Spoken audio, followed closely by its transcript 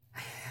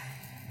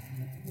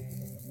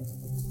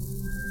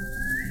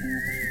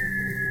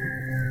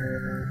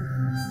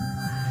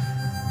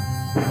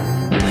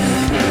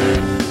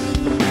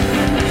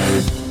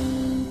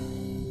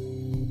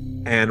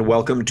and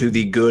welcome to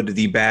The Good,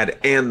 the Bad,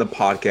 and the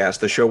Podcast,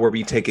 the show where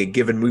we take a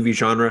given movie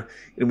genre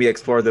and we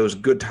explore those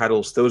good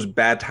titles, those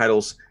bad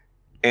titles,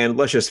 and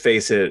let's just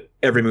face it,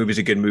 every movie's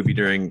a good movie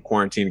during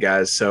quarantine,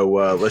 guys. So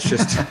let's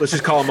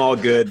just call them all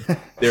good.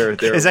 They're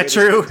Is that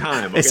true?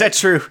 Time, okay? Is that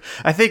true?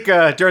 I think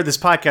during this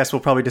podcast we'll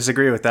probably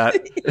disagree with that.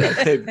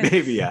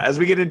 Maybe, yeah. As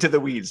we get into the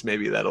weeds,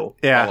 maybe that'll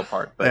fall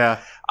apart.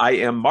 But I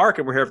am Mark,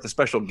 and we're here with a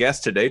special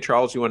guest today.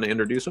 Charles, you want to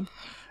introduce him?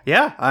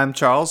 Yeah, I'm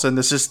Charles, and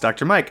this is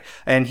Dr. Mike.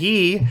 And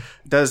he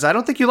does, I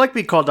don't think you like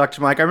being called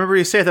Dr. Mike. I remember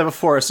you said that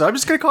before, so I'm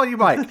just going to call you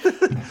Mike.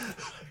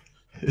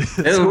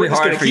 It'll be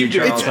hard for you,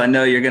 Charles. I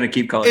know you're going to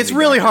keep calling me. It's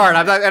really hard.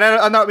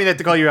 I'm not meaning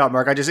to call you out,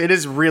 Mark. It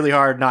is really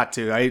hard not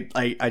to. I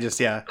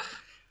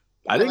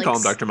didn't call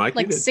him Dr. Mike.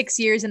 Like 6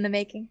 years in the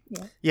making.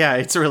 Yeah,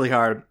 it's really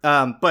hard.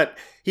 But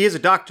he is a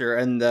doctor,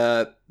 and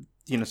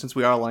since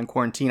we are all on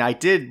quarantine, I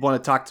did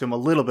want to talk to him a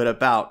little bit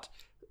about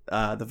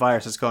the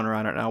virus that's going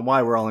around right now,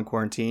 why we're all in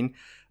quarantine.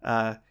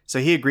 So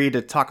he agreed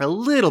to talk a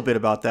little bit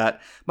about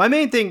that. My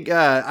main thing,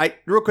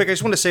 real quick, I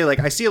just want to say,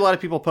 I see a lot of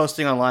people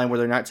posting online where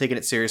they're not taking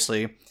it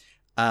seriously.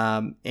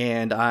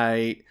 And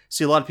I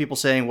see a lot of people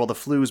saying, well, the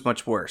flu is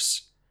much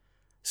worse.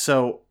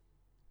 So,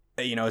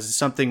 is it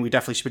something we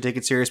definitely should be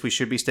taking serious? We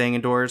should be staying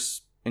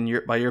indoors,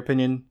 by your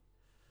opinion?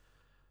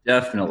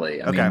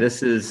 Definitely. I mean,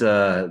 this is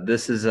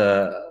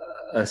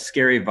a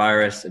scary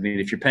virus. I mean,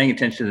 if you're paying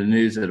attention to the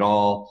news at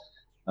all,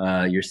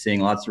 you're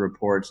seeing lots of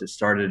reports. It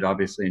started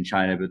obviously in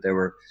China, but there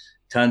were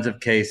tons of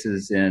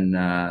cases in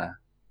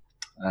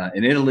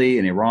Italy,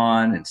 in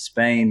Iran, in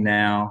Spain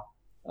now.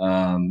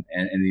 And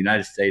in the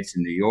United States,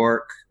 in New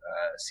York,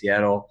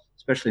 Seattle,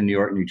 especially New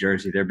York, New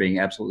Jersey, they're being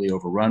absolutely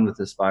overrun with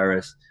this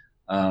virus.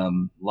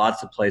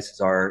 Lots of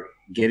places are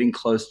getting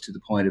close to the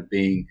point of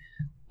being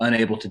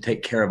unable to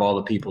take care of all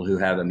the people who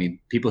have,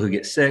 people who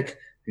get sick,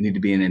 who need to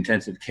be in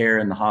intensive care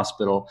in the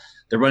hospital.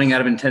 They're running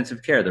out of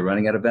intensive care. They're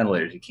running out of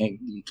ventilators. You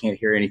can't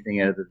hear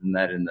anything other than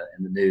that in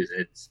the news.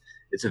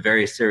 It's a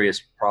very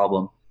serious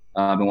problem.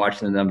 I've been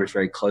watching the numbers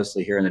very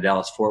closely here in the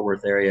Dallas-Fort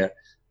Worth area.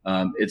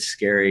 It's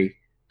scary.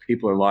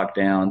 People are locked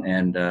down,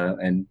 and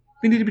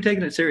we need to be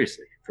taking it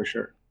seriously for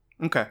sure.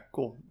 Okay,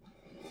 cool.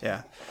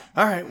 Yeah.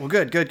 All right. Well,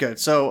 good.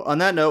 So on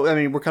that note,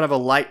 we're kind of a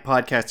light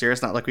podcast here.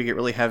 It's not like we get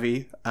really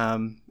heavy.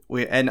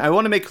 And I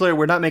want to make clear,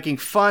 we're not making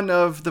fun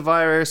of the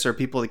virus or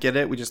people that get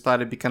it. We just thought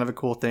it'd be kind of a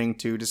cool thing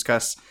to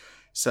discuss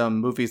some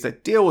movies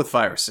that deal with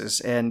viruses,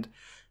 and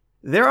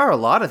there are a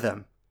lot of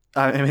them.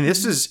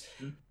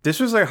 This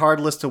was a hard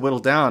list to whittle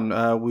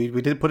down. We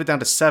did put it down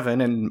to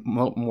 7 and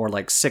more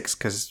like 6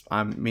 because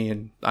I'm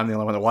the only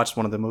one that watched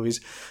one of the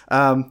movies.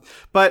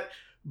 But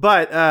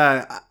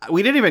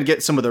we didn't even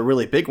get some of the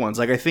really big ones.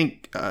 I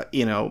think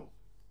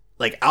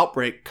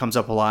Outbreak comes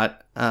up a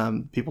lot.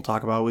 People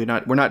talk about. We're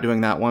not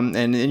doing that one.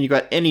 And then you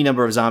got any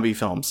number of zombie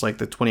films like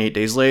the 28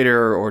 Days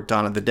Later or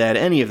Dawn of the Dead.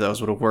 Any of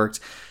those would have worked.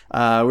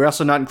 We're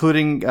also not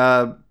including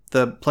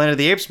the Planet of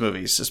the Apes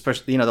movies,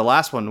 especially the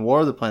last one,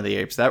 War of the Planet of the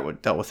Apes.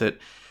 That dealt with it.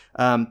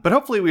 But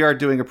hopefully we are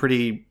doing a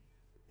pretty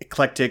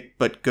eclectic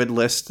but good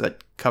list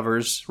that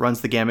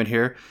runs the gamut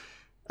here.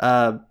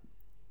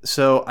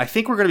 So I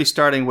think we're going to be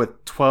starting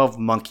with 12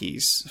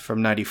 Monkeys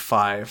from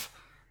 95.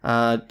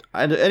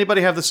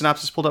 Anybody have the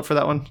synopsis pulled up for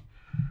that one?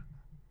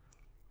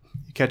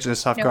 You catching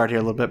us off guard here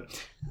a little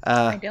bit.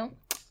 I don't.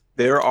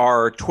 There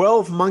are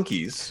 12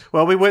 monkeys.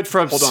 Well, we went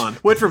from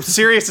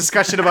serious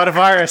discussion about a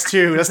virus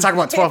to let's talk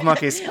about 12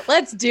 monkeys.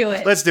 Let's do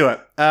it.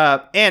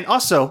 And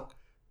also,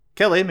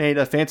 Kelly made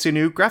a fancy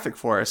new graphic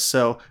for us,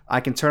 so I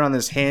can turn on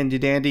this handy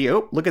dandy.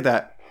 Oh, look at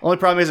that. Only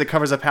problem is it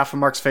covers up half of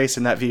Mark's face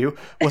in that view.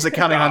 Wasn't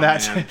counting on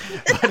that.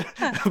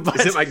 but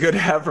is it my good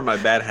half or my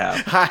bad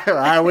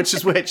half? Which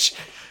is which?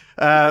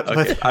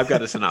 Okay, I've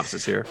got a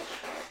synopsis here.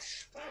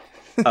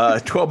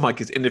 12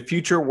 monkeys. In a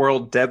future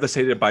world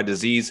devastated by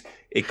disease,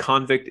 a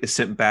convict is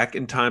sent back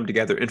in time to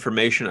gather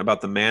information about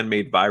the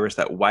man-made virus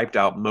that wiped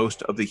out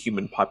most of the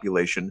human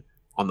population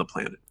on the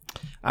planet.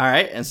 All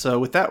right, and so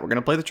with that, we're going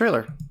to play the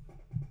trailer.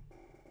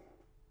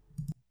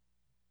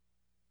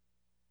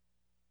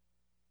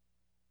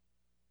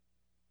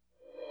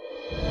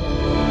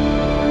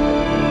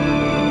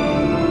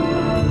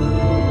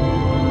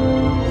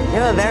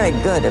 You're a very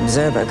good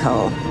observer,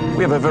 Cole.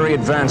 We have a very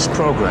advanced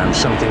program,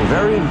 something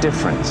very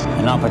different.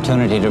 An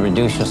opportunity to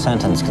reduce your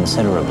sentence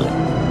considerably.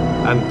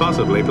 And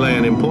possibly play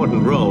an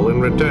important role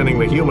in returning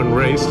the human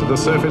race to the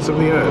surface of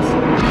the Earth.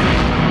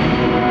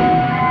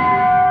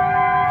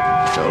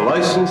 No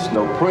license,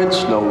 no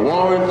prints, no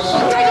warrants.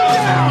 Take him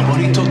down! Well,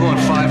 he took on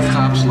 5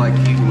 cops like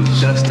he was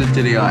dusted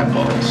to the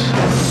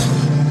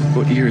eyeballs.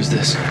 What year is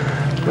this?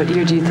 What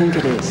year do you think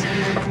it is?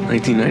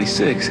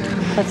 1996.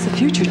 That's the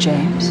future,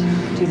 James.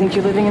 Do you think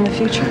you're living in the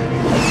future?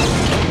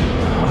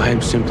 I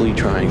am simply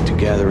trying to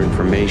gather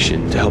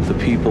information to help the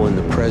people in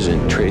the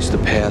present trace the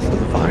path of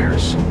the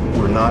virus.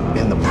 We're not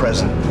in the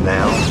present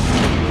now.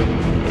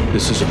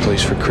 This is a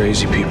place for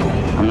crazy people.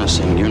 I'm not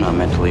saying you're not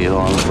mentally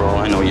ill. For all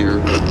I know,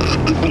 you're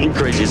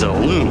crazy as a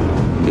loon.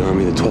 The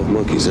Army, the 12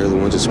 monkeys, they're the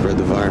ones that spread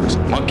the virus.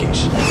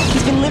 Monkeys?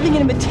 He's been living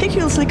in a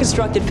meticulously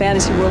constructed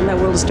fantasy world, and that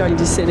world is starting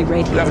to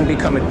disintegrate. You haven't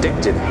become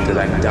addicted to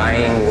that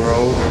dying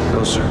world?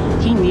 No, sir.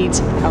 He needs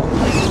help.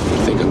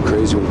 You think I'm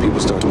crazy when people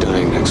start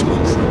dying next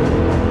month?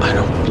 I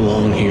don't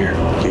belong here.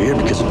 You're here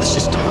because of the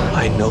system.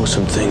 I know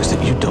some things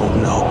that you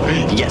don't know.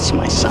 Yes,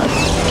 my son.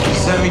 You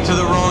sent me to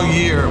the wrong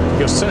year.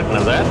 You're certain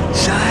of that?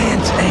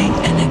 Science ain't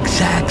an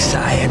exact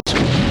science.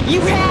 You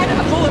had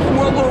a bullet from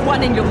World War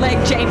I in your leg,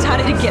 James. How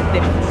did it get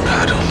there?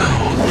 I don't know.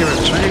 You're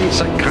a trained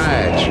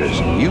psychiatrist.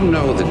 You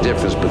know the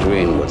difference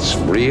between what's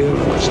real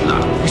and what's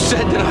not. You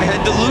said that I had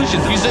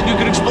delusions. You said you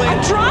could explain.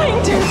 I'm trying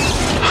to.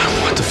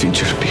 I want the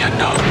future to be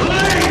unknown.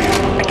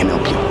 I can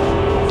help you.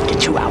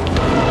 Get you out.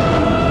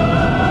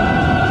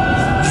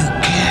 You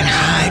can't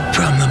hide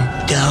from them.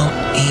 Don't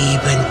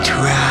even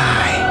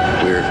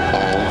try. We're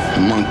all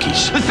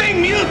monkeys. The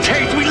thing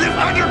mutates. We live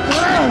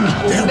underground.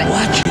 They're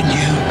watching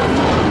you.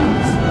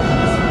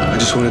 I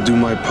just want to do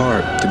my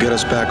part to get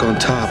us back on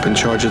top in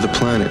charge of the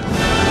planet.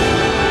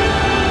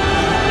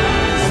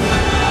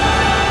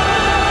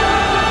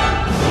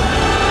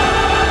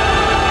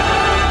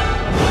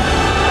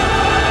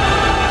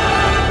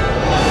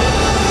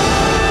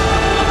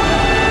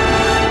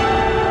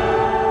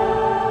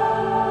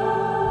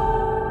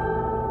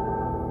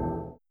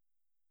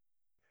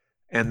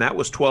 And that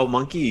was 12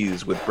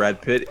 Monkeys with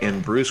Brad Pitt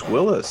and Bruce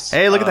Willis.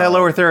 Hey, look at that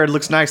lower third.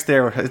 Looks nice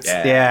there.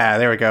 Yeah,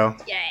 there we go.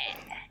 Yeah.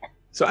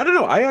 So I don't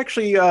know. I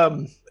actually,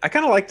 I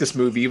kind of like this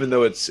movie, even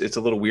though it's a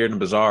little weird and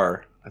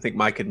bizarre. I think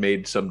Mike had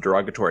made some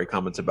derogatory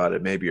comments about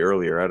it maybe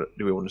earlier.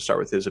 Do we want to start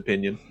with his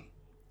opinion?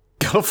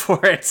 Go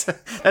for it.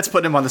 That's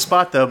putting him on the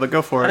spot, though, but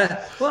go for it.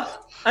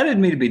 Well, I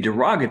didn't mean to be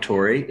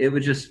derogatory. It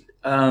was just,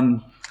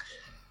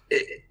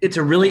 it's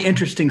a really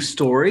interesting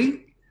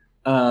story.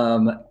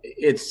 I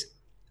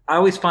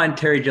always find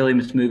Terry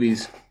Gilliam's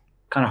movies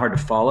kind of hard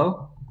to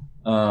follow.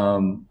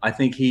 I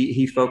think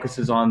he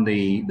focuses on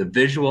the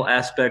visual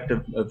aspect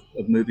of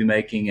movie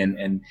making,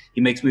 and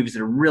he makes movies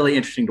that are really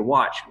interesting to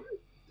watch,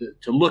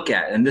 to look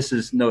at, and this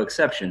is no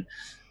exception.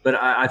 But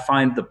I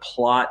find the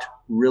plot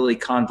really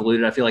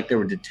convoluted. I feel like there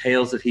were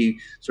details that he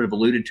sort of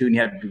alluded to, and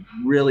you had to be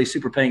really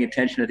super paying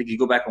attention. I think you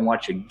go back and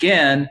watch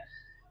again,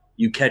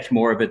 you catch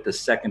more of it the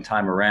second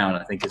time around.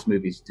 I think his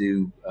movies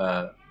do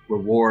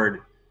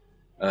reward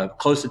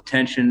close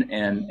attention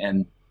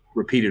and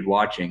repeated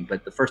watching.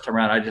 But the first time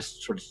around, I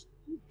just sort of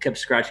kept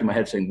scratching my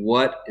head saying,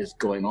 what is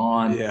going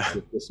on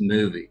with this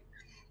movie?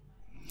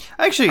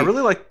 Actually, I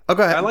really like. Oh,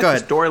 go ahead. I like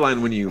the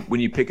storyline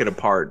when you pick it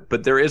apart,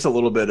 but there is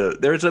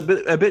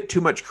a bit too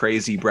much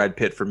crazy Brad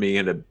Pitt for me,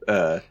 and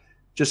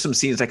just some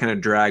scenes that kind of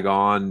drag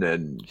on,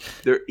 and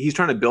he's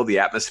trying to build the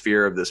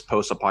atmosphere of this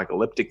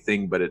post-apocalyptic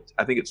thing, but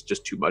I think it's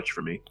just too much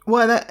for me.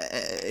 Well,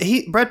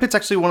 Brad Pitt's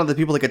actually one of the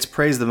people that gets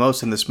praised the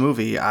most in this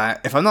movie.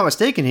 If I'm not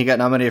mistaken, he got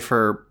nominated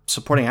for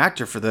supporting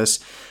actor for this.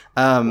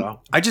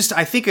 Wow. I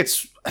think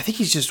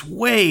he's just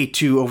way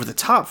too over the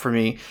top for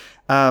me.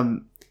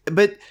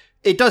 But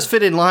it does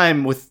fit in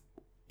line with,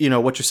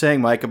 what you're saying,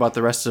 Mike, about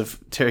the rest of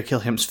Terry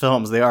Gilliam's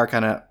films. They are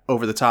kind of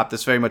over the top.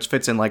 This very much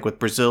fits in like with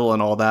Brazil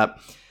and all that.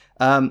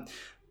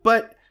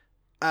 But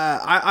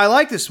I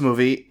like this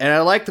movie, and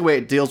I like the way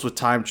it deals with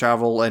time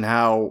travel and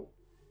how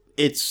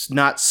it's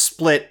not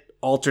split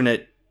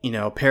alternate,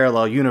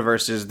 parallel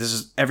universes. This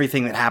is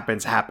everything that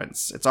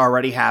happens. It's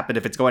already happened.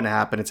 If it's going to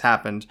happen, it's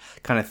happened,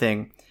 kind of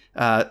thing.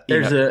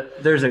 There's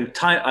a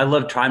time. I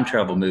love time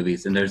travel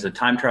movies, and there's a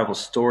time travel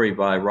story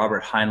by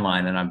Robert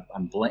Heinlein, and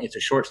it's a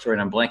short story,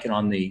 and I'm blanking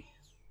on the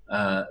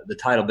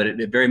title, but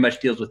it very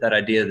much deals with that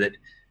idea that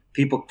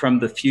people from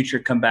the future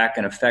come back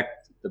and affect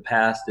the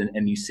past,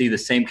 and you see the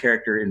same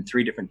character in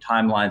 3 different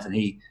timelines, and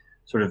he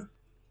sort of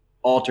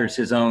alters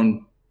his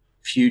own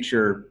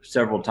future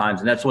several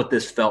times, and that's what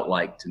this felt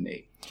like to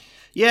me.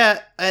 Yeah,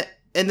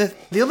 and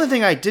the other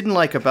thing I didn't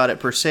like about it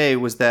per se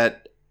was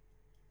that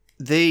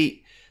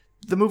the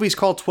movie's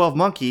called 12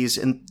 Monkeys,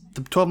 and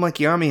the 12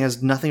 Monkey Army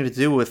has nothing to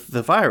do with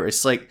the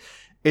virus. Like,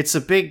 it's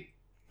a big,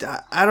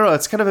 I don't know,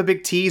 it's kind of a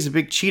big tease, a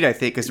big cheat, I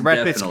think, because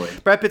Brad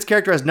Pitt's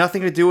character has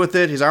nothing to do with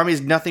it. His army has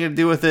nothing to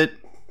do with it.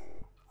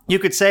 You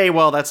could say,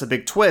 well, that's a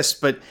big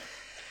twist, but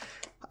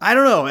I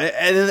don't know.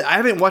 And I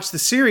haven't watched the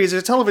series.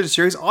 There's a television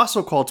series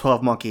also called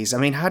 12 Monkeys. I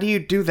mean, how do you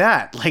do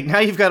that? Like, now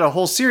you've got a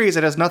whole series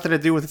that has nothing to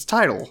do with its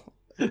title.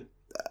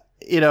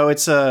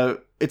 It's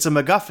a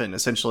MacGuffin,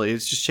 essentially.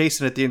 It's just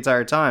chasing it the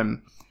entire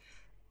time.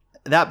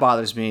 That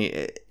bothers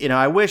me.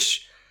 I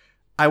wish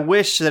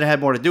that it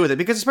had more to do with it,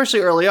 because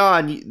especially early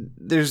on,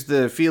 there's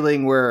the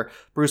feeling where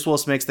Bruce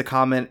Willis makes the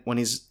comment when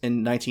he's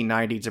in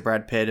 1990 to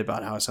Brad Pitt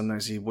about how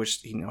sometimes he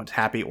wished, it's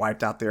happy it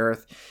wiped out the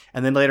Earth.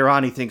 And then later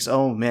on, he thinks,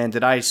 oh man,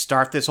 did I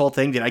start this whole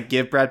thing? Did I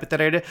give Brad Pitt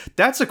that idea?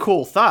 That's a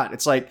cool thought.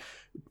 It's like,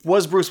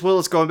 was Bruce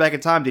Willis going back in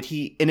time? Did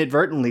he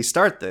inadvertently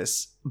start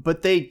this?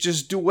 But they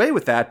just do away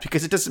with that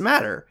because it doesn't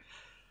matter.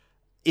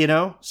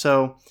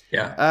 So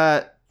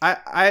yeah.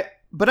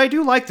 But I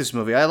do like this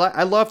movie.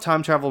 I love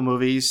time travel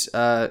movies.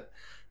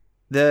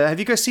 Have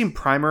you guys seen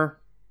Primer?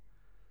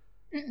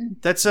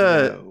 That's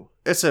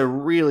it's a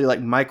really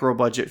like micro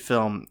budget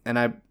film, and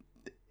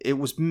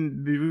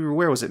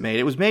where was it made?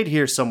 It was made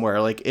here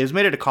somewhere. Like it was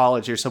made at a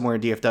college here somewhere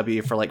in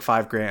DFW for like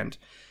 $5,000,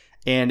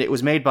 and it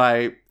was made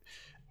by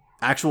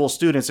actual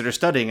students that are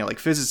studying it, like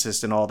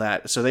physicists and all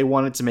that. So they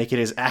wanted to make it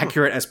as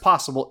accurate as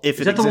possible. Is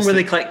that the one where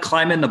they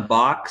climb in the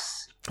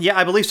box? Yeah,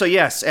 I believe so.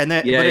 Yes, and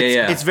then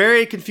it's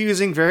very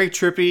confusing, very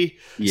trippy.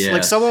 Yes.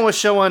 Like someone was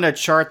showing a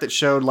chart that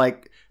showed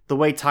like the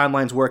way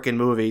timelines work in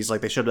movies.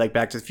 Like they showed like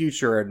Back to the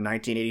Future in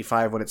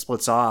 1985 when it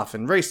splits off,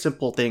 and very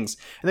simple things.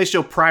 And they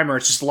show Primer;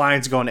 it's just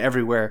lines going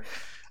everywhere,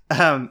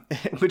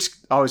 which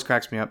always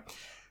cracks me up.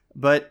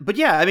 But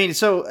yeah, I mean,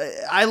 so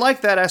I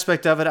like that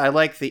aspect of it. I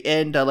like the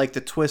end. I like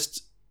the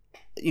twist,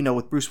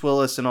 with Bruce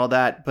Willis and all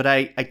that. But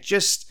I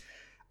just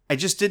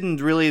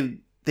didn't really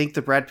think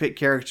the Brad Pitt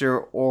character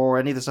or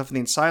any of the stuff in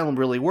the Asylum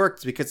really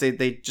worked because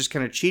they just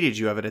kind of cheated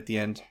you of it at the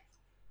end.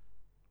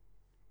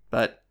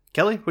 But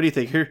Kelly, what do you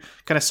think? You're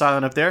kind of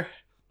silent up there.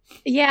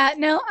 Yeah,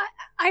 no,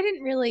 I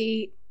didn't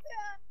really.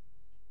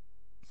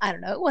 I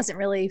don't know. It wasn't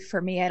really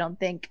for me, I don't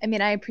think. I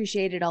mean, I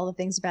appreciated all the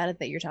things about it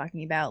that you're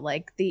talking about,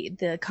 like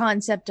the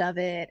concept of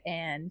it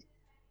and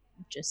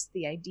just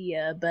the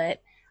idea.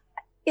 But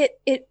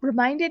it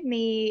reminded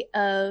me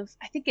of,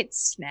 I think it's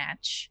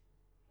Snatch,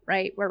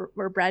 right?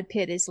 Where Brad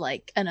Pitt is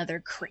like another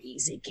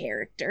crazy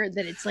character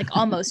that it's like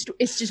almost,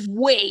 it's just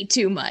way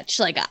too much.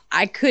 Like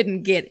I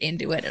couldn't get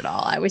into it at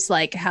all. I was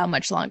like, how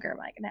much longer am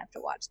I going to have to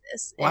watch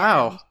this?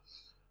 Wow.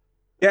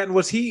 Yeah. And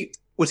was he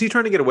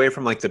trying to get away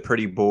from like the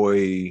pretty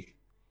boy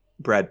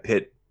Brad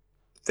Pitt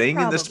thing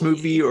in this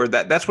movie, or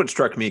that's what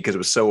struck me because it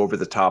was so over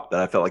the top that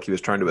I felt like he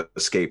was trying to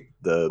escape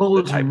the well,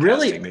 it was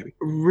typecasting, maybe.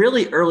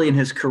 Really early in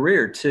his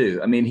career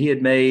too. I mean, he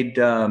had made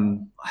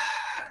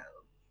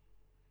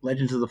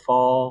Legends of the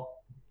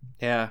Fall,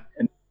 yeah,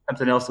 and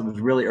something else that was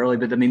really early.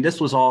 But I mean, this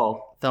was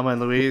all Thelma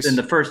and Louise within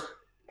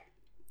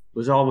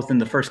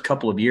the first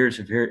couple of years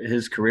of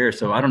his career.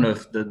 So I don't know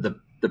if the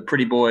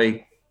pretty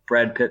boy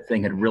Brad Pitt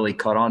thing had really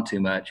caught on too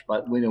much.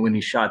 But when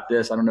he shot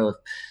this, I don't know if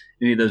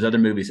any of those other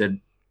movies had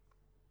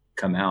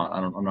come out. I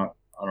don't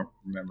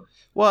remember.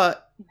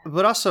 Well,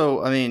 but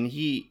also, I mean,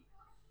 he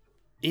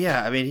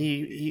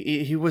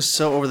was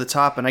so over the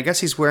top, and I guess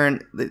he's wearing.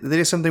 They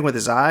did something with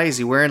his eyes.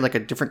 He wearing like a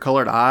different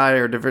colored eye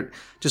or different.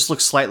 Just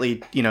looks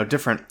slightly,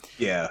 different.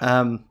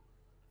 Yeah.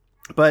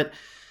 But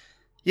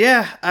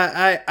yeah,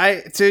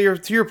 I to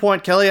your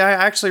point, Kelly, I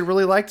actually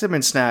really liked him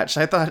in Snatch.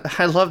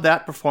 I loved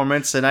that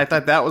performance, and I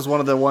thought that was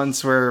one of the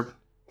ones where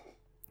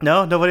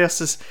nobody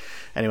else is.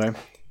 Anyway.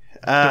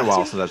 It's been a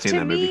while since I've seen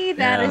that movie. To me,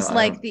 that is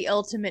like the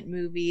ultimate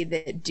movie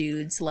that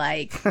dudes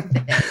like.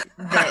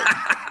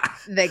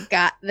 that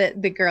got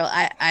the girl.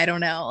 I don't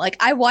know. Like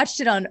I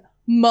watched it on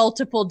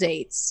multiple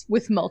dates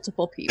with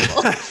multiple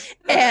people,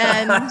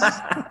 and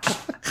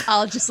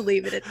I'll just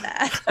leave it at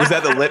that. Was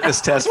that the litmus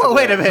test? Well,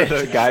 wait a minute. For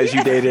the guys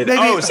you dated.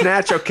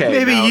 Snatch. Okay.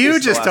 Maybe you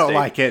just don't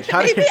like it.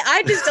 Maybe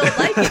I just don't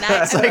like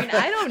it.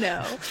 I don't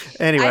know.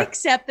 Anyway, I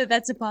accept that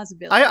that's a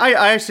possibility.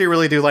 I actually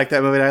really do like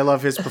that movie. And I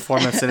love his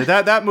performance in it.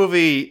 That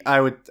movie,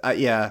 I would.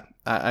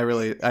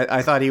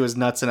 I thought he was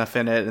nuts enough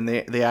in it, and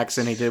the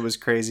accent he did was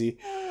crazy.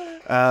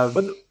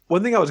 But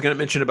one thing I was going to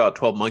mention about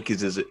 12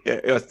 Monkeys is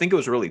I think it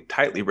was really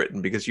tightly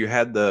written because you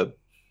had the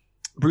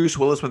Bruce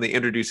Willis, when they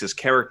introduced his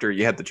character,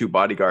 you had the two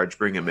bodyguards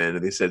bring him in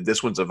and they said,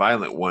 this one's a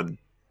violent one.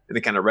 And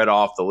they kind of read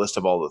off the list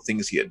of all the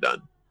things he had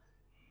done.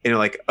 And you're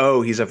like,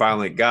 oh, he's a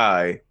violent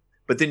guy.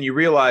 But then you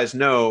realize,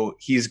 no,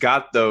 he's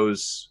got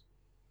those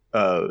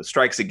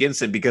strikes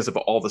against him because of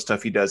all the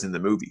stuff he does in the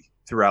movie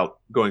throughout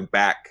going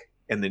back.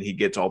 And then he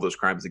gets all those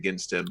crimes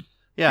against him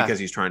because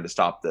he's trying to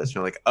stop this. And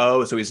you're like,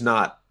 oh, so he's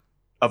not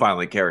a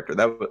violent character.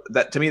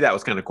 That to me, that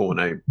was kind of cool.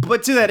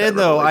 But to that end,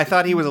 though, I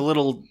thought he was a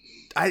little.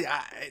 I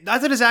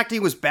thought his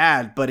acting was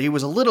bad, but he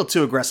was a little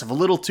too aggressive, a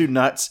little too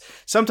nuts.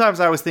 Sometimes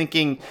I was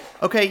thinking,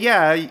 okay,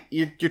 yeah,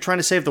 you're trying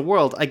to save the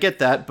world. I get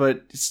that,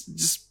 but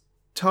just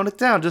tone it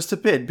down just a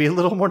bit. Be a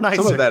little more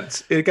nicer. Some of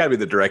that, it got to be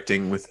the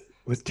directing with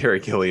Terry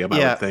Gilliam,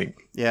 I would think.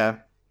 Yeah.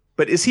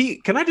 But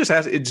can I just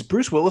ask, is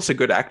Bruce Willis a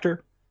good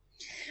actor?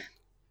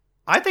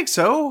 I think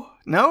so.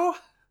 No?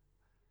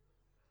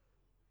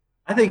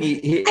 I think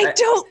I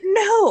don't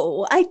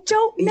know. I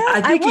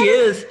think he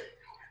is.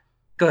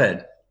 Go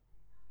ahead.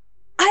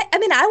 I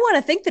mean, I want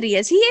to think that he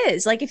is. He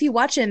is. Like, if you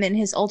watch him in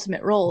his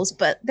ultimate roles,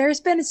 but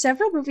there's been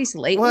several movies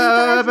lately.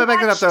 Well,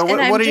 back it up though.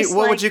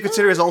 What would you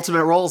consider his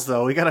ultimate roles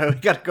though? We gotta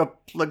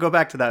go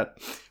back to that.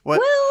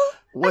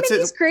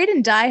 He's great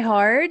in Die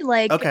Hard.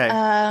 Like,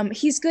 okay.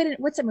 He's good in,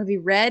 what's that movie?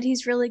 Red.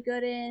 He's really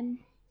good in.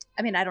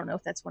 I mean, I don't know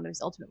if that's one of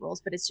his ultimate roles,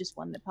 but it's just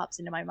one that pops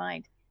into my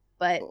mind.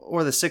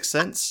 Or The Sixth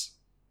Sense.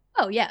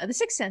 Oh yeah, The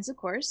Sixth Sense, of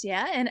course,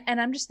 yeah, and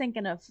I'm just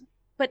thinking of,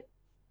 but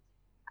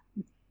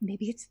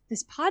maybe it's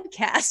this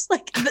podcast,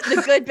 like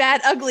the good,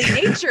 bad, ugly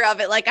nature of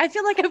it. Like I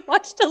feel like I've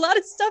watched a lot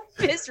of stuff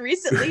this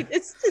recently.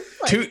 It's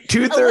like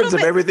two-thirds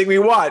of everything we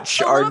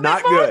watch are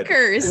not good.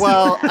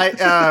 Well,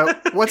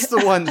 what's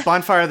the one?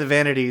 Bonfire of the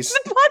Vanities.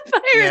 The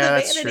Bonfire of the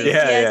Vanities. True.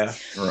 Yeah,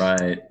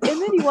 right.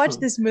 And then you watch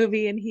this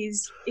movie, and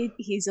he's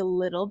a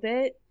little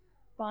bit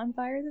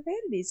Bonfire of the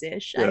Vanities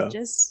ish. Yeah.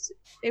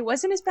 It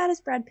wasn't as bad as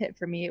Brad Pitt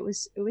for me. It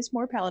was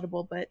more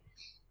palatable, but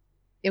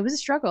it was a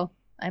struggle,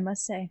 I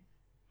must say.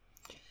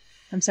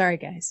 I'm sorry,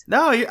 guys.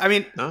 No, I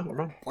mean,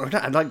 no,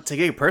 I'm not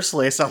taking it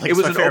personally. It's not like it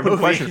was an open movie.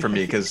 question for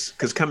me because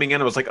coming in,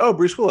 I was like, oh,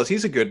 Bruce Willis,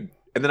 he's a good,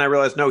 and then I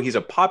realized, no, he's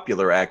a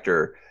popular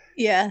actor.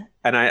 Yeah.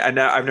 And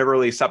I've never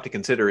really stopped to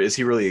consider, is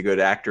he really a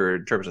good actor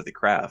in terms of the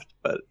craft?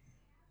 But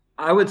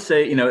I would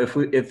say,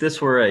 if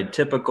this were a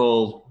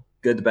typical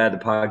Good, the Bad, the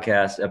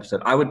Podcast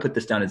episode, I would put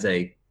this down as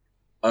a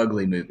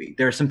ugly movie.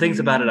 There are some things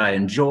about it I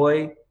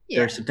enjoy. Yeah.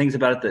 There are some things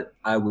about it that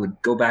I would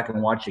go back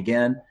and watch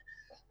again.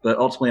 But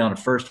ultimately, on a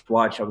first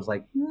watch, I was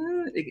like,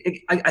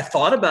 I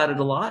thought about it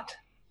a lot.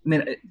 I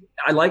mean,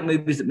 I like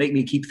movies that make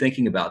me keep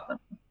thinking about them.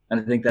 And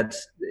I think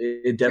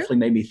it definitely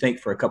made me think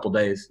for a couple of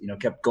days,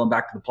 kept going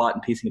back to the plot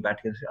and piecing it back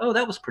together. Oh,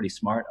 that was pretty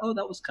smart. Oh,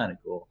 that was kind of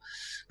cool.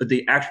 But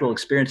the actual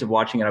experience of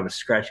watching it, I was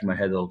scratching my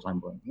head the whole time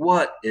going,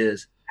 what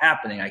is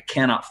happening? I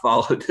cannot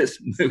follow this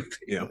movie.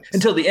 Yeah.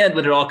 Until the end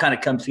when it all kind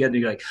of comes together.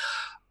 You're like,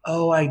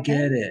 oh, I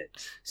get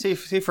it. See,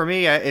 for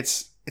me,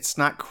 it's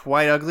not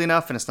quite ugly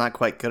enough and it's not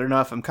quite good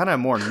enough. I'm kind of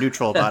more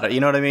neutral about it. You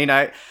know what I mean?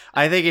 I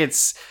think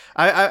it's,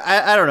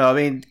 I don't know. I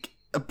mean,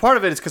 part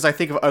of it is because I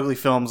think of ugly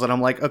films and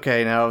I'm like,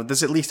 okay, now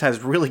this at least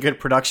has really good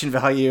production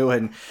value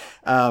and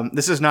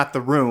this is not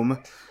The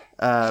Room.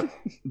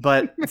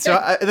 But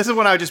so this is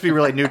one I would just be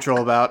really neutral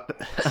about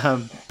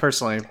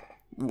personally.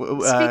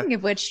 Speaking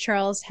of which,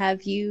 Charles, I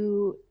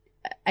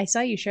saw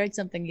you shared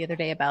something the other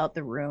day about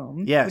The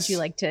Room. Yes. Would you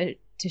like to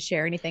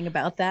share anything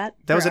about that?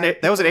 That was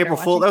an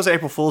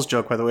April Fool's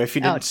joke, by the way. If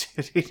you didn't,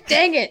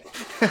 dang it!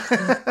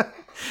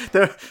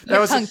 that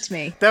punked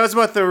me. That was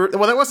about that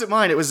wasn't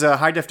mine. It was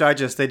High Def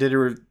Digest. They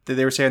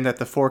were saying that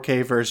the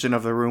 4K version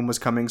of The Room was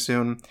coming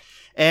soon,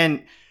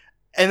 and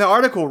the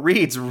article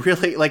reads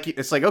really like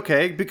it's like,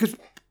 okay, because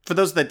for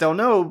those that don't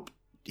know,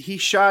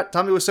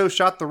 Tommy Wiseau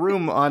shot The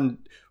Room on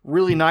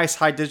really nice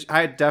high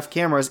def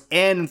cameras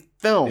and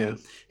film. Yeah.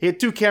 He had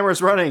 2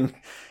 cameras running.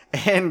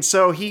 And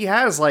so he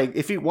has, like,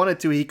 if he wanted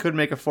to, he could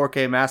make a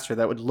 4K master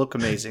that would look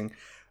amazing.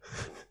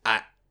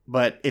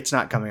 But it's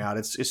not coming out.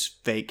 It's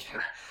fake.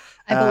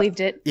 I believed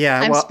it. Yeah,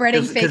 I'm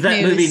spreading fake news. Because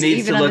that movie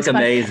needs to look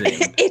amazing.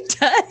 It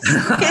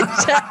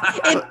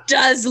does. It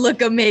does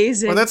look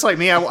amazing. Well, that's like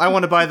me. I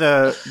want to buy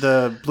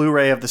the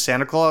Blu-ray of the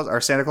Santa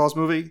Claus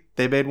movie.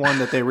 They made one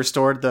that they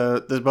restored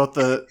both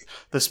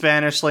the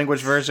Spanish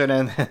language version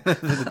and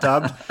the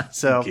dubbed.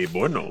 So, okay,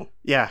 bueno.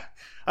 Yeah.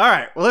 All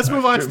right. Well, let's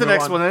move on to the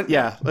next one then.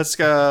 Yeah. Let's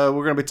go.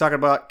 We're going to be talking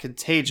about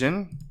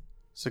Contagion.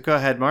 So go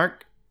ahead,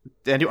 Mark.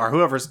 And or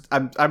whoever's.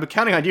 I'm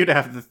counting on you to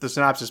have the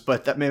synopsis,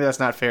 but maybe that's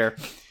not fair.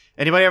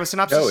 Anybody have a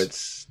synopsis? No,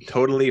 it's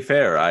totally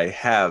fair. I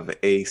have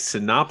a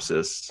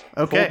synopsis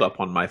pulled up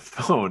on my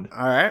phone.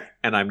 All right.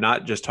 And I'm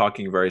not just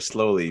talking very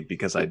slowly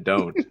because I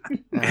don't.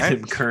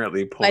 I'm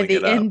currently pulling it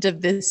up. By the end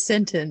of this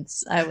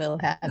sentence, I will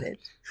have it.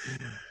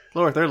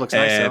 Lower third looks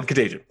nice. And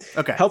Contagion.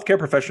 Okay. Healthcare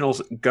professionals,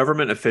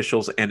 government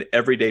officials, and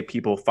everyday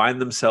people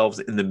find themselves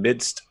in the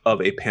midst of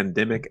a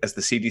pandemic as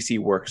the CDC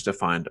works to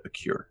find a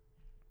cure.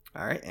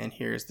 All right. And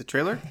here's the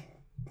trailer.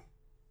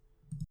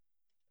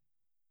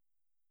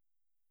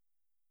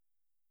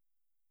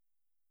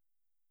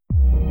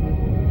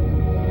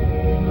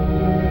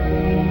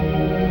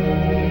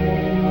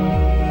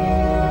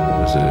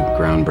 It was a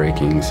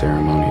groundbreaking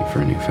ceremony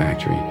for a new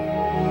factory.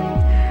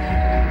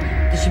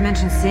 Did she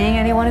mention seeing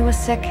anyone who was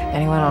sick?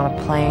 Anyone on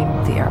a plane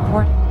at the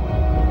airport?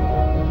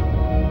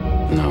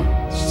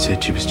 No, she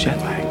said she was jet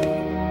lagged.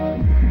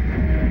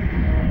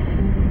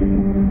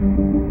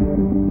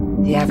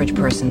 The average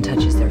person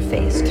touches their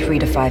face 3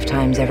 to 5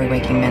 times every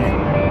waking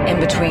minute. In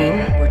between,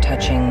 we're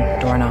touching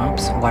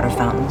doorknobs, water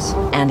fountains,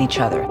 and each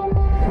other.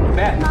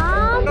 Beth.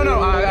 Mom?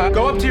 No,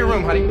 go up to your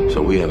room, honey.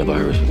 So we have a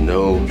virus with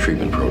no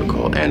treatment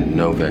protocol and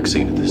no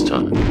vaccine at this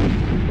time.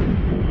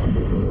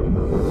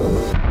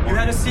 You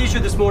had a seizure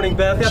this morning,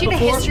 Beth. She had a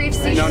history of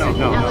seizures and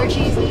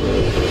allergies.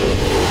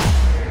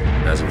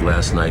 As of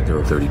last night, there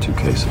were 32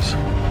 cases.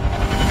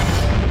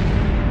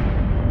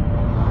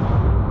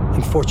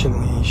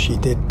 Unfortunately, she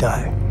did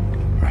die.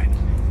 Right.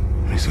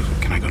 So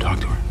can I go talk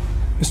to her?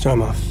 Mr.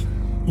 Amoff,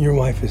 your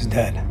wife is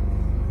dead.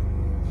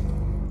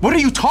 What are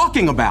you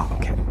talking about?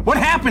 Okay. What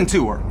happened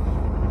to her?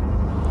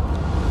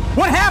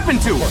 What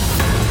happened to her?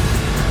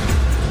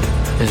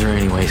 Is there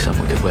any way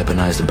someone could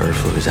weaponize the bird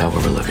flu? Is that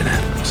what we're looking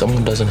at?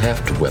 Someone doesn't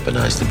have to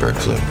weaponize the bird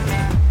flu.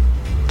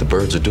 The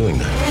birds are doing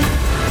that.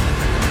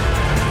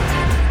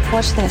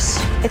 Watch this.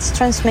 It's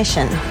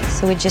transmission,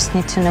 so we just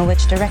need to know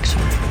which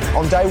direction.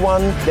 On day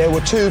 1, there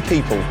were 2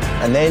 people,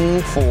 and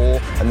then 4,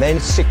 and then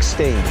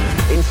 16.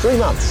 In 3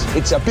 months,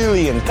 it's 1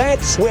 billion.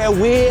 That's where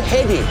we're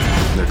headed.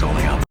 They're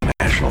calling out the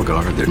National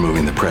Guard. They're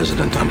moving the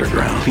president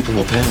underground. People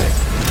will panic.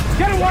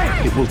 Get away!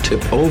 It will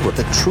tip over.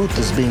 The truth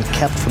is being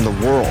kept from the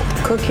world.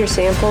 Cook your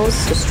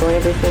samples, destroy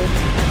everything.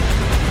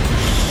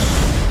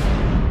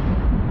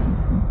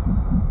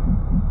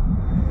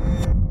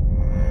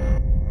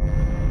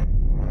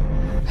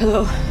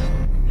 Hello.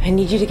 I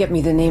need you to get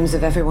me the names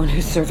of everyone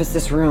who serviced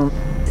this room.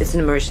 It's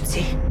an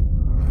emergency.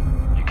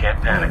 You can't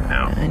panic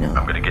now. I know.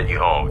 I'm gonna get you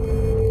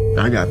home.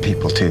 I got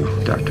people too,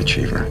 Dr.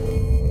 Cheever.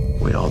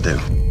 We all do.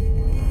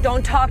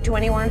 Don't talk to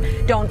anyone.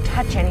 Don't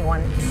touch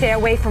anyone. Stay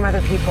away from other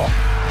people.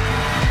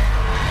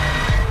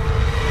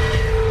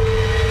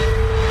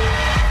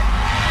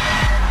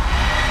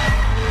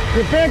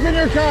 Get back in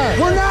your car.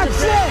 We're not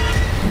sick.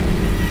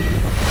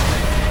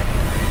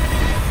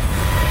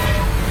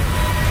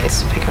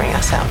 It's figuring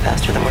us out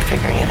faster than we're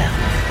figuring it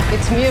out.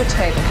 It's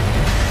mutated.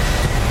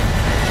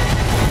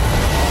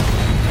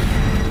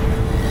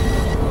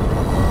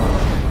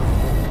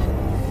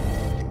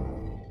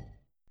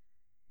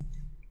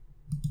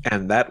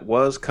 And that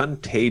was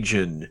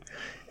Contagion.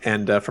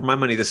 And for my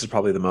money, this is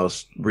probably the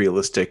most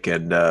realistic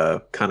and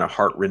kind of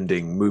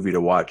heartrending movie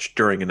to watch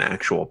during an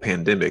actual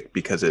pandemic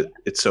because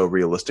it's so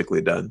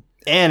realistically done.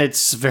 And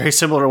it's very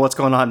similar to what's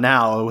going on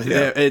now.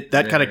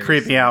 That kind of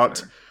creeped me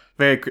out.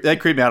 That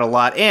creeped me out a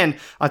lot. And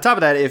on top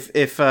of that,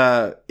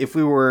 if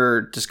we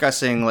were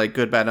discussing like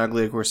Good, Bad, and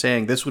Ugly, like we're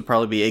saying, this would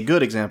probably be a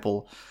good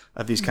example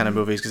of these kind of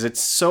movies because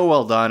it's so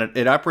well done.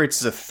 It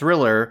operates as a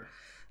thriller.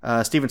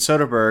 Steven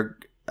Soderbergh,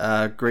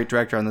 great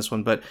director on this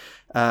one, but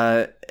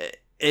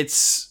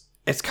it's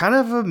kind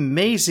of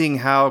amazing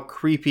how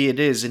creepy it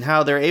is and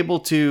how they're able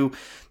to.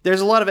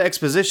 There's a lot of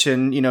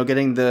exposition, being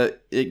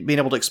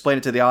able to explain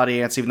it to the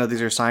audience, even though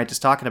these are scientists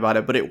talking about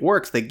it, but it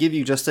works. They give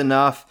you just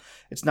enough.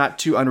 It's not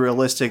too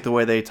unrealistic the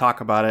way they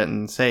talk about it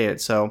and say it.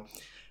 So,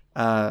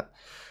 but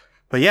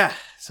yeah,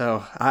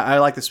 so I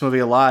like this movie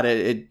a lot.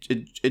 It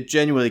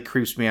genuinely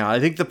creeps me out. I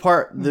think the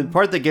part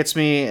that gets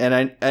me, and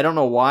I don't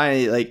know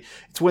why, like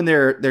it's when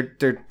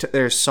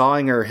they're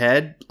sawing her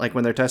head, like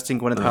when they're testing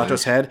Gwyneth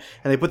Paltrow's head,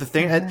 and they put the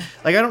thing.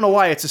 Like I don't know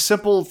why. It's a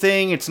simple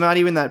thing. It's not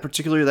even that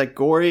particularly that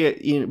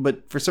gory,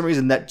 but for some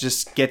reason that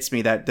just gets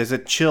me. That there's a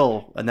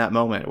chill in that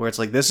moment where it's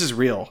like this is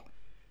real.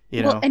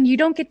 Well, and you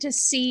don't get to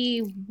see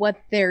what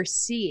they're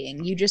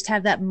seeing. You just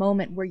have that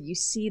moment where you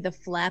see the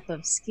flap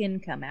of skin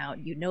come out.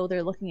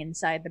 They're looking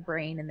inside the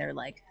brain and they're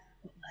like,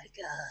 oh my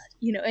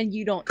God, and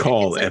you don't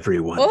call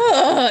everyone.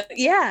 Oh,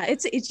 yeah.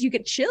 It's you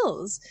get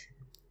chills.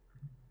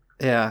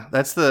 Yeah.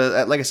 That's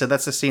like I said,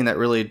 that's the scene that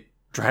really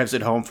drives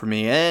it home for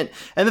me. And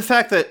the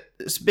fact that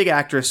this big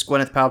actress,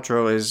 Gwyneth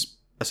Paltrow, is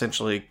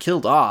essentially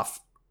killed off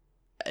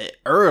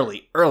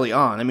early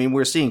on. I mean,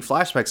 we're seeing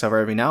flashbacks of her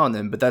every now and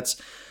then, but that's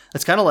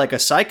kind of like a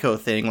Psycho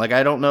thing. Like,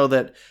 I don't know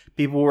that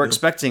people were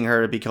expecting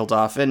her to be killed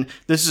off. And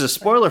this is a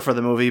spoiler for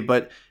the movie,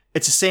 but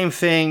it's the same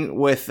thing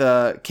with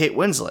Kate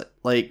Winslet.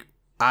 Like,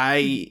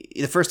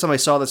 the first time I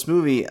saw this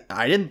movie,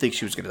 I didn't think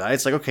she was going to die.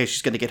 It's like, okay,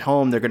 she's going to get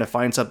home. They're going to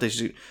find something.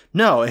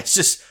 No, it's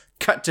just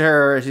cut to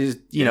her. She's,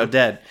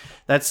 dead.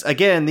 That's,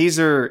 again, these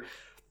are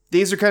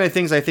kind of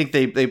things I think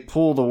they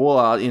pull the wool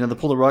out, they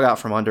pull the rug out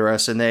from under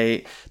us and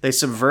they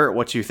subvert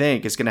what you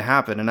think is going to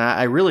happen. And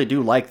I really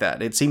do like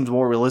that. It seems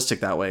more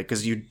realistic that way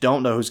because you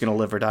don't know who's going to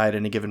live or die at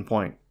any given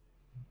point.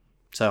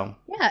 So.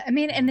 Yeah, I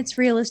mean, and it's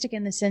realistic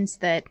in the sense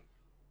that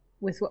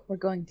with what we're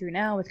going through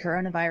now with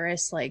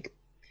coronavirus, like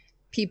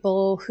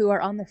people who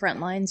are on the front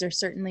lines are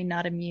certainly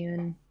not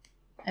immune.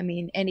 I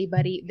mean,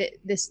 anybody,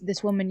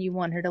 this woman, you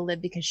want her to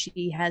live because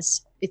she's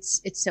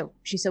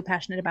so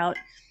passionate about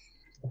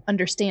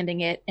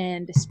understanding it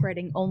and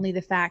spreading only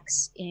the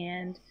facts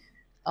and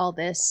all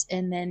this,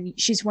 and then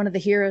she's one of the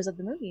heroes of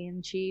the movie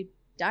and she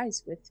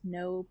dies with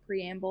no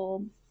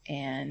preamble.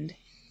 And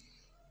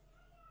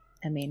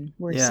I mean,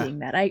 we're seeing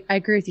that. I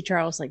agree with you,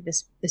 Charles. Like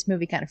this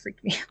movie kind of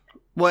freaked me out.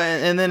 Well,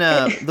 and then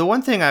the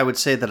one thing I would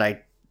say that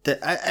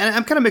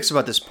I'm kind of mixed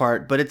about this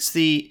part, but it's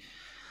the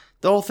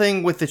whole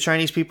thing with the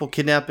Chinese people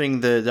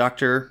kidnapping the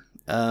doctor.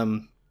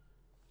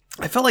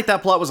 I felt like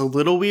that plot was a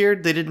little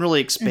weird. They didn't really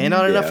expand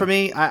on it enough for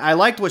me. I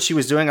liked what she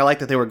was doing. I liked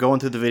that they were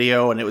going through the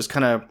video, and it was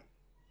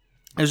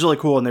really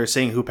cool, and they were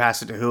saying who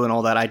passed it to who and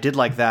all that. I did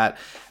like that.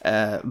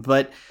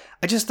 But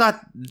I just thought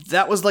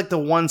that was like the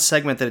one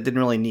segment that it didn't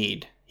really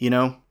need,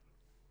 Yeah.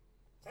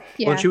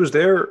 Well, she was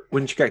there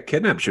when she got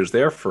kidnapped. She was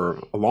there for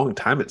a long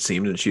time, it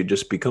seemed, and she had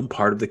just become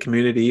part of the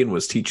community and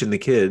was teaching the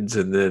kids,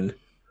 and then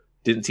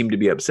didn't seem to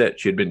be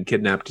upset. She had been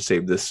kidnapped to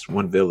save this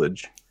one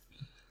village.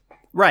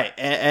 Right,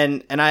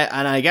 and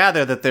I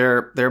gather that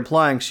they're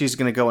implying she's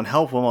going to go and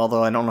help him,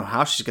 although I don't know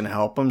how she's going to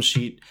help him.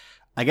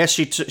 I guess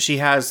she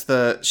has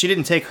she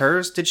didn't take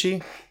hers, did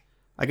she?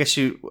 I guess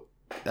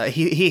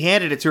he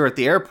handed it to her at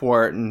the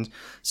airport and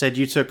said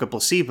you took a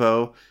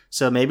placebo,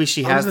 so maybe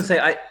she has. I was going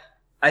to say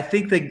I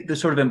think they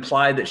sort of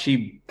implied that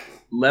she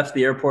left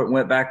the airport and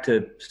went back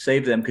to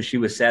save them because she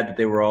was sad that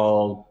they were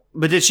all.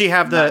 But did she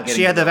have the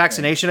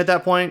vaccination at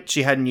that point?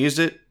 She hadn't used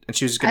it. And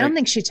she was I don't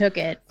think she took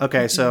it.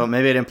 Okay, so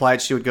maybe it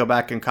implied she would go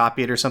back and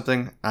copy it or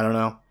something. I don't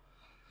know.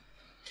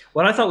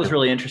 What I thought was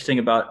really interesting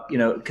about,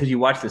 because you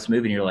watch this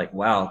movie and you're like,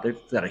 wow, they've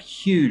got a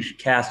huge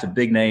cast of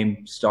big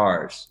name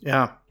stars.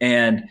 Yeah.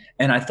 And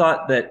I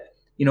thought that,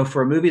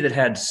 for a movie that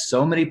had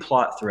so many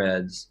plot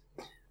threads,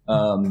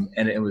 and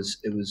it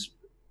was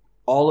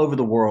all over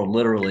the world,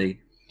 literally,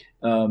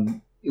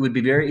 it would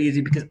be very easy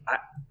because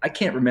I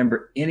can't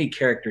remember any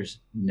characters'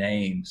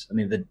 names. I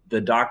mean,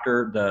 the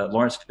doctor, the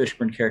Lawrence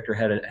Fishburne character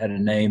had a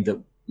name that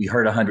we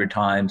heard 100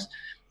 times.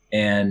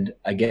 And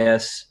I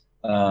guess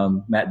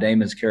Matt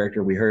Damon's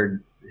character, we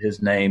heard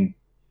his name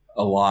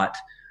a lot,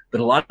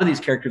 but a lot of these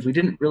characters, we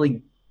didn't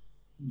really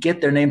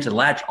get their names and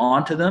latch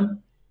onto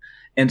them.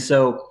 And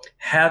so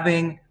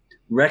having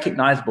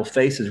recognizable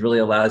faces really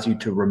allows you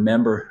to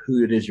remember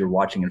who it is you're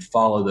watching and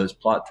follow those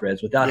plot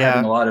threads without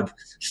having a lot of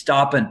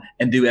stop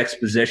and do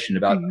exposition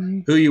about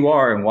who you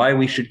are and why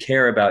we should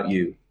care about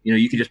you. You know,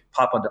 you can just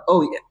pop onto,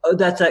 oh,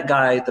 that's that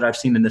guy that I've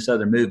seen in this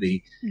other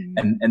movie,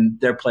 and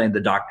they're playing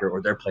the doctor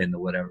or they're playing the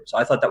whatever. So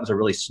I thought that was a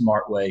really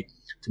smart way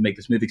to make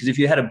this movie, because if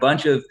you had a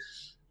bunch of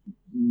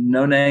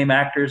no-name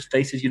actors,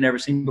 faces you've never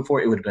seen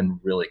before, it would have been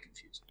really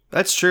confusing.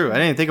 That's true. I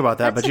didn't think about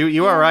that, but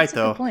you are right,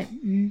 though.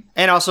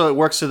 And also it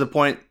works to the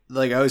point,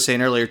 like I was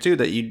saying earlier, too,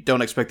 that you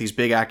don't expect these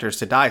big actors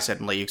to die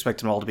suddenly. You expect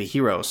them all to be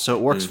heroes. So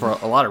it works for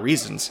a lot of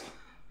reasons.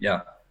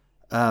 Yeah.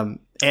 And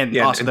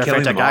also they're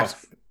fantastic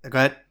actors. Go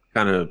ahead.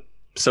 Kind of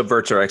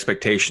subverts our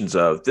expectations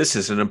of this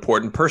is an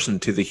important person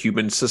to the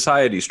human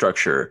society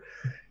structure.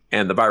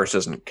 And the virus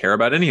doesn't care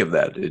about any of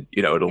that.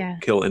 It'll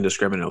kill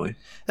indiscriminately.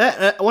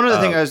 One other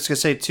thing I was going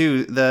to say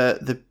too,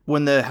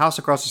 when the house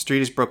across the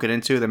street is broken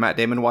into, that Matt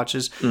Damon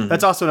watches,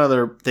 that's also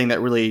another thing that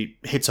really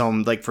hits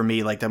home. Like for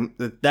me, like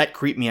that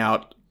creeped me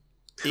out.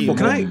 Well,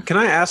 can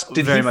I ask?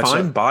 Did he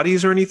find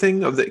bodies or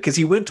anything of that? Because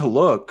he went to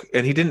look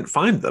and he didn't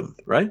find them,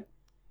 right?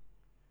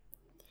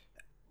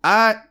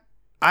 I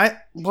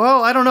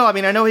don't know. I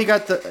mean, I know he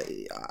got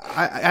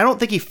I don't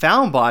think he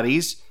found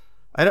bodies.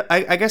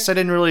 I guess I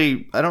don't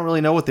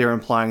really know what they were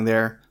implying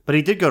there, but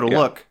he did go to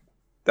look.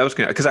 That was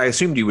because I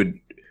assumed you would,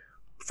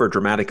 for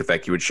dramatic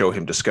effect, you would show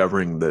him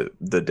discovering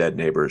the dead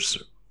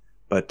neighbors,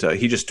 but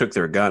he just took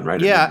their gun,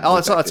 right? Yeah,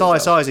 that's all I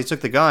saw is he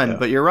took the gun. Yeah.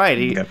 But you're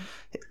right.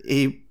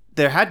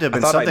 There had to have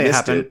been something that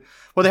happened.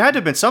 Well, there had to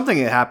have been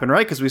something that happened,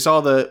 right? Because we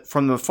saw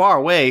from the far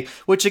away,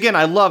 which again,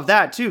 I love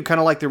that too. Kind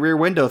of like the Rear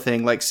Window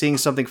thing, like seeing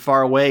something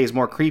far away is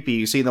more creepy.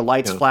 You see the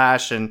lights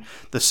flash and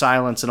the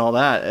silence and all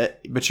that.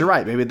 But you're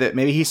right.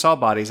 Maybe he saw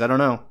bodies. I don't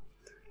know.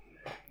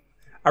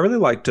 I really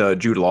liked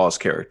Jude Law's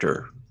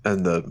character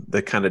and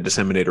the kind of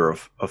disseminator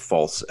of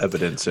false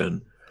evidence.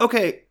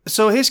 Okay,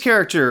 so his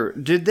character,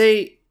 did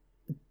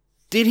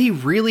he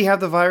really have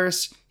the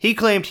virus? He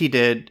claimed he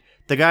did.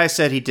 The guy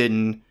said he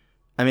didn't.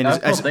 I mean, I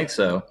don't think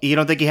so. You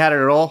don't think he had it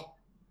at all?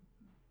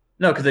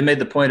 No, because they made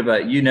the point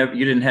about you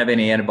didn't have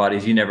any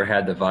antibodies, you never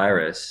had the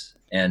virus,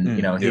 and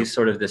he's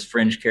sort of this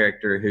fringe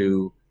character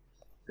who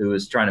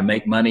is trying to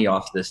make money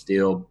off this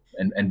deal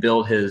and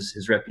build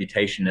his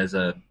reputation as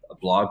a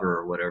blogger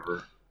or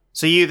whatever.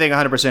 So you think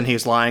 100%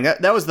 he's lying?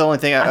 That was the only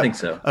thing I think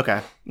so.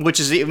 Okay,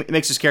 it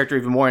makes his character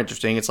even more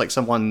interesting. It's like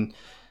someone,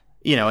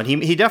 and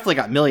he definitely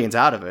got millions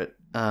out of it,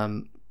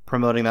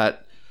 promoting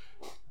that,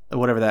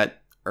 whatever that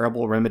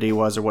herbal remedy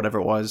was or whatever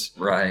it was,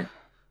 right?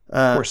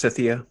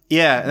 Forsythia.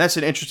 Yeah, and that's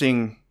an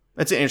interesting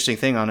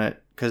thing on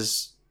it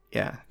because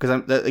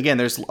again,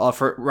 there's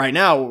for right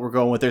now what we're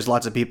going with. There's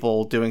lots of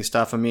people doing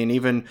stuff. I mean,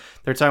 even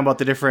they're talking about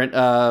the different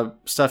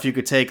stuff you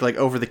could take like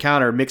over the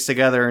counter, mix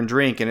together and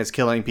drink, and it's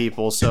killing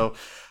people. So,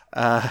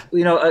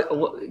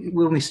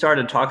 when we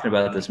started talking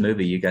about this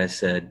movie, you guys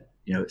said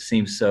it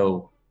seems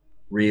so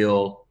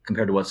real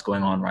compared to what's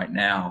going on right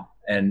now,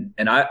 and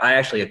I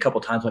actually a couple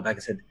times went back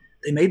and said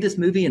they made this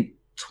movie in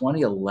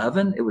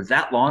 2011. It was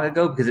that long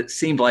ago because it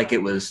seemed like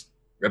it was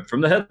ripped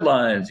from the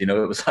headlines. It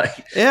was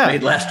like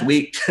made last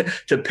week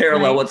to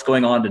parallel what's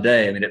going on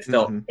today. I mean, it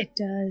felt it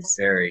does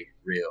very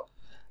real.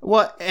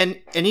 Well, and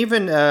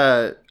even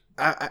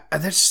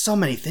there's so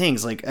many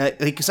things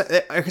because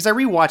I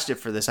rewatched it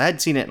for this. I hadn't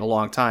seen it in a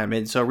long time,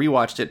 and so I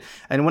rewatched it.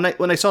 And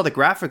when I saw the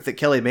graphic that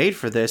Kelly made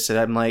for this, and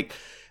I'm like,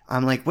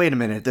 wait a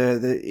minute,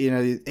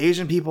 the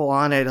Asian people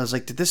on it. I was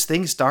like, did this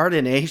thing start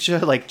in Asia?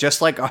 Like,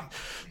 just like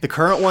the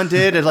current one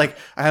did? And like,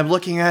 I'm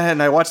looking at it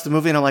and I watched the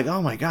movie and I'm like,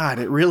 oh my God,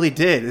 it really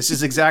did. This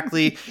is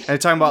exactly, and they're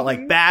talking about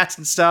like bats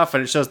and stuff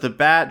and it shows the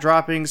bat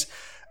droppings.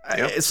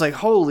 Yep. It's like,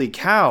 holy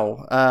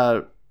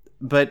cow.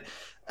 But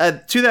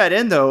to that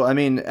end though, I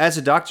mean, as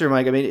a doctor,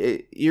 Mike, I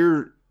mean,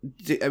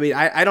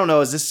 I don't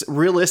know. Is this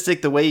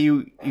realistic the way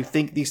you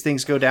think these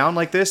things go down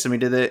like this? I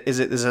mean, is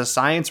a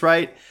science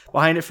right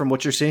behind it from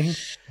what you're seeing?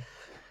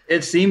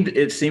 It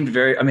seemed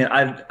very. I mean,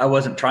 I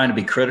wasn't trying to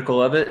be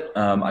critical of it.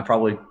 I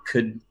probably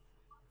could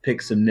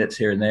pick some nits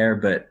here and there,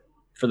 but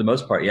for the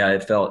most part, yeah,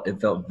 it felt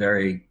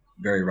very,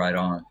 very right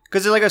on.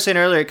 Because like I was saying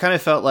earlier, it kind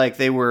of felt like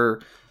they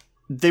were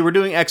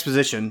doing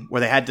exposition where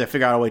they had to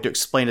figure out a way to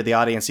explain to the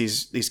audience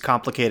these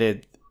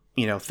complicated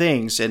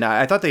things. And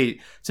I thought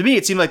to me,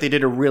 it seemed like they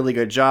did a really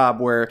good job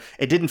where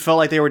it didn't feel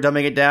like they were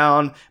dumbing it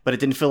down, but it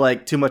didn't feel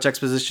like too much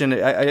exposition.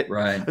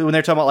 Right. When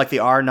they're talking about like the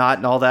R naught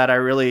and all that,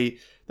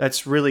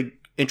 that's really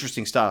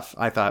interesting stuff,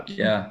 I thought.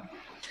 Yeah.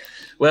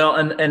 Well,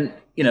 and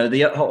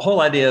the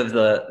whole idea of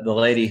the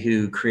lady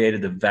who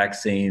created the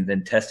vaccine,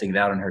 then testing it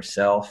out on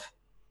herself,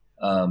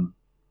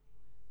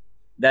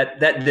 that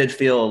did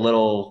feel a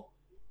little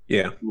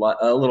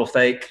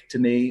fake to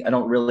me. I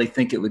don't really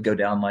think it would go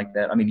down like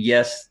that. I mean,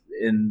 yes,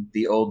 in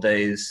the old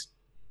days,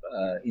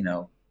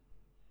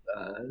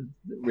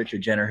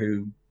 Richard Jenner,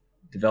 who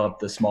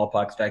developed the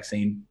smallpox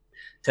vaccine,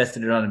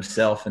 tested it on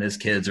himself and his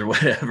kids or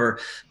whatever.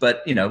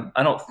 But,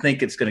 I don't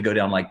think it's going to go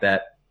down like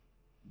that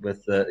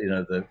with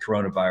the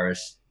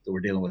coronavirus that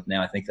we're dealing with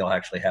now. I think they'll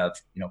actually have,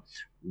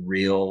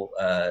 real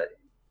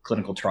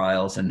clinical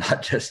trials and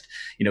not just,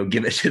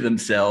 give it to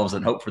themselves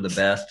and hope for the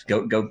best.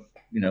 Go,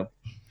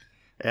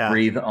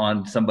 breathe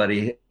on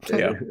somebody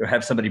or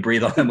have somebody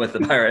breathe on them with the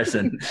virus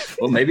and,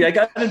 well, maybe I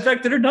got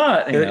infected or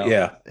not.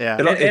 Yeah.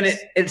 And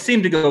it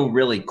seemed to go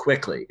really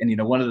quickly. And,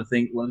 one of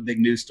the big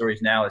news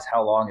stories now is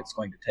how long it's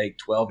going to take,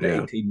 12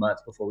 to 18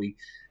 months before we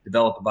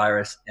develop a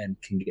virus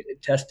and can get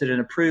it tested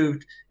and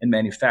approved and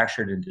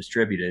manufactured and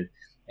distributed.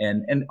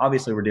 And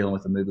obviously we're dealing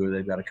with a movie where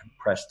they've got a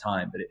compressed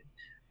time, but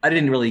I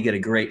didn't really get a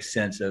great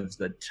sense of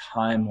the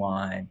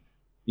timeline,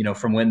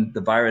 from when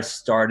the virus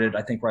started,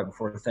 I think right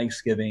before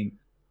Thanksgiving,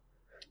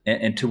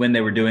 and to when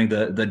they were doing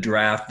the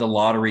draft, the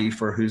lottery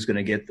for who's going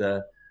to get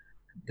the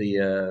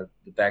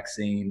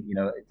vaccine.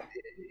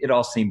 It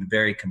all seemed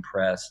very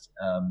compressed.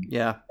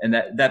 And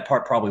that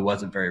part probably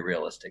wasn't very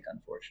realistic,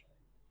 unfortunately.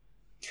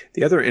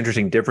 The other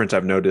interesting difference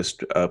I've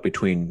noticed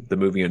between the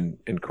movie and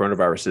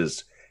coronavirus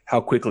is how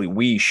quickly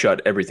we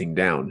shut everything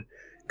down.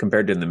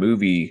 Compared to in the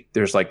movie,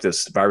 there's like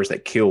this virus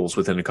that kills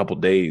within a couple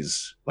of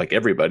days, like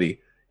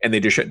everybody, and they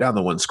just shut down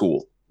the one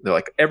school. They're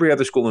like, every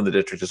other school in the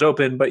district is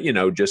open, but,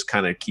 just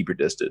kind of keep your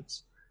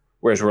distance.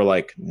 Whereas we're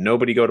like,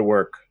 nobody go to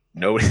work.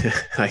 Nobody,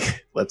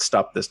 like, let's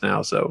stop this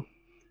now. So,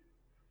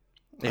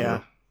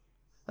 yeah.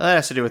 That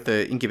has to do with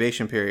the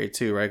incubation period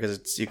too, right?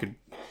 Because you could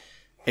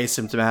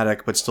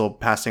asymptomatic, but still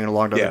passing it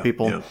along to other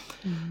people. Yeah.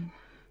 Mm-hmm.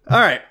 All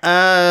right.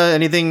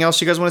 Anything else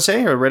you guys want to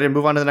say, or ready to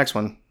move on to the next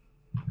one?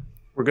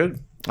 We're good.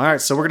 All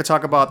right. So we're going to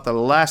talk about The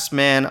Last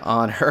Man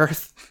on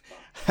Earth,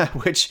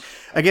 which,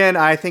 again,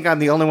 I think I'm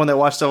the only one that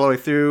watched it all the way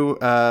through.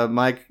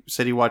 Mike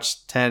said he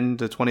watched 10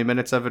 to 20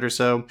 minutes of it or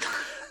so.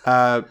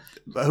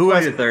 Who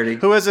has 30?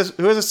 Who has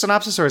a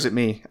synopsis, or is it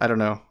me? I don't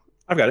know.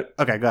 I've got it.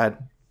 Okay, go ahead.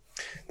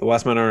 The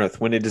Last Man on Earth.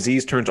 When a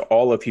disease turns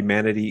all of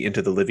humanity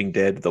into the living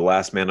dead, the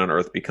last man on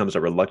Earth becomes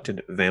a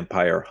reluctant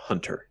vampire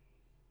hunter.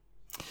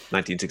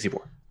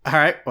 1964. All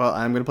right. Well,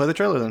 I'm going to play the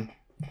trailer then.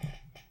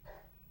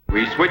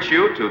 We switch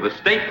you to the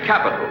state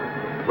capitol,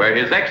 where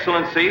His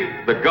Excellency,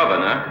 the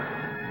Governor,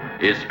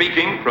 is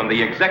speaking from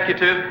the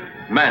Executive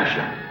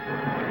Mansion.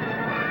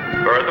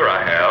 Further,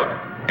 I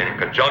have, in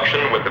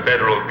conjunction with the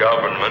federal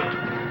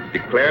government,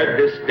 declared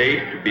this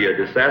state to be a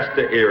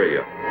disaster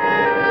area.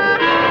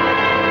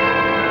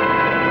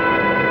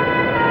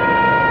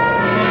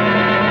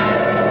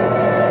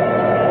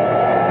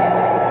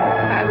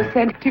 I was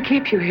sent to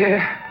keep you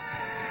here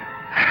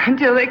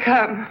until they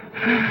come.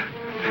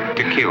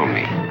 To kill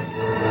me.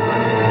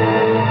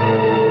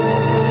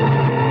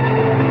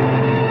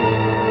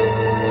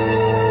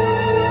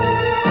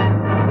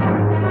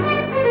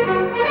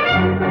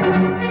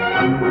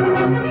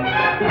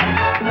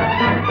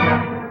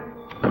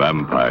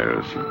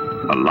 Vampires,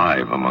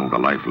 alive among the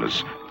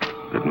lifeless,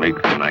 that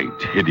make the night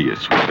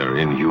hideous with their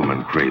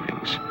inhuman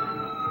cravings.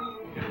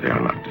 If they are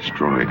not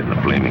destroyed in the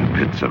flaming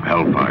pits of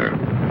hellfire,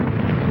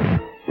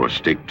 or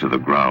staked to the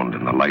ground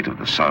in the light of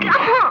the sun,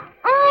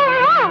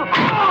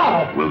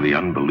 will the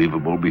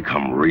unbelievable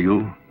become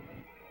real?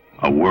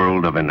 A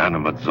world of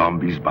inanimate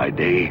zombies by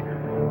day,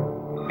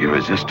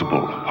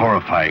 irresistible,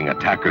 horrifying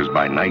attackers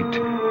by night.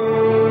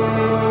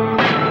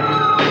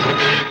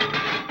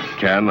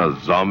 Can a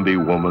zombie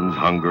woman's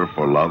hunger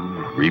for love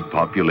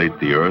repopulate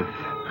the earth?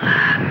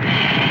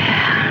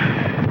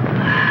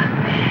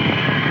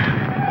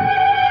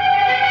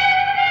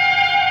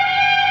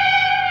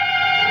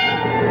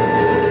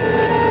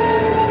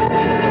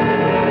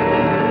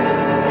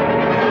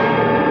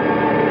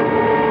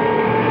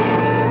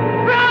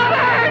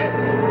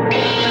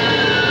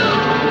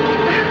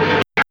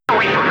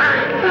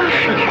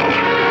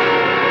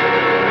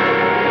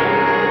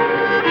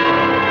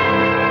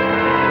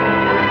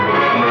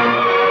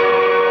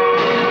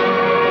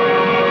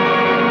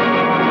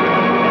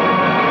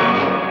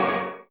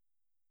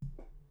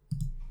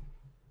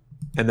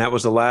 And that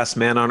was The Last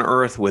Man on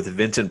Earth with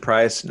Vincent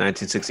Price,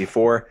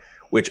 1964,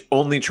 which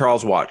only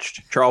Charles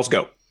watched. Charles,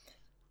 go.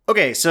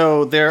 Okay,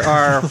 so there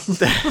are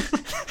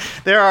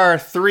there are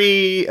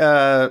three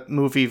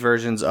movie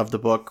versions of the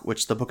book,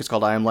 which the book is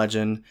called I Am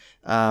Legend,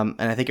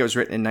 and I think it was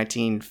written in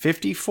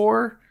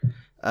 1954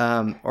 or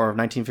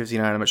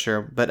 1959. I'm not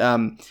sure, but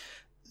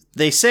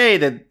they say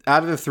that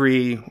out of the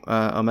three,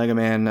 Omega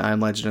Man, I Am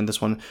Legend, and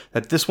this one,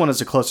 that this one is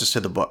the closest to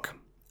the book.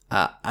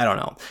 I don't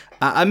know.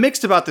 I'm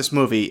mixed about this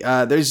movie.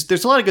 There's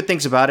a lot of good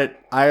things about it.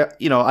 I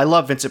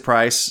love Vincent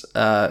Price.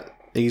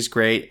 He's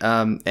great.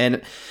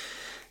 And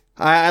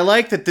I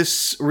like that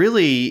this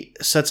really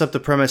sets up the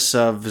premise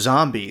of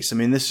zombies. I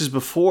mean, this is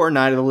before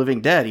Night of the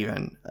Living Dead,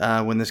 even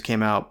when this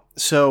came out.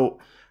 So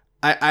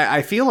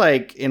I feel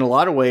like in a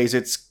lot of ways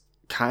it's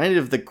kind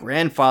of the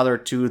grandfather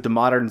to the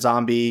modern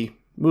zombie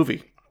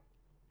movie.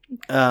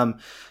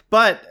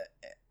 But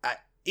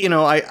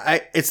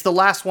it's the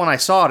last one I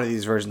saw to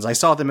these versions. I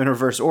saw them in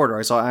reverse order.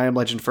 I saw I Am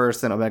Legend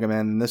first, then Omega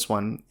Man, then this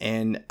one.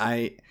 And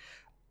I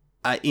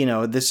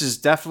this is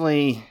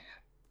definitely,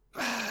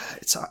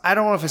 I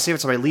don't know if I say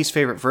it's my least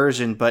favorite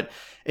version, but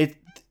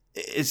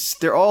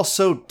they're all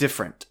so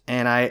different,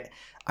 and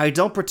I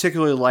don't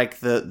particularly like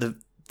the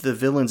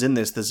villains in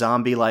this, the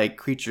zombie-like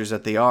creatures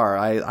that they are.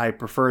 I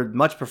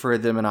much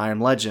preferred them in I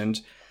Am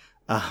Legend.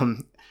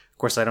 Of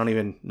course, I don't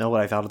even know what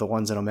I thought of the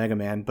ones in Omega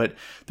Man, but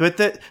I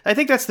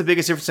think that's the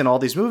biggest difference in all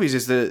these movies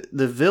is the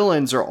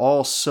villains are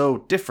all so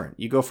different.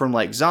 You go from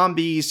like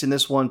zombies in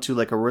this one to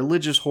like a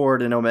religious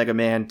horde in Omega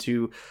Man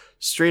to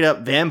straight up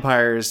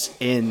vampires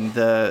in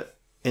I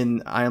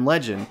Am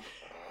Legend,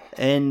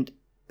 and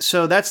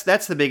so that's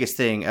the biggest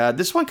thing.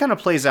 This one kind of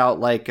plays out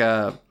like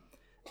an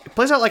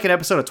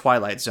episode of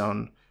Twilight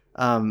Zone.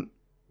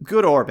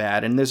 Good or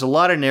bad, and there's a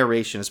lot of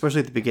narration,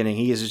 especially at the beginning.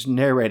 He is just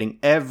narrating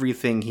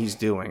everything he's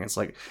doing. It's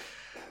like,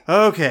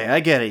 okay,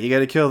 I get it. You got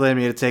to kill them,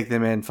 you got to take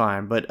them in,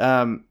 fine. But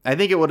I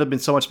think it would have been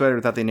so much better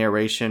without the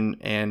narration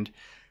and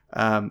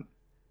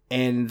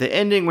the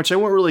ending, which I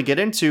won't really get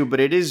into, but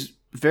it is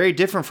very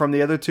different from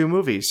the other two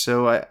movies.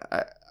 So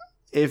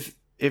if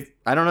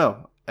I don't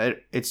know,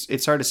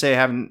 it's hard to say.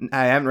 I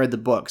haven't read the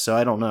book, so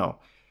I don't know,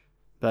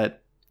 but.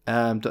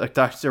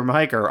 Dr.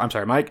 Mike,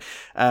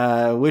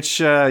 which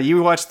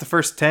you watched the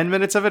first 10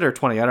 minutes of it or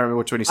 20? I don't remember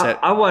which one you said.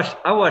 I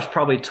watched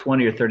probably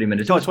 20 or 30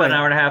 minutes. It was about an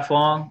hour and a half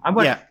long. I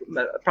watched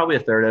probably a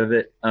third of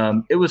it.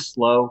 It was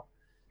slow.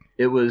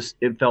 It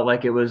felt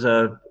like it was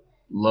a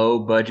low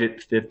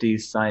budget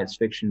 50s science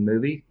fiction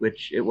movie,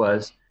 which it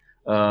was.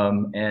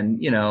 And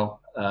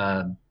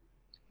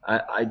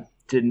I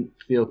didn't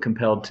feel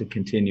compelled to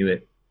continue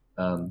it.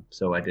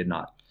 So I did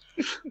not.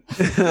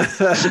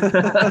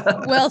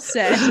 Well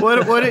said.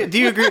 What do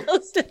you agree?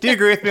 Do you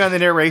agree with me on the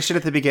narration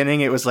at the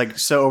beginning? It was like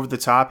so over the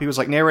top. He was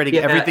like narrating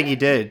everything he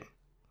did.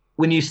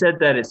 When you said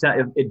that,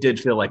 it did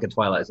feel like a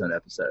Twilight Zone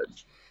episode.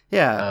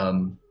 Yeah.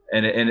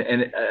 And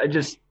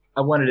I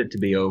wanted it to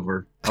be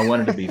over. I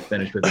wanted to be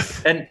finished with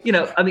it. And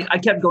I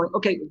kept going.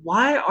 Okay,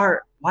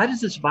 why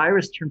does this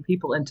virus turn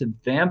people into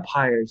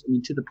vampires? I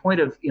mean, to the point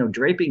of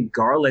draping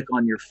garlic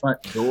on your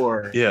front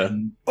door. Yeah.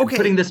 And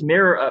putting this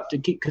mirror up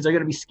because they're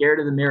going to be scared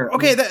of the mirror.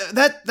 Okay,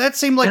 that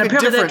seemed like a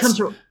difference. That comes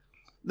from,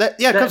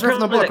 it comes from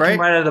the book, right?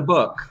 Right out of the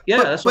book.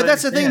 Yeah, but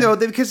that's the thing, though,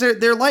 because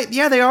they're like,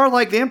 they are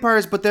like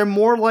vampires, but they're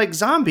more like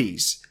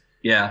zombies.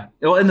 Yeah.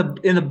 Well, in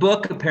the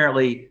book,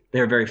 apparently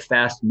they're very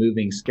fast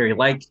moving, scary,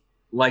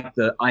 like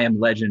the I Am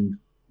Legend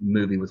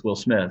movie with Will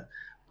Smith,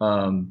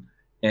 and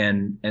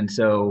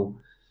so.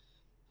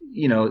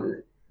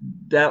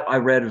 That I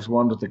read was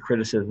one of the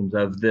criticisms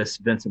of this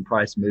Vincent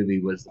Price movie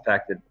was the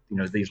fact that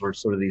these were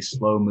sort of these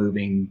slow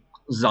moving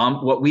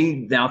what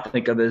we now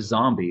think of as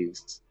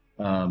zombies,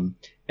 and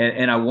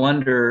I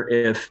wonder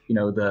if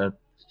the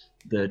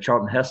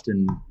Charlton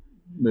Heston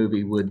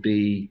movie would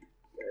be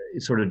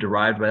sort of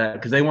derived by that,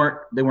 because they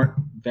weren't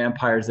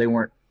vampires, they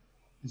weren't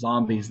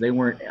zombies, they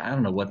weren't, I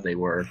don't know what they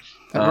were,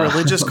 a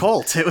religious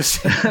cult. It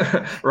was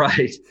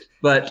right,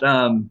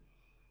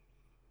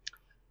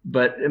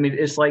 But I mean,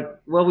 it's like,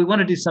 well, we want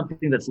to do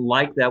something that's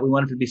like that. We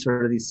want it to be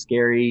sort of these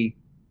scary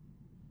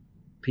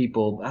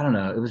people. I don't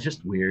know. It was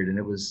just weird, and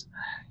it was.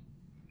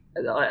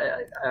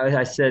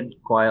 I said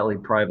quietly,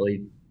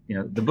 privately,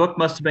 the book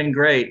must have been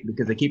great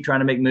because they keep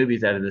trying to make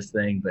movies out of this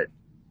thing, but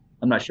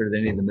I'm not sure that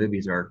any of the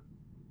movies are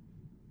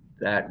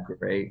that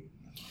great.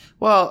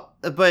 Well,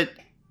 but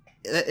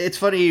it's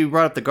funny you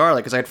brought up the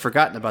garlic because I had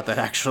forgotten about that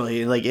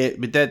actually.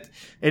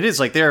 It is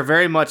like there are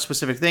very much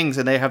specific things,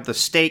 and they have the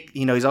steak.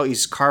 He's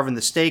always carving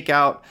the steak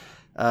out,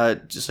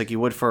 just like you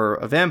would for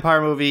a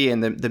vampire movie,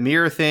 and the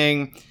mirror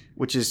thing,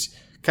 which is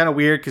kind of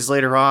weird because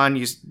later on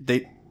you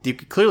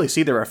can clearly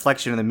see the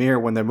reflection in the mirror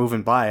when they're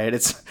moving by it.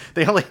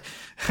 They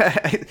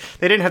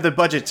didn't have the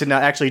budget to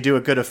not actually do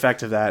a good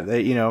effect of that.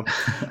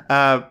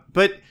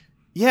 But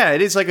yeah,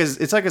 it is like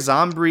a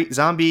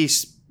zombie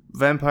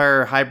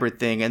vampire hybrid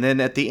thing, and then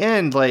at the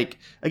end, like,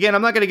 again,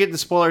 I'm not going to get into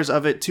spoilers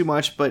of it too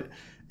much, but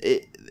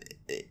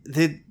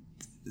the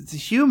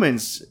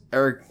humans,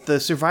 or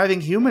the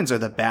surviving humans, are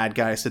the bad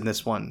guys in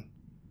this one,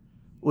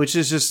 which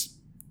is just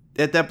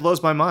that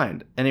blows my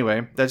mind.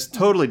 Anyway, that's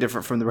totally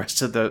different from the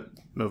rest of the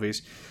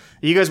movies.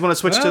 You guys want to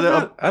switch to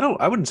the?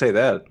 I wouldn't say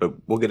that, but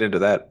we'll get into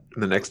that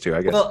in the next two,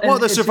 I guess. Well,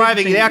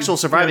 the actual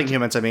surviving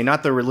humans. I mean,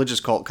 not the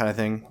religious cult kind of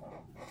thing.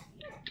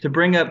 To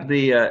bring up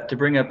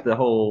the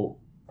whole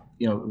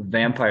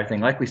vampire thing,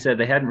 like we said,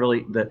 they hadn't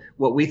really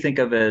what we think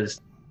of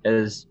as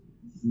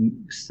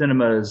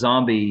cinema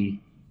zombie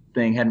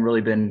thing hadn't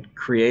really been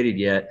created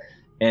yet,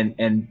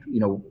 and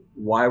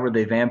why were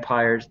they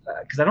vampires?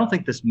 Because I don't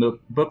think this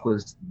book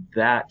was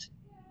that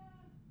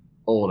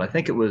old. I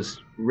think it was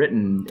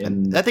written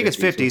in I think it's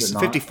 50s,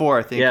 54,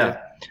 I think.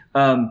 Yeah.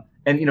 And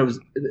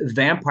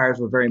vampires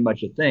were very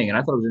much a thing, and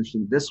I thought it was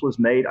interesting. This was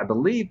made, I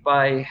believe,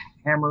 by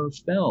Hammer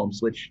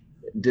Films, which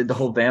did the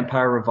whole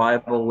vampire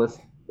revival with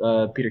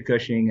Peter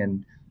Cushing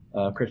and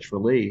Christopher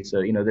Lee.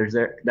 So there's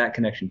that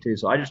connection too.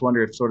 So I just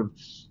wonder if sort of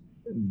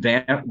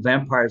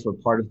vampires were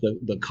part of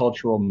the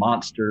cultural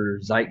monster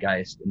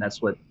zeitgeist, and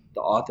that's what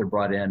the author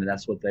brought in, and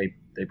that's what they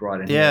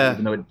brought in. Yeah. Here,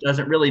 even though it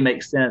doesn't really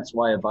make sense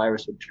why a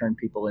virus would turn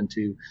people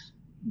into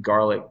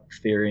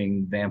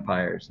garlic-fearing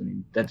vampires. I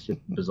mean, that's just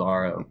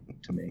bizarro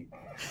to me.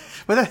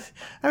 But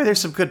there's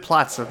some good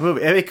plots of the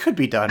movie. It could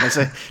be done. It's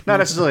not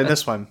necessarily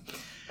this one.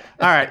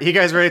 All right, you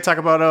guys ready to talk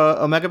about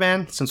Omega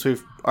Man, since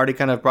we've already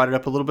kind of brought it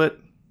up a little bit?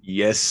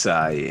 Yes,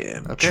 I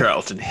am. Okay.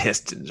 Charlton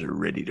Heston's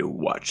ready to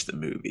watch the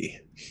movie.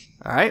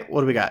 All right,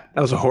 what do we got?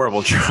 That was a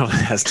horrible Charlton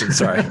Heston.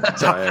 Sorry.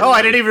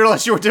 I didn't even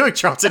realize you were doing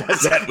Charlton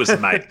Heston. That was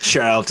my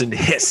Charlton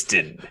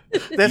Heston.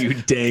 You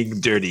dang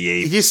dirty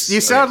ape. You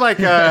sound like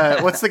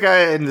what's the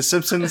guy in The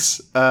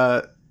Simpsons?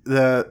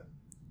 The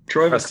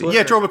Troy McClure.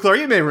 Yeah, Troy McClure.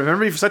 You may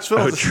remember me for such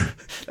films.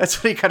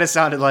 That's what he kind of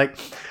sounded like.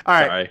 All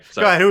right,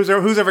 Sorry. Go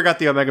ahead. Who's ever got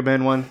the Omega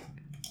Man one?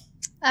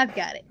 I've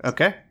got it.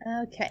 Okay.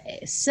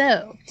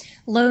 So,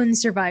 lone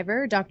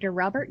survivor Dr.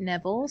 Robert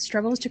Neville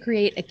struggles to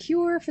create a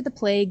cure for the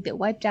plague that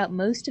wiped out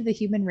most of the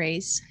human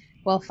race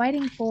while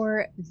fighting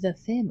for the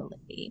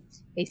Family,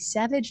 a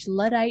savage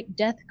Luddite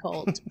death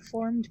cult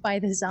formed by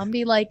the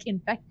zombie-like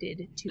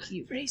infected to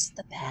erase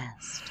the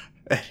past.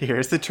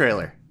 Here's the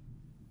trailer.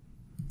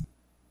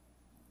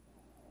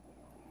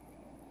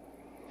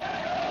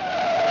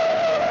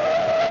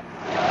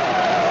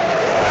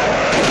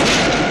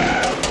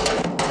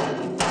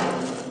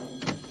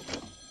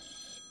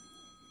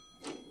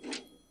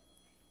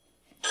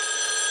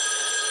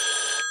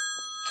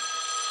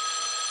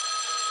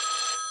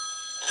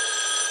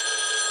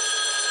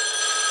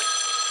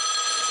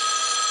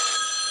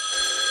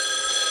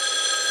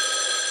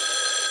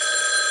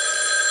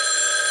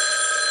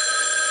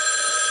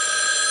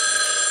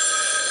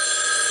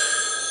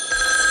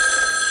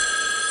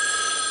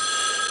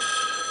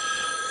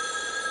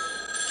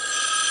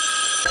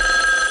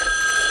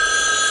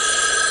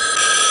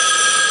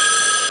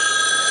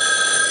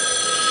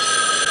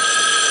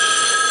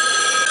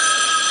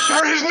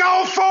 There is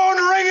no phone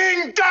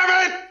ringing,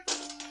 damn it!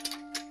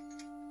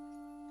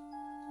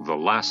 The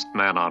last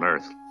man on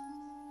Earth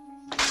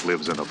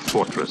lives in a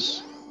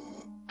fortress.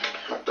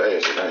 What day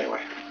is it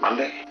anyway?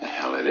 Monday? The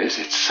hell it is.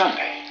 It's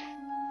Sunday.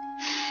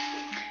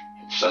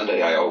 And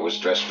Sunday I always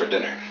dress for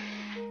dinner.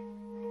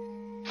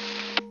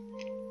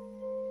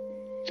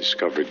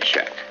 Discovered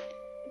check.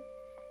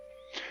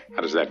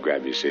 How does that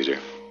grab you, Caesar?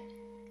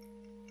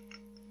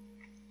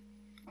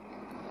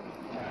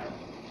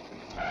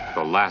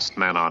 The last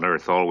man on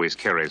Earth always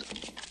carries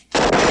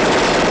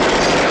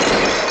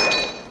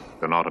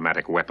an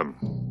automatic weapon.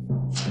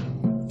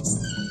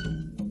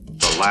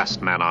 The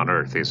last man on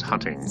Earth is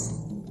hunting.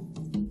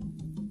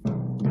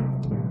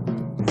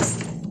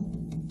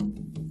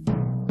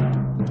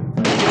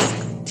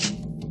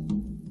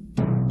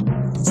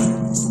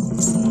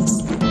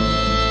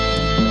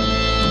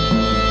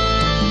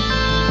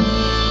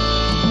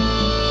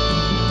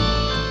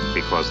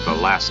 Because the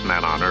last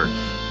man on Earth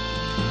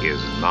is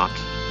not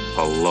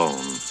alone.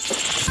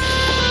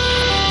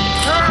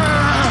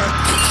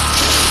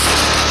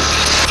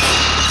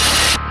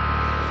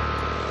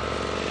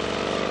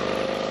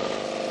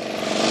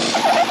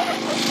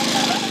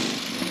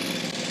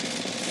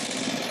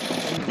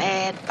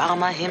 Mad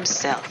Bomber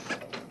himself.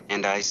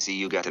 And I see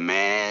you got a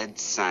mad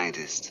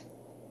scientist.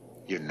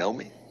 You know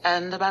me?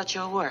 And about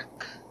your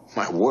work.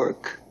 My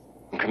work?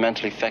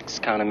 Incremental effects,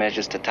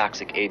 countermeasures to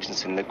toxic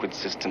agents in liquid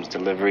systems,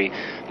 delivery,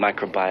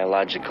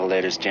 microbiological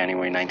letters,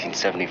 January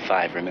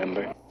 1975,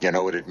 remember? You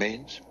know what it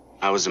means?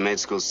 I was a med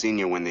school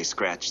senior when they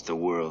scratched the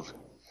world.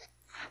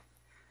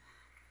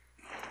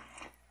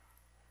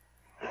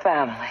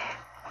 Family.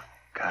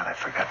 God, I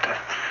forgot to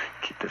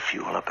keep the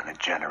fuel up in the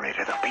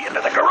generator. They'll be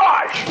into the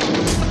garage!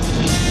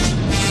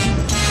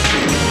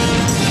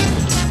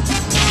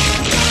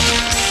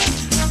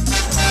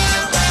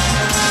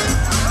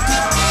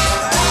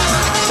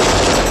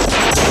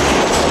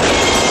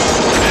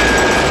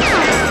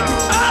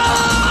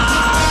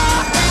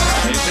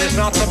 This is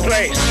not the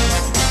place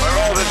where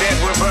all the dead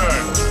were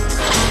burned.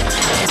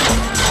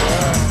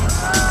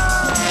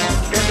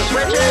 Get the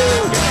switches!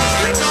 Get the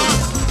switches on!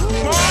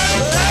 Come on!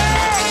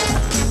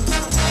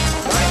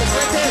 Find the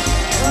switches!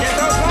 Get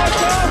those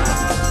lights on!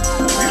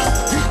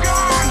 He's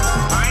gone!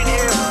 Find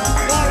him!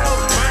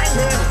 Find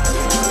him!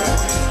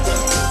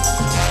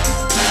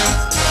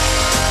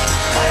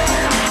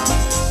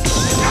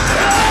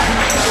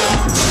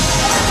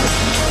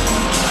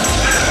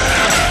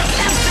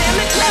 Damn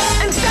it, left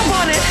and step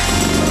on it!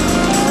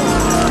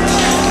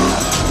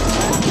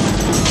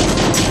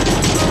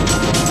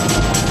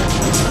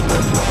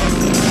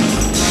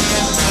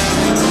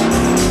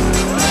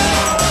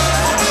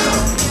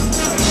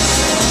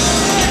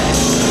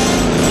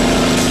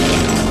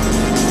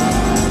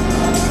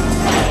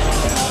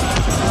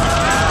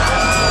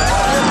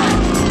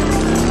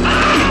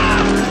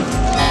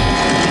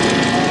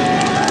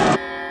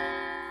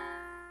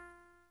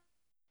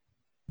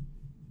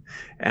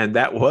 And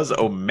that was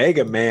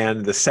Omega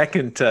Man, the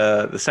second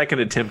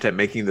attempt at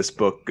making this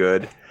book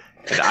good.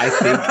 And I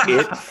think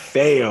it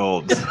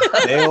failed.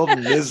 Failed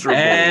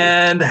miserably.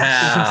 And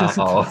how?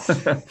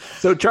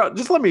 So,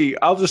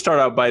 I'll just start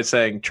out by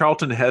saying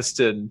Charlton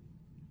Heston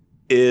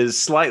is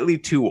slightly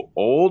too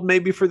old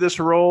maybe for this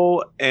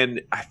role,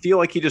 and I feel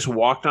like he just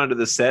walked onto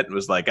the set and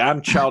was like,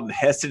 I'm Charlton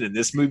Heston and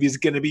this movie is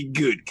going to be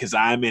good because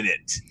I'm in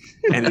it,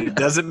 and it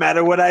doesn't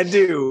matter what I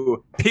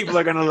do, people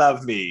are going to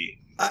love me.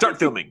 Start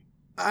filming.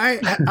 I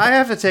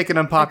have to take an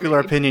unpopular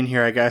opinion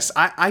here, I guess.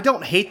 I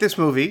don't hate this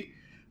movie.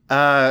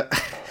 There's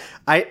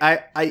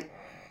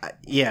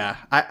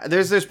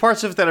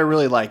parts of it that I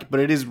really like, but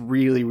it is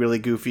really, really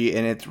goofy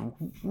and it's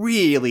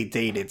really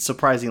dated,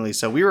 surprisingly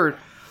so. We should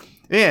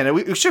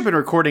have been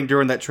recording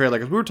during that trailer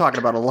because we were talking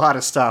about a lot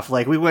of stuff.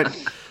 Like we were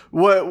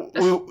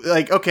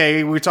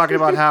talking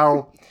about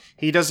how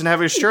he doesn't have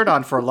his shirt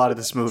on for a lot of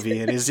this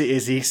movie, and is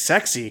he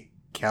sexy?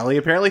 Kelly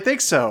apparently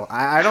thinks so.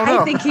 I don't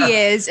know. I think he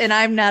is, and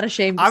I'm not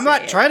ashamed to I'm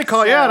not trying to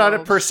call you out on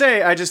it per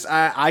se. I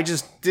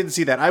just didn't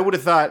see that. I would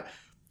have thought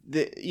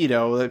that,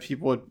 that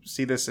people would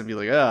see this and be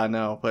like, oh,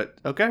 no, but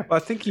okay. Well, I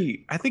think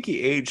he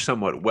aged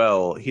somewhat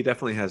well. He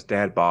definitely has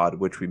dad bod,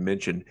 which we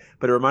mentioned,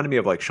 but it reminded me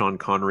of like Sean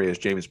Connery as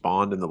James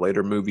Bond in the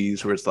later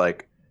movies, where it's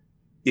like,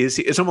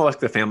 it's almost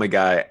like the Family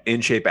Guy,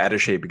 in shape, out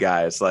of shape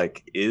guy. It's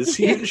like, is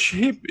he in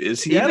shape?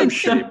 Is he out of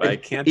shape? I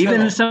can't tell. Even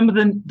in some of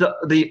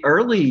the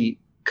early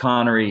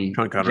Connery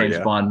James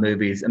Bond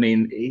movies. I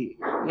mean,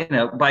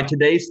 by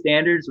today's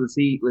standards, was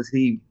he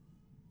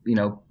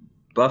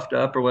buffed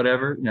up or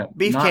whatever?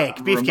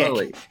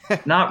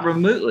 Beefcake. Not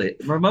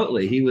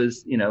remotely. He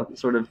was,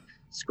 sort of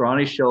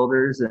scrawny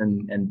shoulders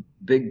and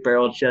big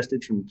barrel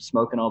chested from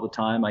smoking all the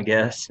time, I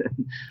guess.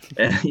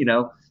 and he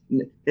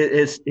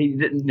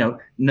didn't,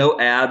 no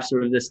abs,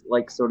 sort of this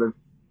like sort of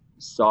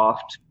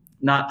soft,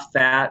 not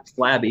fat,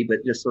 flabby,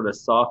 but just sort of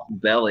soft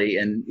belly.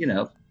 And,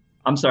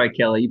 I'm sorry,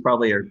 Kelly, you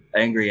probably are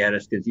angry at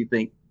us because you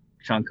think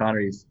Sean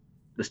Connery's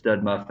the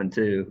stud muffin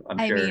too. I'm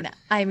sure.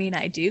 I mean,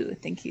 I do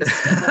think he's.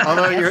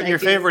 Although your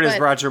favorite is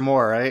Roger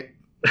Moore, right?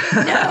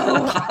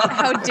 No,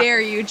 how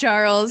dare you,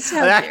 Charles?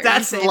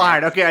 That's the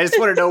line. Okay, I just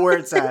want to know where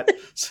it's at.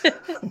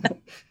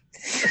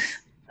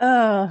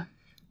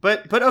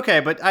 But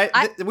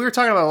we were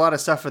talking about a lot of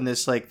stuff in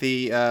this. Like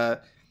the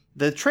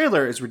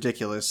trailer is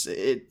ridiculous.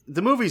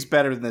 The movie's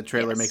better than the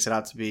trailer makes it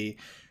out to be,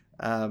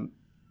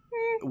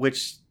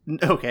 which.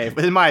 Okay,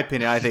 but in my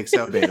opinion, I think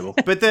so. Debatable.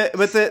 But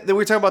we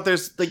were talking about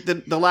there's like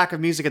the lack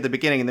of music at the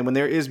beginning, and then when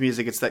there is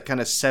music, it's that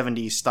kind of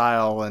 70s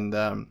style, and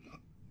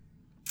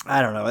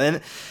I don't know.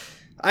 And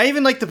I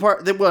even like the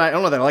part that I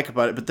don't know that I like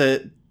about it, but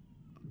the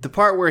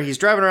part where he's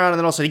driving around and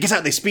then all of a sudden he gets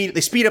out, they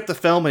speed up the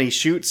film and he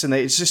shoots, and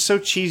it's just so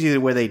cheesy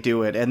the way they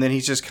do it, and then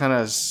he's just kind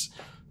of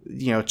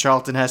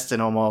Charlton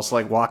Heston almost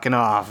like walking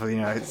off.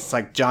 It's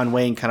like John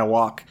Wayne kind of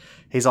walk.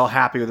 He's all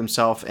happy with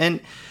himself,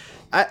 and.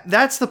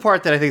 That's the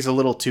part that I think is a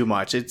little too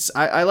much.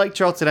 I like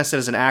Charlton Heston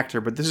as an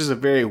actor, but this is a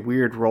very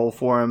weird role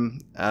for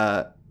him.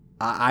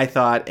 I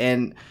thought,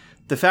 and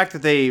the fact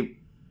that they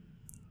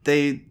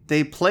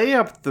play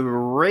up the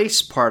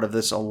race part of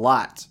this a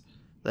lot,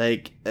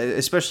 like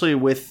especially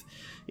with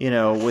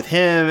with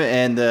him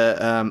and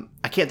the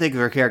I can't think of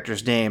her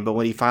character's name, but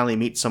when he finally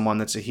meets someone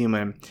that's a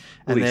human,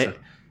 and Lisa.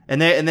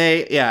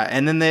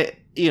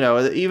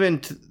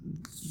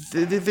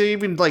 They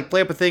even like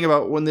play up a thing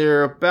about when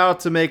they're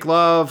about to make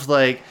love,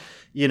 like,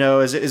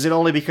 is it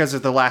only because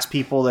of the last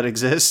people that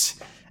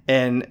exist?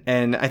 And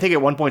I think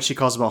at one point she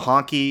calls him a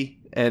honky,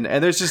 and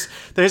there's just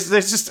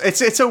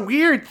it's a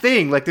weird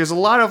thing. Like there's a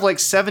lot of like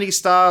 70s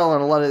style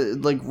and a lot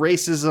of like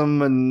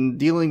racism and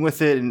dealing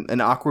with it in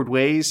awkward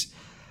ways.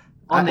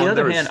 On the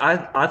other hand,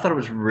 I thought it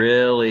was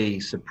really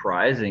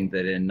surprising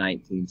that in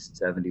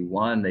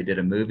 1971 they did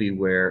a movie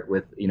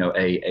with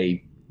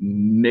a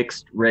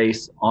mixed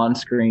race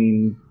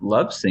on-screen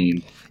love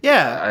scene.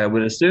 Yeah, I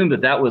would assume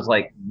that was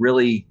like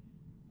really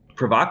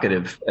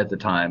provocative at the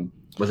time.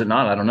 Was it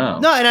not? I don't know.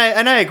 No,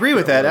 and I agree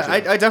with that.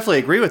 I definitely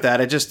agree with that.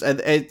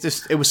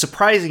 It was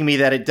surprising to me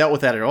that it dealt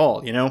with that at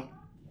all.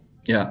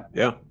 Yeah.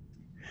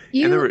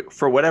 And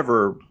for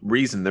whatever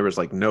reason, there was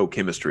like no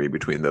chemistry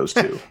between those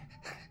two.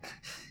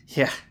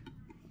 Yeah.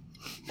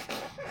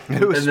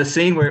 And the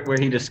scene where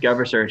he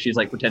discovers her, she's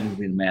like pretending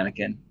to be the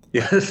mannequin.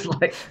 Yeah. It's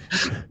like,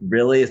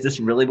 really? Is this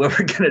really what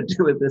we're going to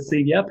do with this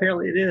scene? Yeah,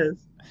 apparently it is.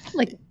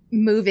 Like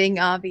moving,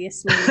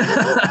 obviously.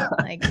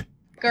 Like,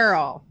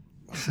 girl,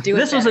 do it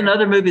This was better.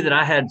 another movie that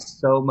I had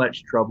so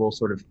much trouble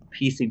sort of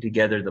piecing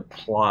together the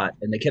plot.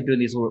 And they kept doing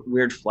these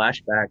weird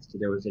flashbacks. So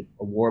there was a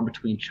war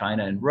between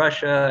China and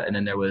Russia. And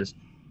then there was,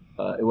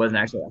 it wasn't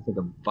actually, I think,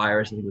 a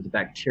virus. I think it was a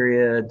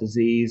bacteria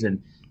disease.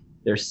 And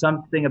there's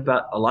something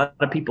about a lot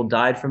of people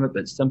died from it,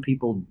 but some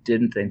people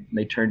didn't.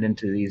 They turned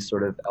into these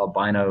sort of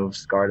albino,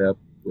 scarred up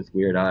with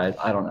weird eyes.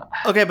 I don't know.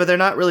 Okay, but they're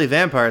not really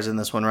vampires in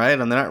this one, right?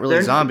 And they're not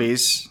really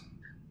zombies.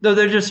 No,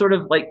 they're just sort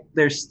of like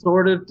there's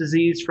sort of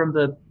disease from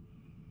the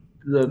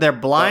they're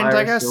blind,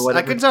 I guess.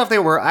 I couldn't tell if they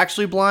were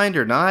actually blind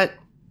or not.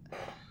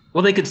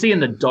 Well, they could see in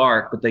the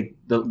dark, but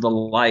the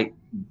light.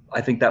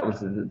 I think that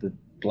was the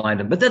blind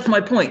them. But that's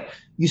my point.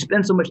 You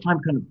spend so much time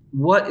kind of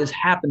what is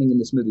happening in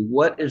this movie?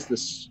 What is the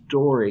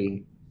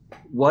story?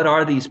 What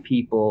are these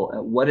people?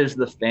 What is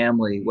the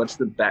family? What's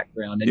the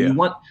background? And you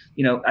want,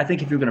 I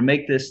think if you're going to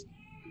make this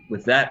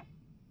with that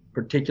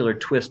particular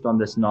twist on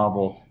this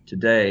novel,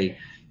 today,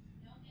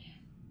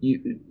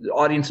 the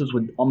audiences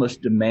would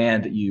almost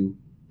demand that you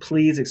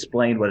please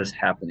explain what is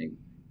happening.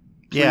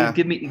 Please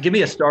give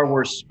me a Star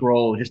Wars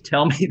scroll. Just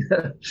tell me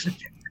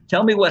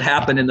what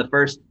happened in the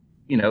first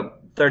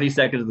 30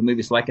 seconds of the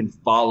movie so I can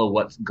follow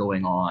what's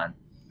going on.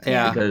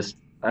 Yeah, because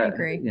I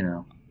agree.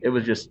 It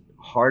was just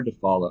hard to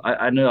follow.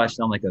 I know I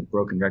sound like a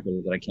broken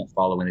record that I can't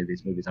follow any of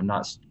these movies. I'm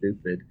not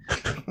stupid,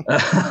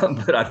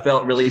 but I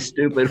felt really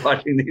stupid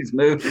watching these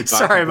movies.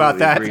 Sorry about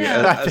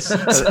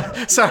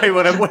that. Sorry,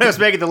 when I was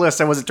making the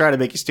list, I wasn't trying to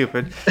make you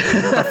stupid.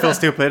 I feel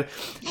stupid.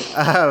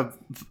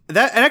 And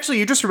actually,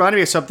 you just reminded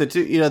me of something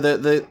too.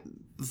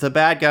 The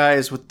bad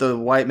guys with the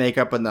white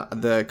makeup and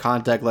the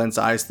contact lens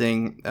eyes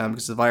thing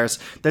because of the virus.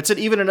 That's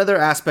even another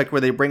aspect where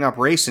they bring up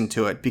race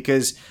into it,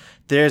 because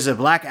there's a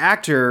black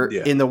actor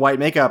in the white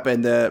makeup,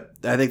 and I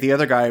think the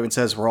other guy even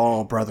says, "We're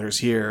all brothers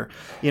here."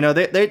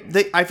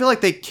 They I feel like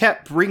they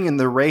kept bringing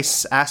the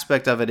race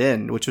aspect of it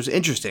in, which was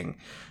interesting.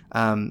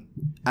 And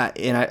like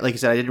I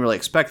said, I didn't really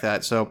expect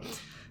that. So,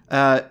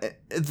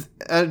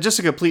 just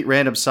a complete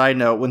random side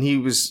note: when he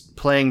was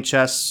playing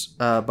chess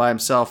by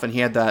himself, and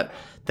he had that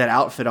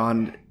outfit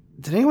on,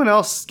 did anyone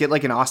else get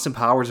like an Austin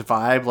Powers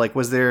vibe? Like,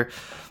 was there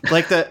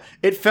like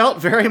it felt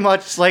very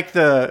much like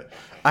the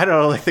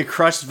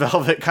crushed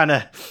velvet kind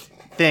of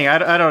thing.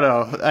 I don't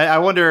know. I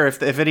wonder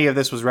if any of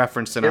this was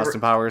referenced in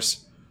Austin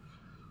Powers.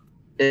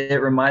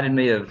 It reminded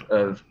me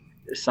of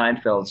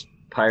Seinfeld's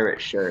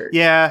pirate shirt.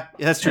 Yeah,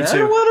 that's true too. I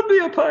don't want to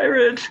be a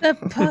pirate. The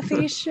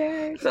puffy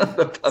shirt.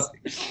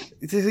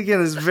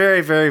 Again, this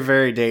very, very,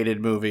 very dated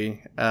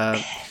movie.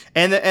 Now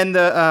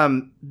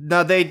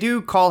they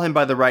do call him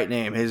by the right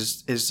name.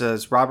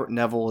 His Robert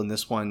Neville in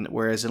this one,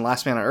 whereas in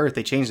Last Man on Earth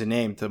they changed the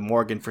name to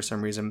Morgan for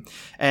some reason,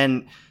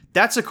 and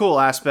that's a cool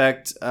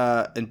aspect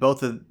in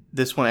both of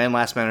this one and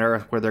Last Man on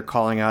Earth, where they're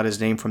calling out his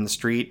name from the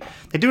street.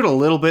 They do it a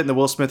little bit in the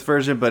Will Smith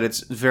version, but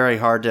it's very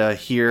hard to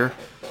hear.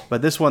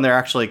 But this one, they're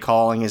actually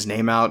calling his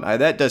name out.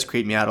 That does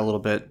creep me out a little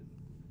bit.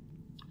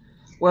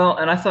 Well,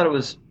 and I thought it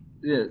was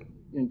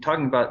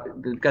talking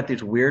about, they've got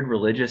these weird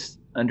religious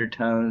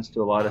undertones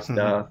to a lot of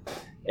stuff.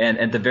 And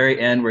at the very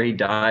end, where he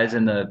dies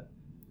in the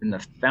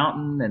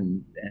fountain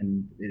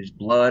and his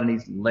blood, and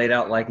he's laid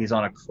out like he's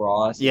on a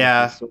cross.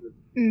 Yeah. Sort of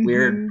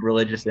weird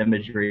religious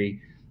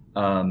imagery.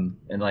 And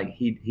like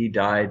he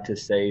died to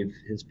save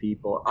his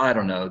people. I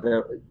don't know.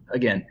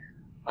 Again,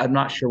 I'm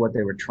not sure what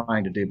they were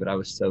trying to do, but I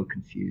was so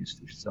confused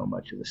through so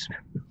much of this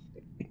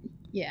movie.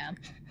 Yeah.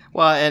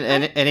 Well,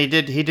 and he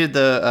did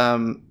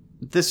the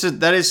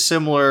that is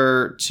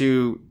similar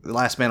to The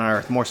Last Man on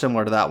Earth, more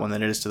similar to that one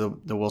than it is to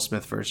the Will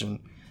Smith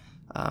version.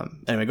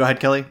 Anyway, go ahead,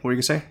 Kelly. What were you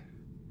gonna say?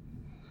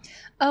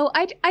 Oh,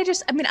 I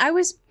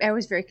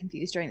was very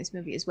confused during this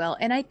movie as well.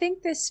 And I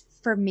think this,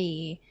 for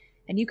me,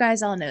 and you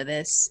guys all know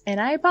this,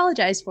 and I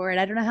apologize for it.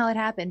 I don't know how it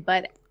happened,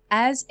 but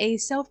as a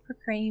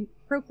self-proclaimed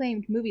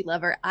movie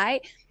lover,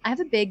 I have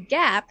a big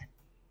gap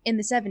in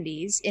the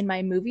 70s in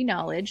my movie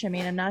knowledge. I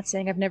mean, I'm not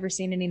saying I've never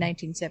seen any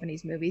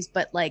 1970s movies,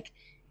 but like,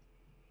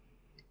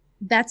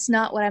 that's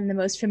not what I'm the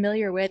most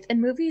familiar with.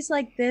 And movies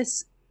like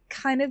this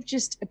kind of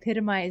just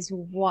epitomize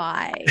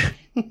why.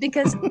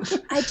 Because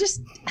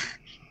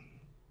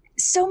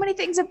so many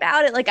things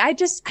about it, like I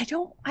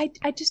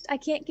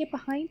can't get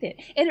behind it.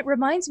 And it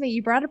reminds me,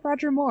 you brought up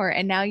Roger Moore,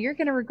 and now you're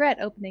gonna regret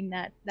opening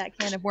that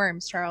can of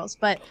worms, Charles.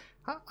 But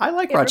I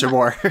like Roger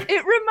Moore. It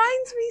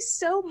reminds me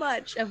so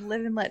much of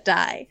Live and Let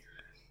Die.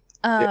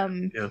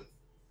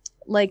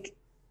 Like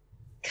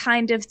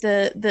kind of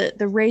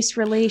the race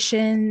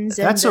relations.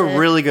 That's a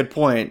really good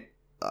point.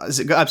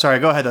 I'm sorry,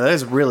 go ahead though. That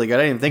is really good.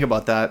 I didn't even think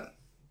about that.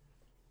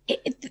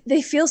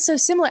 They feel so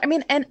similar. I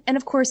mean, and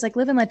of course, like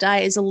Live and Let Die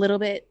is a little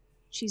bit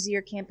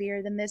cheesier,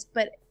 campier than this,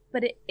 but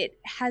it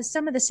has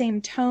some of the same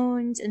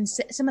tones and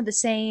some of the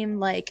same,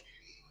 like,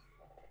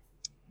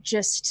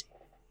 just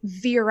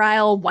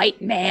virile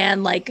white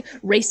man, like,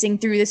 racing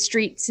through the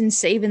streets and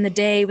saving the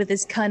day with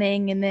his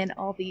cunning, and then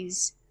all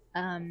these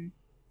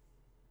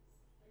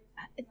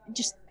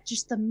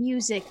just the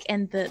music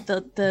and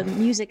the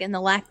music and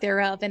the lack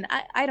thereof. And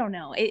I don't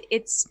know,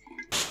 it's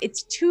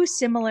too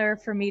similar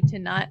for me to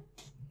not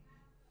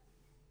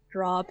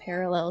draw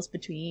parallels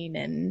between,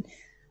 and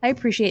I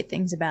appreciate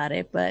things about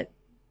it, but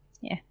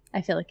yeah,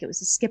 I feel like it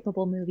was a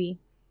skippable movie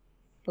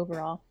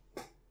overall.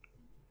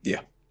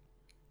 Yeah,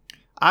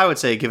 I would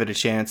say give it a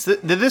chance.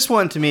 This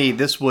one, to me,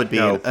 this would be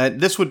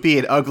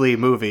an ugly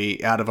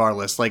movie out of our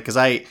list. Like,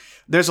 because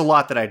there's a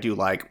lot that I do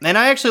like, and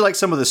I actually like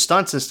some of the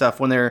stunts and stuff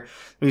when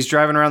he's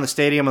driving around the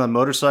stadium on the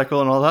motorcycle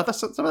and all that.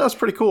 Some of that was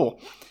pretty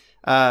cool.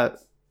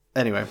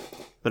 Anyway,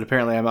 but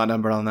apparently I'm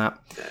outnumbered on that.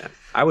 Yeah.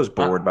 I was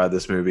bored by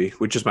this movie,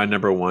 which is my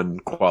number one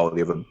quality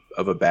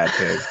of a bad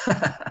pig.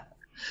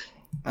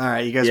 All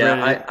right, you guys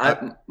ready?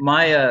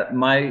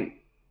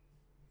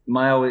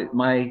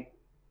 My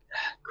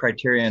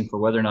criterion for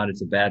whether or not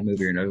it's a bad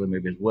movie or an ugly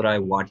movie is, would I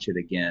watch it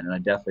again? And I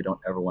definitely don't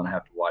ever want to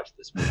have to watch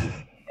this movie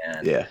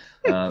again. Yeah.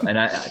 And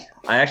I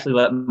actually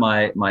let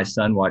my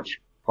son watch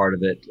part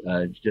of it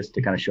just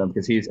to kind of show him,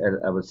 because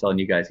I was telling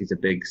you guys, he's a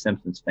big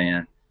Simpsons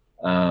fan.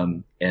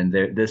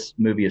 This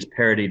movie is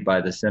parodied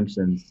by The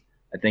Simpsons.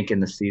 I think in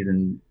the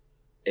season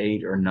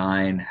 8 or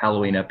 9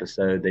 Halloween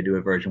episode, they do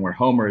a version where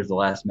Homer is the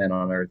last man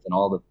on Earth, and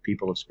all the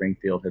people of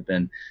Springfield have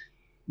been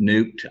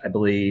nuked, I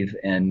believe,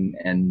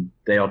 and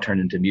they all turn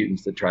into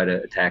mutants that try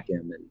to attack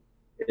him. And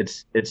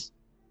it's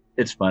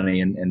funny,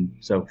 and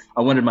so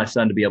I wanted my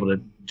son to be able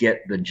to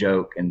get the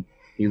joke, and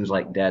he was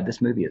like, "Dad, this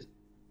movie is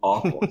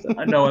awful." I said,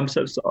 "I know, I'm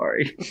so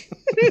sorry."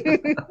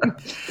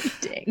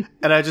 Dang.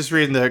 And I just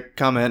read in the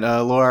comment,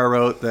 Laura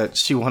wrote that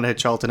she wanted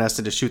Charlton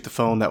Heston to shoot the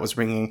phone that was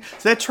ringing.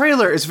 So that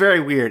trailer is very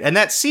weird, and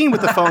that scene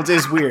with the phones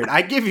is weird.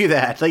 I give you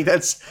that. Like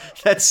it's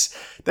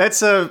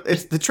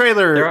the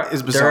trailer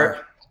is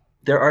bizarre.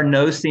 There are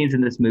no scenes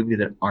in this movie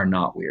that are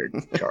not weird,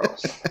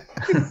 Charles.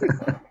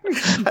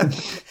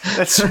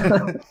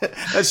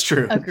 That's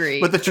true.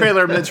 Agreed. But the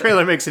trailer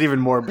makes it even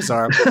more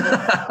bizarre.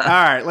 All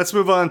right, let's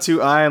move on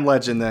to I Am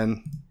Legend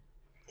then.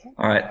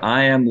 All right,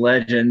 I Am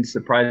Legend,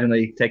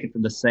 surprisingly taken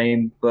from the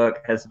same book,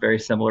 has a very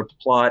similar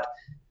plot.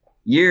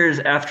 Years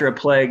after a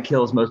plague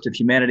kills most of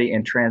humanity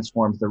and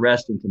transforms the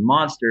rest into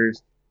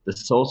monsters, the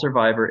sole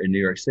survivor in New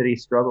York City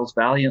struggles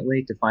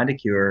valiantly to find a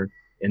cure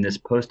in this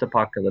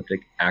post-apocalyptic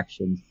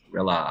action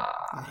thriller.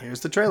 Here's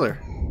the trailer.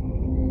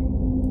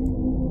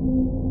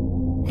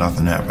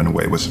 Nothing happened the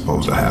way it was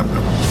supposed to happen.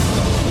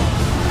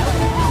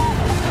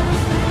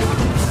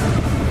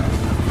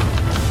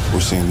 We're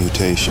seeing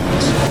mutations,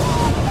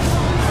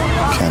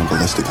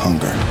 cannibalistic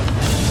hunger.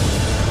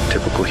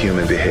 Typical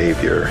human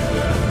behavior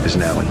is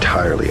now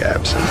entirely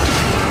absent.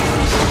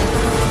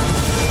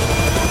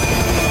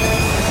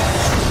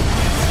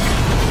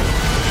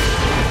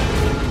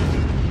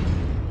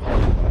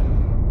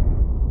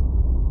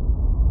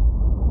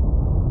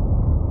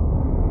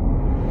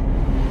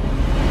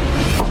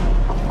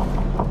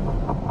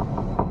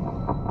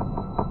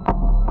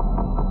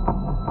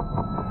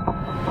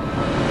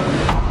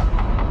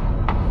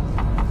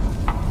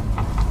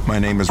 My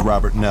name is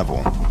Robert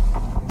Neville.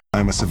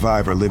 I'm a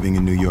survivor living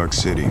in New York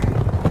City.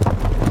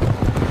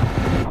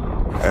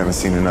 I haven't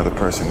seen another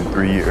person in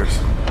 3 years.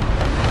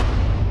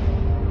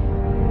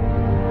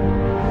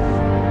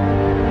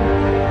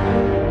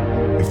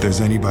 If there's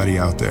anybody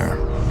out there,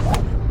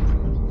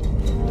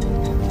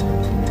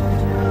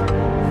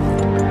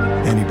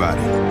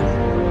 anybody,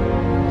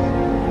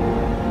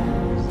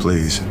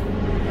 please.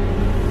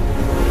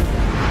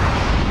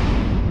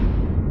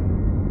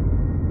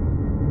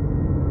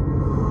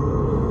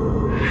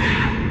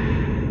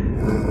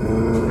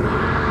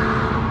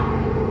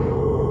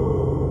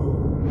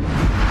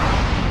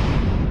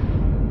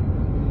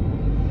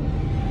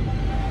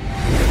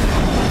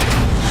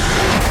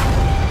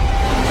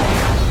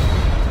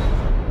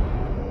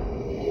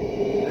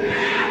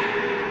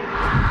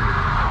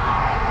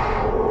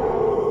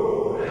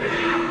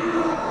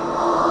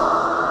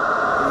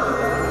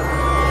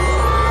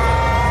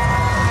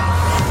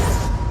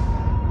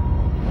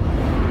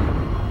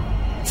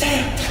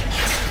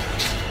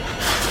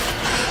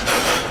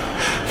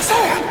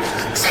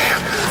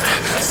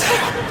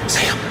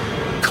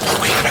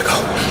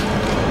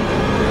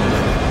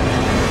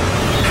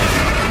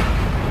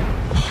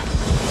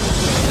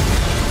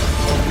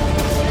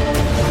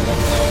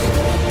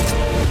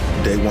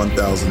 Day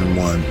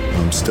 1001,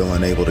 I'm still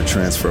unable to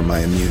transfer my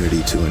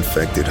immunity to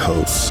infected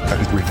hosts. I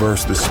could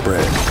reverse the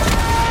spread.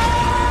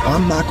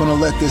 I'm not gonna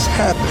let this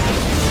happen.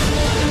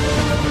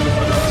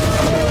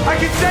 I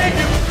can save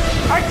you!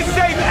 I can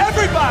save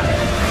everybody!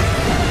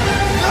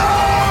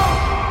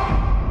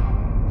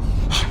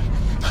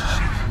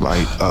 No!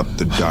 Light up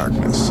the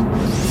darkness.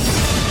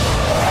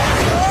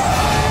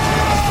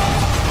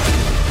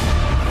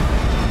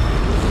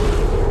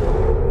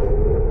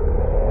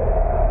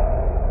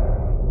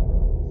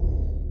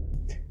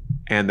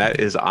 And that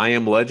is I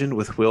Am Legend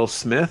with Will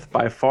Smith,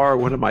 by far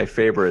one of my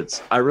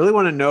favorites. I really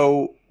want to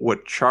know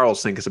what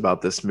Charles thinks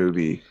about this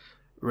movie.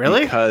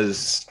 Really?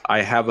 Because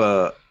I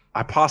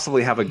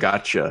possibly have a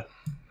gotcha,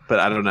 but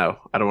I don't know.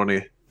 I don't want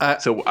to. I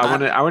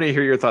want to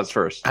hear your thoughts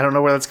first. I don't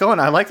know where that's going.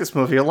 I like this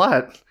movie a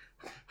lot.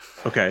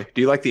 Okay.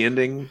 Do you like the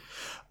ending?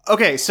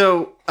 Okay,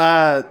 so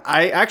I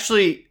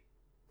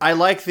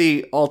like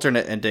the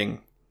alternate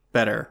ending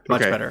better,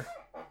 much better.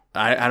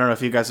 I don't know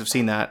if you guys have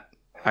seen that.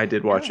 I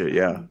did watch it,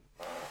 yeah.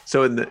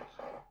 So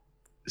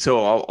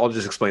I'll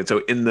just explain. So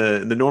in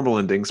the normal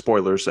ending,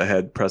 spoilers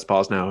ahead, press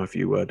pause now if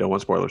you don't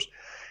want spoilers.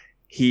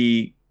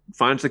 He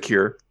finds the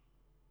cure,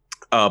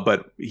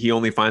 but he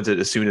only finds it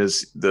as soon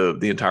as the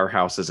entire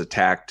house is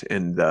attacked,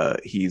 and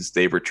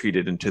they've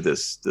retreated into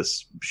this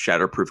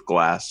shatterproof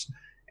glass,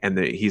 and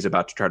he's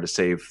about to try to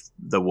save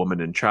the woman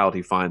and child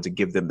he finds and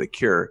give them the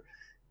cure.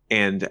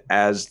 And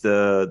as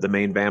the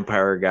main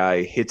vampire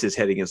guy hits his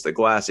head against the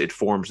glass, it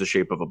forms the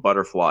shape of a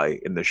butterfly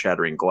in the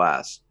shattering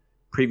glass.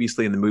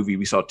 Previously in the movie,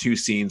 we saw two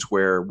scenes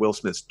where Will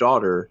Smith's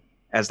daughter,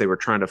 as they were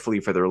trying to flee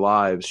for their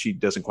lives, she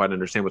doesn't quite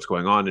understand what's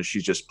going on, and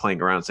she's just playing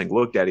around saying,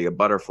 "Look, Daddy, a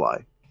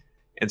butterfly."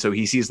 And so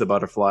he sees the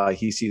butterfly.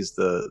 He sees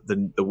the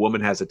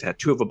woman has a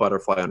tattoo of a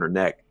butterfly on her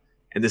neck.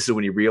 And this is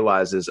when he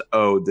realizes,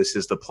 oh, this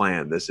is the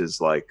plan. This is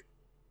like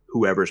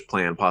whoever's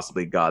plan,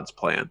 possibly God's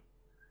plan.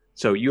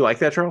 So you like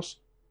that, Charles?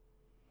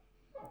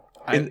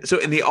 So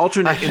in the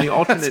alternate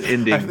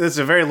ending, this is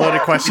a very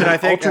loaded question. I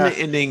think alternate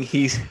ending,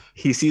 he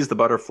sees the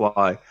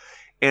butterfly,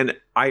 and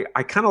I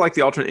kind of like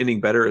the alternate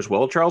ending better as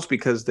well, Charles,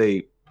 because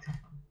they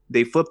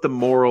flip the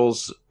moral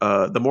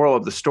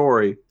of the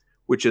story,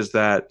 which is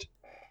that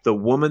the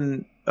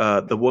woman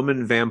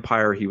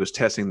vampire he was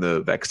testing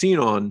the vaccine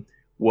on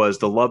was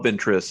the love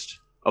interest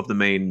of the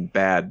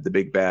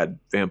big bad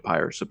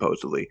vampire,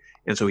 supposedly,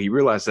 and so he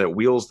realized that it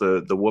wheels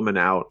the woman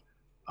out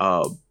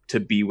to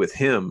be with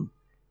him.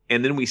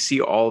 And then we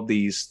see all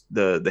these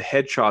the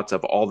headshots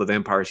of all the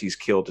vampires he's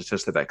killed to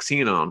test the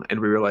vaccine on, and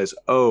we realize,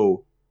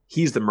 oh,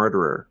 he's the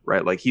murderer,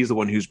 right? Like he's the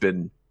one who's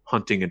been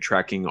hunting and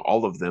tracking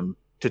all of them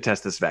to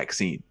test this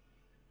vaccine.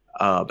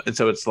 And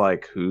so it's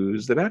like,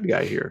 who's the bad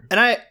guy here? And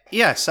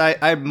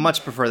I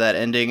much prefer that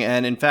ending.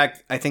 And in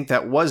fact, I think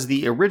that was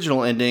the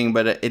original ending,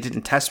 but it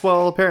didn't test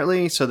well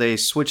apparently, so they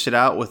switched it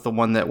out with the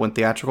one that went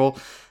theatrical.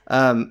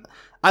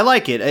 I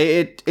like it.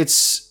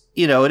 It's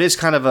it is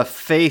kind of a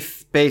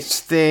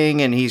faith-based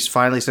thing, and he's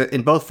finally said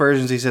in both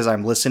versions he says,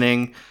 "I'm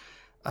listening."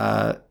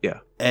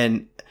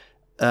 And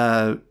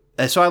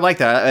so I like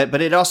that.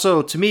 But it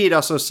also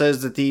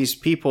says that these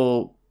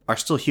people are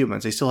still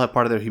humans. They still have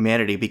part of their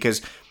humanity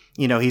because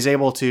he's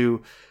able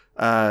to.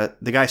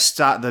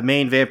 The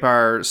main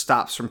vampire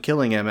stops from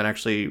killing him and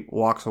actually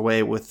walks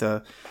away with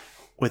the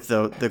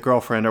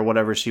girlfriend or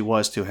whatever she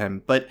was to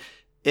him. But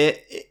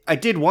I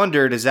did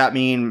wonder, does that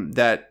mean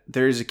that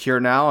there is a cure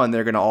now and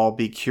they're going to all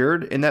be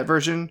cured in that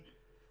version?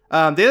 The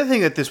other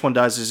thing that this one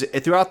does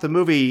is throughout the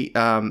movie,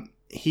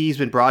 he's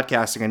been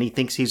broadcasting and he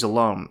thinks he's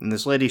alone. And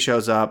this lady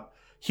shows up,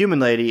 human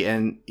lady,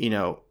 and,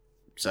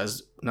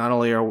 says, not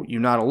only are you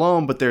not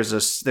alone, but there's a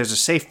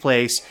safe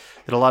place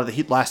that a lot of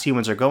the last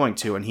humans are going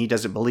to, and he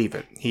doesn't believe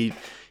it.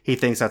 He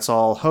thinks that's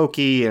all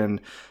hokey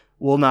and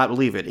will not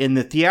believe it. In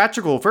the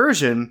theatrical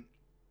version,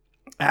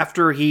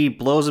 after he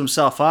blows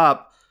himself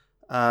up,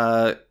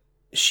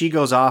 she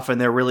goes off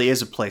and there really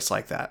is a place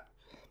like that.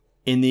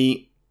 In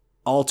the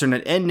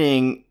alternate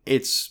ending,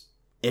 it's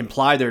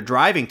implied they're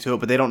driving to it,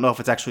 but they don't know if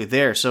it's actually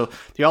there. So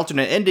the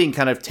alternate ending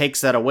kind of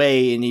takes that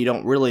away, and you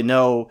don't really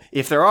know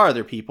if there are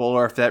other people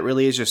or if that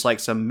really is just like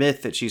some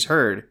myth that she's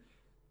heard,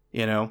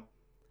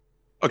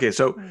 Okay,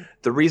 so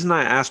the reason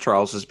I asked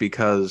Charles is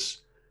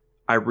because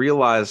I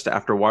realized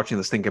after watching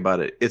this, think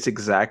about it, it's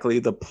exactly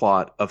the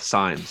plot of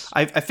Signs.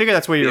 I figured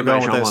that's where you were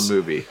going with this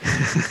movie.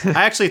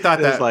 I actually thought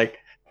that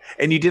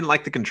and you didn't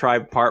like the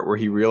contrived part where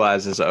he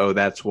realizes, oh,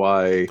 that's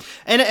why.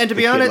 And to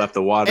be honest, left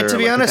the water. And to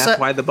be honest, that's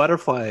why the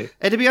butterfly.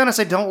 And to be honest,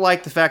 I don't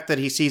like the fact that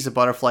he sees a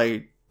butterfly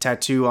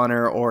tattoo on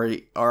her, or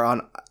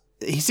on.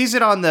 He sees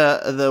it on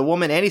the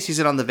woman, and he sees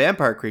it on the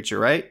vampire creature,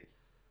 right?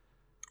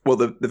 Well,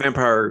 the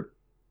vampire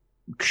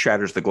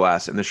shatters the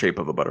glass in the shape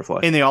of a butterfly.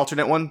 In the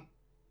alternate one?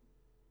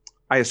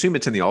 I assume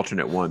it's in the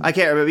alternate one. I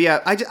can't remember.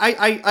 Yeah,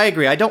 I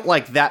agree. I don't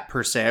like that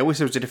per se. I wish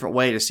there was a different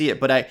way to see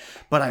it, but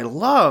I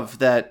love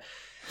that.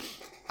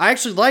 I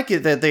actually like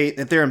it that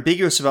they're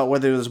ambiguous about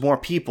whether there's more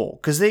people,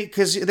 because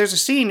there's a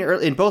scene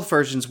in both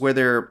versions where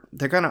they're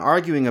kind of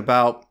arguing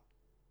about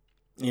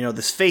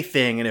this faith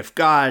thing, and if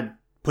God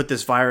put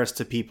this virus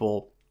to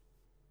people,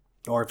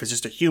 or if it's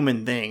just a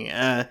human thing.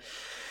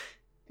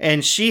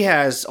 And she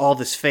has all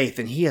this faith,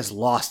 and he has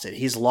lost it.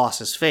 He's lost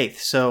his faith.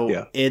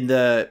 So in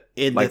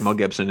Mel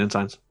Gibson in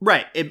Signs,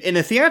 right? In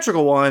the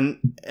theatrical one,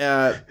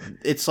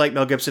 it's like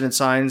Mel Gibson in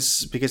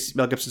Signs, because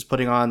Mel Gibson's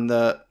putting on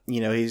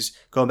he's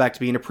going back to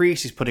being a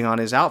priest. He's putting on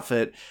his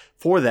outfit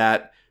for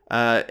that.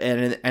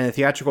 And in the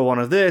theatrical one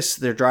of this,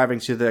 they're driving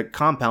to the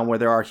compound where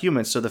there are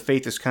humans, so the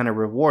faith is kind of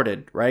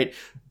rewarded, right?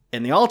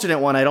 In the alternate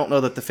one, I don't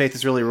know that the faith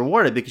is really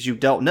rewarded because you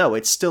don't know.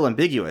 It's still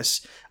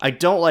ambiguous. I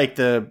don't like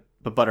the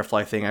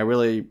butterfly thing. I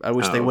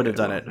wish they would have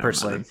done it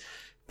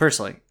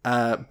personally.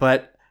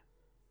 But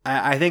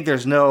I think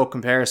there's no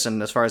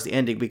comparison as far as the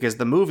ending, because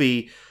the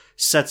movie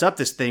sets up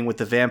this thing with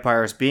the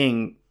vampires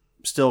being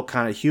still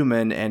kind of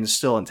human and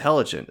still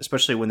intelligent,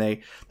 especially when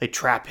they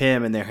trap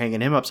him and they're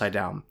hanging him upside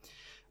down.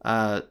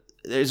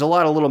 There's a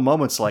lot of little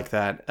moments like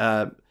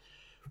that,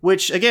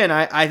 which again,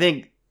 I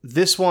think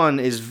this one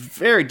is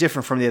very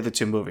different from the other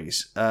two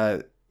movies.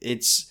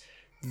 It's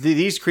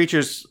these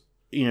creatures,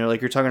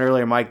 like you're talking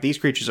earlier, Mike, these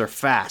creatures are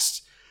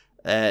fast.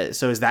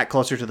 So is that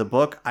closer to the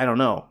book? I don't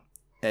know.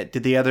 Did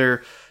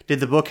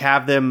the book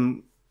have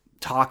them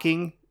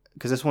talking?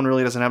 Because this one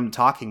really doesn't have them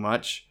talking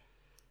much.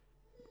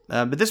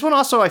 But this one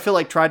also, I feel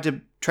like, tried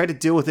to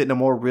deal with it in a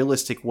more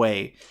realistic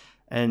way.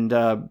 And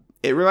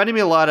it reminded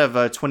me a lot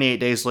of 28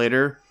 Days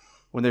Later,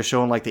 when they're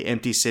showing like the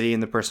empty city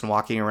and the person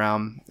walking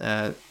around.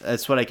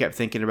 That's what I kept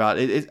thinking about.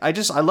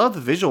 I love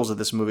the visuals of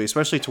this movie,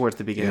 especially towards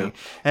the beginning.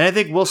 Yeah. And I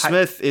think Will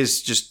Smith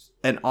is just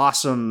an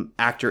awesome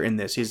actor in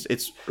this.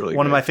 It's really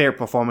one of my favorite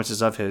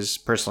performances of his,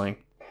 personally.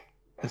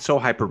 It's so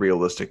hyper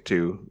realistic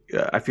too.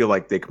 I feel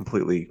like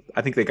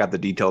I think they got the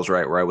details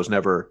right, where I was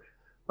never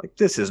like,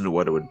 this isn't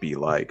what it would be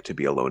like to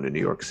be alone in New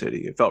York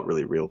City. It felt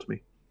really real to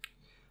me.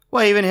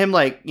 Well, even him,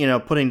 like,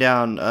 putting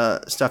down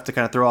stuff to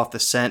kind of throw off the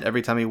scent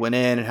every time he went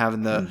in, and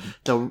having the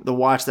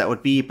watch that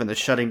would beep and the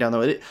shutting down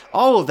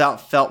all of that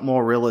felt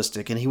more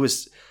realistic. And he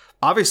was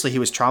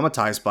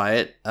traumatized by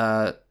it.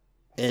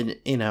 And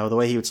the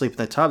way he would sleep in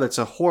the tub, it's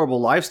a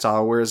horrible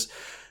lifestyle. Whereas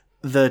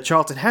the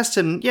Charlton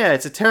Heston, yeah,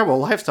 it's a terrible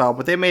lifestyle,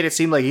 but they made it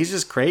seem like he's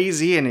just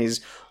crazy and he's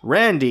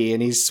randy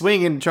and he's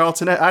swinging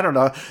Charlton. I don't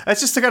know.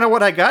 That's just kind of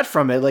what I got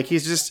from it. Like,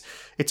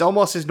 it's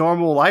almost his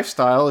normal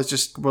lifestyle. It's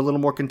just a little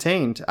more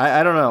contained.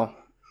 I don't know.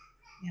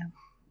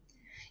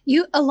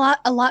 Yeah. A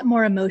lot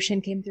more emotion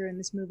came through in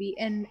this movie.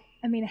 And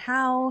I mean,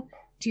 how,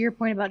 to your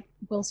point about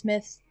Will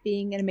Smith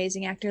being an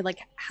amazing actor, like,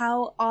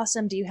 how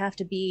awesome do you have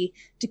to be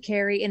to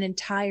carry an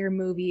entire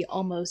movie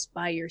almost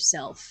by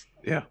yourself?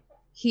 Yeah.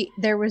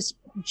 There was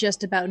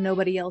just about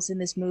nobody else in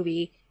this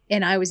movie,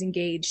 and I was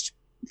engaged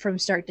from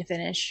start to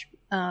finish.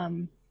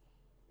 And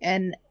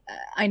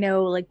I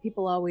know, like,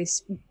 people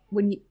always,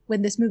 when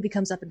this movie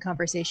comes up in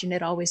conversation,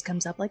 it always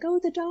comes up like, oh,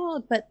 the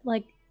dog, but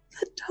like,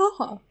 the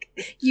dog,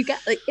 you got,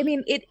 like, I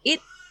mean,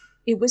 it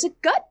was a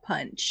gut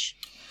punch.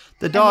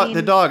 The dog,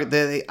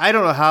 I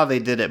don't know how they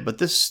did it, but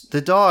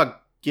the dog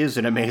gives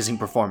an amazing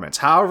performance.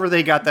 However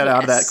they got that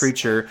out of that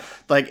creature,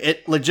 like,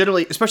 it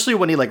legitimately, especially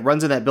when he like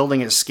runs in that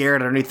building and is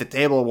scared underneath the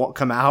table and won't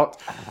come out.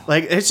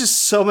 Like, it's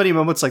just so many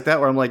moments like that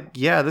where I'm like,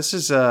 yeah, this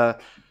is a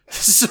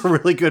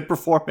really good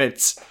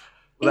performance.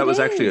 Well, that was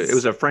actually, it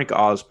was a Frank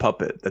Oz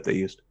puppet that they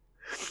used.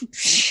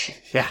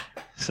 Yeah.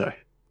 Sorry.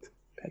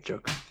 Bad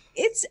joke.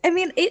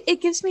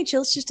 It gives me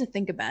chills just to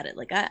think about it.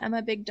 Like, I'm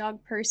a big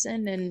dog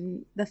person,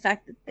 and the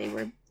fact that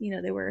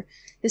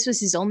this was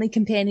his only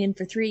companion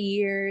for 3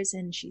 years,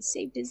 and she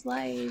saved his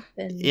life.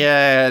 And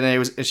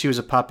she was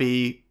a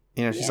puppy.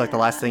 She's like the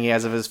last thing he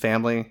has of his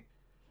family.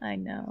 I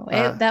know.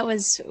 That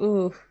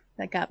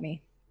got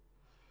me.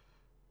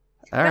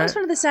 That was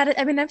one of the saddest.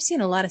 I mean, I've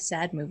seen a lot of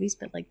sad movies,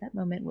 but like, that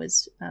moment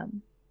was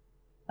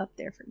up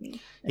there for me.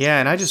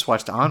 And I just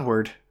watched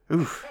Onward.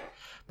 Ooh.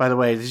 By the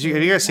way, have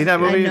you guys seen that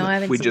movie? No, I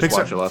haven't. We just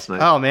watched it last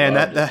night. Oh man,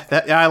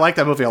 I like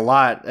that movie a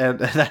lot,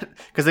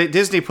 because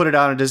Disney put it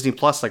out on Disney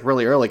Plus like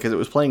really early because it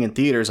was playing in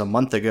theaters a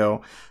month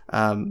ago.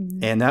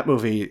 And that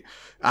movie,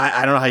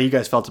 I don't know how you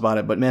guys felt about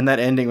it, but man, that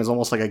ending was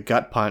almost like a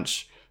gut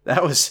punch.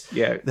 That was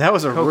a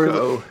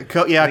Coco.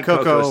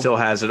 Coco still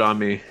has it on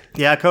me.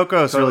 Yeah,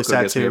 Coco is really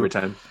sad too. Every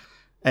time.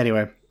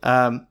 Anyway,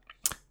 all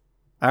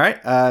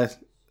right,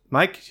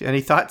 Mike, any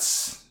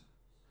thoughts?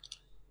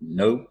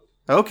 Nope.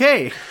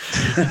 Okay.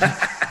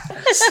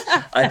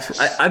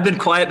 I've been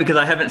quiet because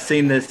I haven't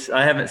seen this.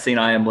 I haven't seen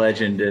I Am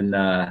Legend in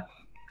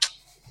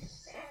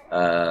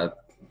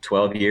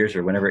 12 years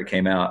or whenever it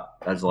came out.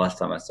 That was the last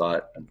time I saw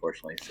it,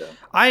 unfortunately. So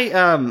I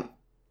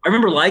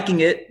remember liking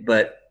it,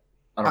 but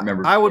I don't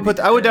remember. I would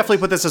definitely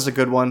put this as a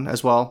good one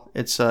as well.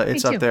 It's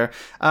up there.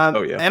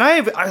 And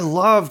I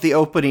love the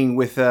opening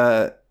with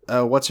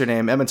what's her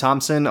name, Emma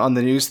Thompson, on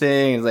the news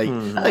thing. It's like,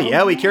 oh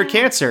yeah, we cured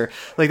cancer.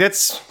 Like,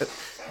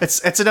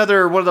 It's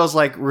another one of those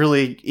like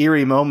really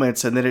eerie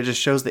moments, and then it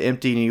just shows the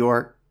empty New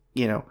York.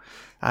 I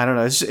don't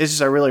know. It's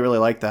just I really, really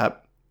like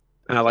that.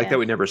 And I like that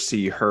we never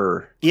see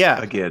her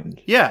again.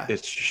 Yeah.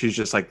 She's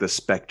just like the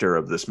specter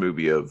of this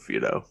movie of,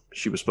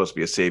 she was supposed to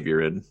be a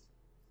savior and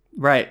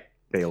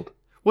failed.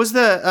 Was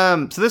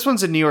the so this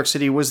one's in New York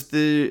City. Was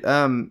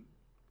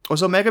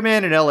Omega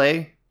Man in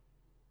LA?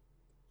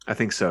 I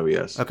think so,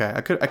 yes. Okay,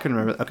 I couldn't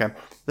remember. Okay,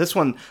 this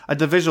one,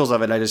 the visuals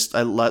of it,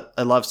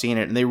 I love seeing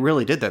it, and they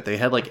really did that. They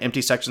had like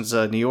empty sections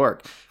of New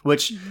York,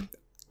 which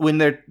when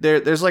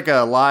there's like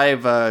a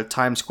live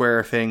Times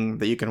Square thing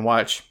that you can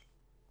watch,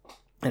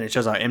 and it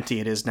shows how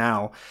empty it is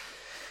now.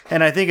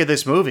 And I think of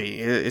this movie,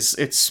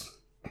 it's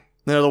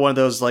another one of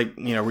those like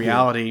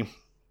reality,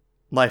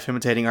 life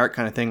imitating art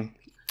kind of thing.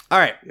 All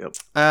right. Yep.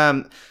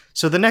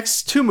 So the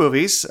next two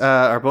movies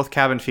are both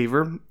Cabin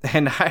Fever,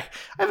 and I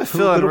have a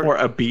feeling a little more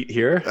upbeat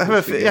here.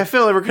 I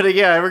feel like we're gonna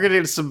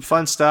get some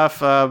fun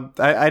stuff.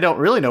 I don't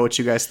really know what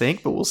you guys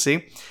think, but we'll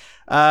see.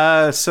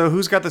 So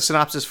who's got the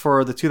synopsis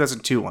for the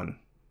 2002 one?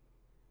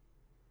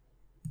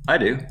 I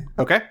do.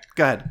 Okay,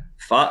 go ahead.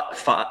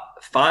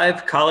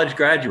 5 college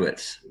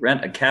graduates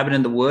rent a cabin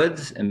in the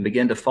woods and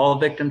begin to fall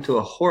victim to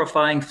a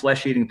horrifying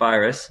flesh-eating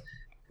virus,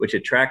 which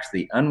attracts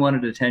the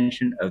unwanted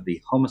attention of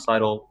the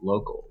homicidal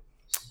local.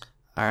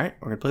 All right,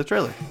 we're going to play the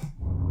trailer.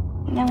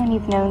 You know when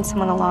you've known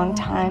someone a long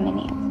time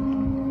and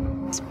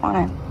you just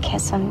want to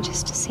kiss them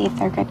just to see if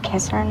they're a good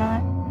kisser or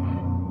not?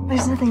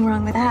 There's nothing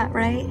wrong with that,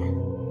 right?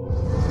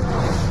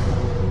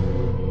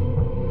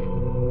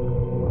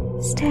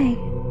 Stay.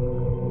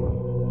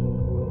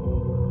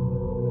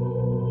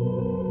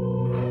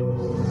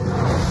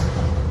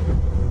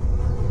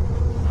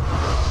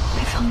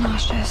 I feel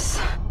nauseous.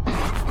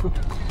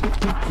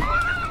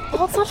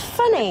 Well, it's not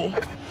funny.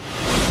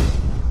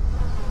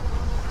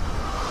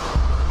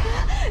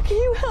 Can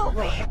you help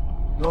me?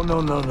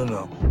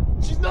 No.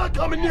 She's not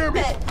coming near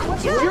me.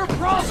 You're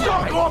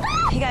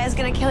a You guys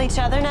gonna kill each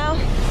other now?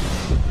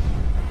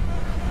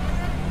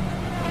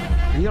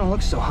 You don't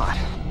look so hot.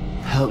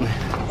 Help me.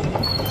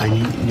 I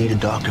need a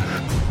doctor.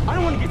 I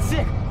don't want to get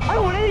sick. I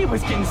don't want any of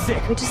us getting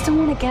sick. We just don't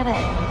want to get it.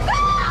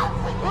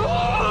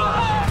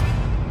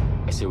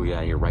 I say we get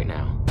out of here right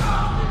now.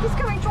 He's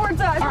coming towards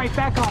us. All right,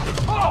 back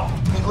off. Oh!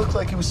 He looked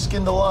like he was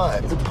skinned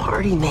alive. The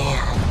party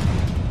man.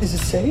 Is it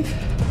safe?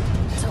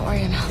 Don't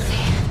worry, I'm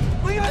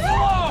healthy. Leave us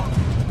alone!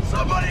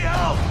 Somebody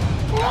help!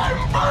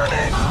 I'm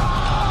burning!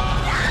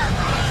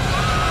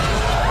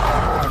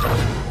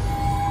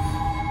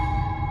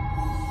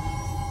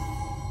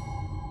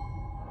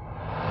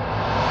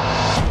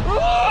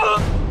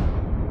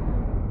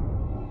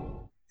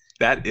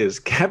 That is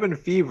Cabin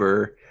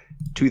Fever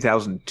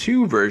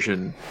 2002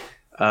 version.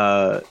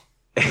 And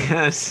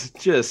it's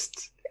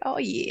just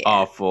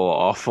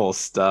awful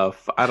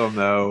stuff. I don't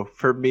know.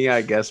 For me,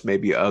 I guess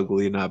maybe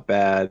ugly, not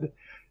bad.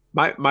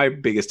 My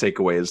biggest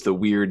takeaway is the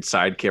weird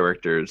side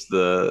characters,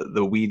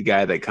 the weed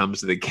guy that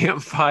comes to the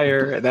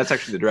campfire, and that's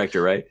actually the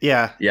director, right?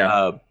 Yeah.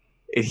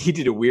 And he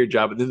did a weird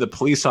job. And then the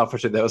police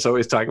officer that was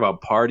always talking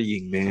about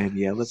partying, man.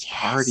 Yeah, let's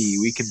party.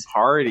 We can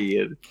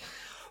party.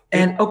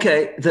 And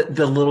okay,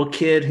 the little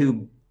kid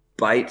who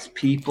bites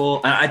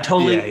people. I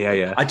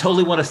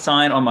totally want a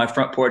sign on my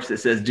front porch that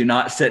says "Do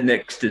not sit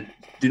next to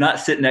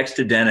Dennis."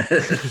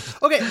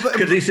 Okay,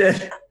 because he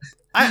said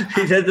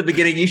at the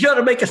beginning, you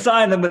should make a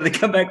sign, and when they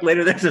come back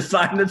later, there's a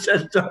sign that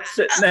says "Don't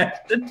sit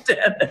next to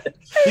Dennis."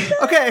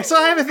 Okay, so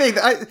I have a thing.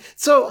 I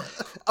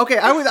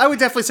would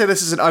definitely say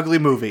this is an ugly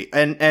movie,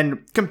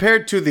 and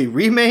compared to the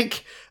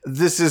remake,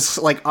 this is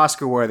like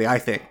Oscar worthy, I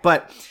think.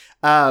 But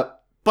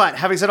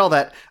having said all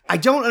that, I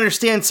don't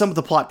understand some of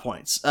the plot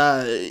points.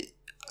 The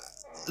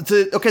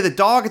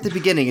dog at the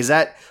beginning, was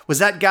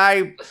that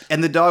guy,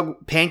 and the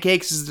dog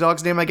Pancakes is the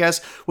dog's name, I guess.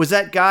 Was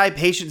that guy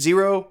Patient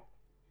Zero?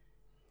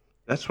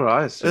 That's what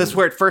I assume. That's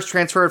where it first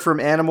transferred from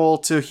animal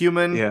to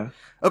human? Yeah.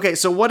 Okay,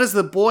 so what does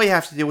the boy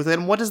have to do with it,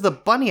 and what does the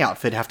bunny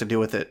outfit have to do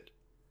with it?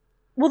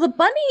 Well, the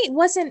bunny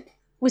was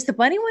the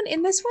bunny one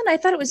in this one? I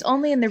thought it was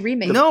only in the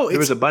remake. No, there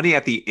was a bunny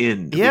at the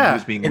end. Yeah, when he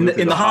was being moved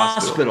in the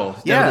hospital.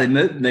 Yeah,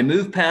 they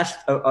moved past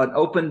an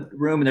open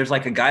room, and there's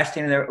like a guy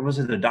standing there. Was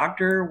it a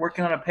doctor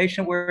working on a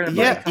patient? I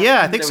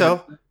think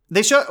so.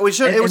 It was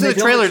in the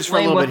trailer just for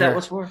a little bit here.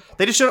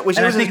 They just showed it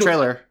in the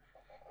trailer.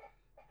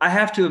 I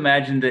have to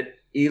imagine that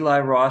Eli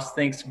Roth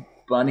thinks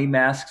bunny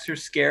masks are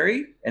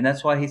scary, and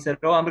that's why he said,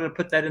 "Oh, I'm going to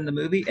put that in the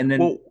movie." And then,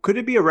 well, could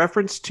it be a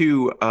reference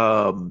to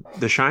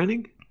The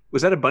Shining?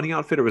 Was that a bunny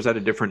outfit, or was that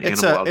a different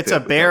animal outfit? It's a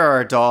bear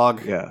or a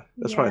dog. Yeah,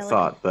 that's what I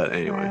thought. But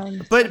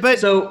anyway, but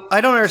so I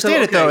don't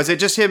understand it though. Is it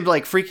just him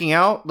like freaking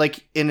out,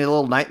 like in a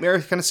little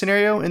nightmare kind of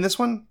scenario in this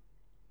one?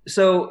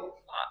 So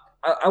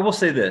I will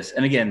say this,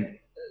 and again,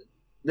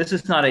 this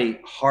is not a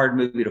hard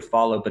movie to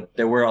follow, but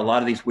there were a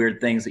lot of these weird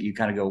things that you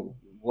kind of go,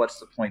 "What's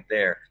the point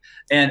there?"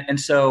 And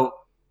so,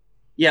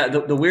 yeah,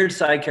 the weird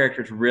side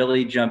characters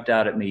really jumped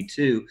out at me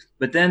too.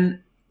 But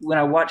then when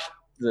I watched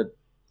the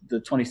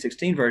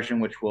 2016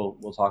 version, which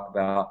we'll talk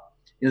about,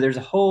 there's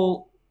a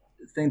whole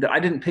thing that I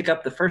didn't pick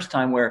up the first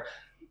time, where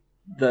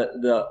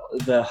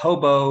the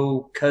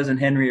hobo cousin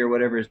Henry or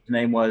whatever his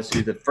name was,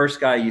 who's the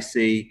first guy you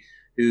see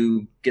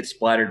who gets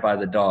splattered by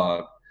the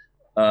dog,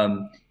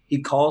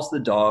 he calls the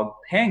dog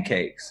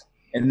Pancakes,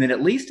 and then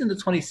at least in the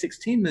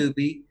 2016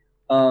 movie,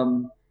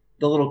 the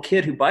little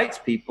kid who bites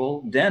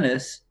people,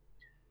 Dennis,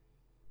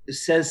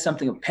 says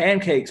something of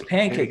pancakes, yeah.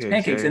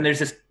 And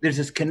there's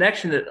this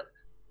connection that,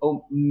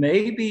 oh,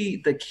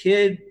 maybe the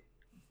kid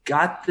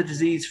got the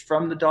disease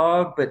from the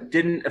dog but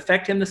didn't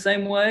affect him the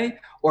same way,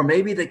 or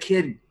maybe the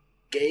kid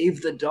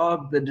gave the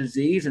dog the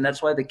disease and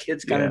that's why the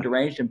kid's kind of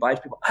deranged and bites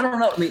people. I don't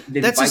know. I mean,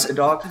 did he bite the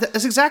dog?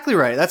 That's exactly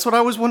right. That's what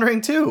I was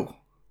wondering too.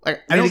 Like,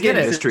 I don't get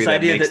it. Mystery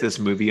that makes this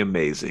movie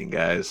amazing,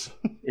 guys.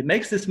 It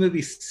makes this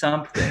movie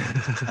something.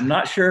 I'm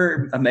not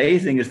sure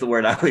amazing is the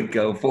word I would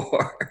go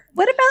for.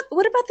 What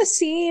about the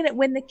scene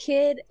when the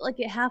kid, like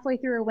halfway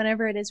through or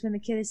whenever it is, when the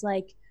kid is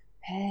like,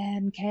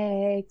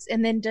 pancakes,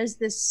 and then does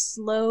this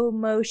slow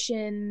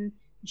motion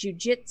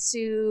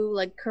jujitsu,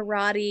 like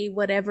karate,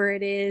 whatever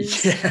it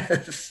is.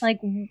 Yes. Like,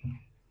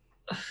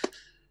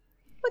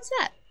 what's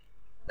that?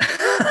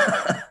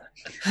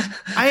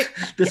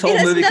 This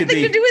whole movie could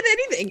be nothing to do with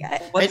anything.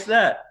 What's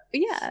that?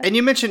 Yeah. And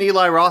you mentioned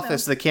Eli Roth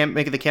as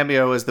making the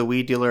cameo as the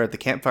weed dealer at the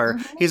campfire.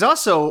 Mm-hmm. He's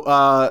also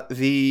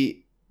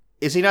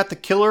is he not the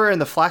killer in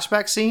the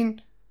flashback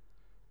scene?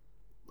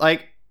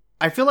 Like,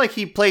 I feel like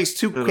he plays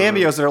two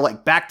cameos that are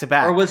like back to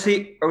back. Or was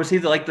he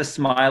the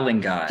smiling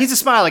guy? He's a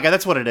smiling guy.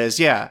 That's what it is.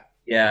 Yeah.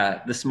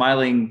 Yeah, the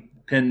smiling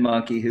pin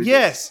monkey who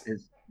is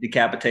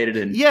decapitated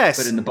and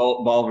put in the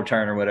ball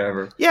return or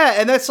whatever. Yeah,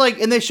 and that's like,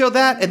 and they show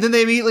that, and then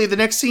they immediately, the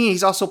next scene,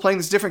 he's also playing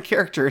this different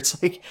character.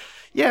 It's like,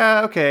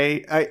 yeah,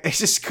 okay. I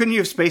just, couldn't you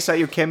have spaced out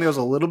your cameos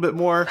a little bit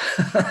more?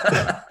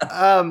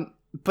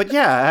 But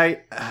yeah,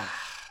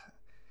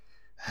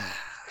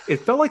 it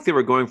felt like they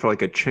were going for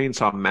like a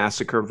Chainsaw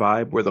Massacre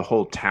vibe where the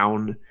whole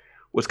town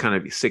was kind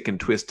of sick and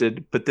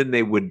twisted, but then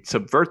they would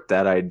subvert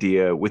that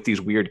idea with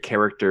these weird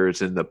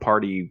characters and the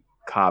party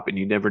cop, and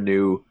you never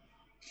knew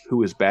who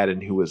was bad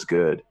and who was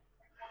good.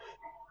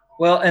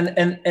 Well, and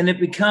it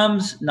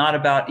becomes not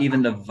about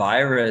even the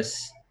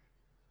virus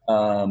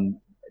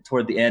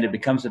toward the end. It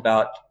becomes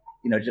about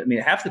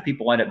half the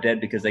people wind up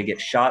dead because they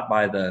get shot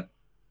by the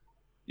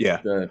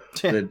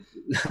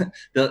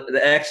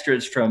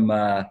extras from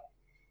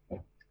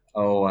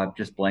I've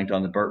just blanked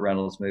on the Burt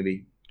Reynolds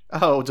movie.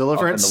 Oh,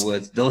 Deliverance. Up in the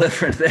woods.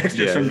 Deliverance. The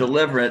extras from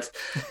Deliverance,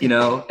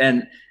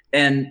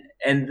 and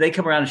they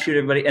come around and shoot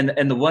everybody.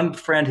 And the one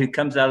friend who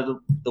comes out of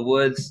the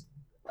woods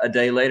a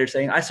day later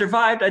saying, "I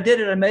survived. I did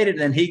it. I made it." And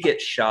then he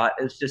gets shot.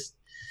 It's just.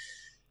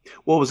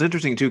 Well, it was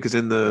interesting too because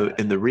in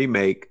the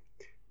remake,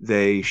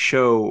 they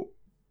show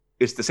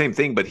it's the same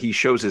thing, but he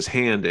shows his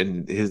hand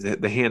and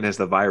the hand has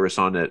the virus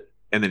on it,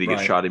 and then he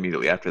gets shot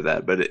immediately after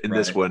that. But in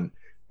this one,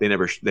 they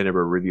never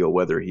reveal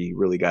whether he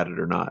really got it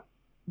or not.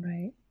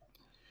 Right.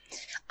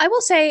 I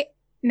will say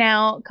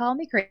now, call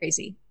me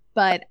crazy,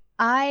 but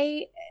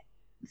I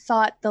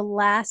thought the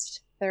last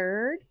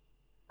third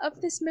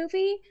of this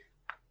movie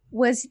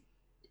was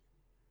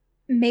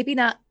maybe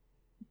not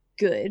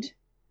good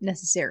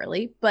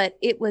necessarily, but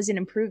it was an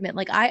improvement.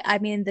 Like I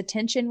mean, the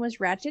tension was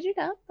ratcheted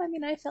up. I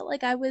mean, I felt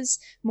like I was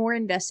more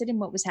invested in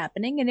what was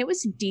happening, and it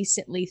was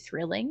decently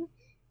thrilling.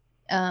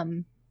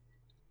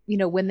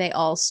 When they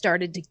all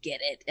started to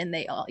get it, and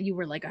you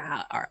were like,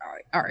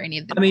 are any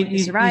of them? I mean,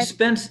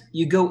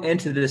 you go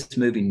into this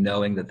movie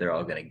knowing that they're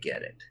all going to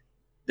get it.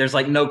 There's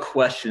like no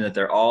question that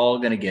they're all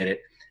going to get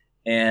it,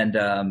 and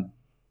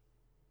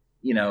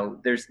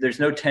there's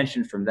no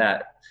tension from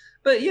that.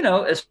 But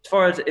as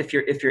far as if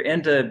you're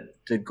into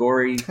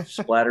gory,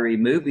 splattery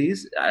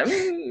movies, I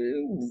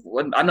mean,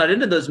 I'm not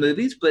into those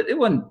movies, but it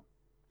wasn't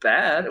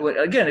bad.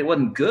 Again, it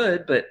wasn't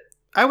good, but.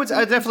 I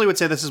definitely would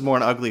say this is more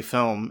an ugly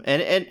film,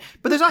 but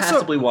there's also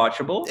passably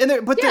watchable.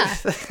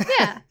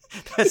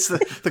 That's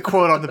the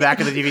quote on the back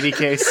of the DVD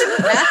case.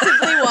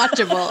 Passably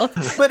watchable.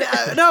 But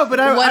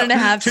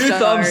 1.5 2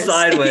 thumbs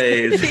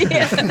sideways.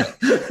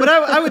 But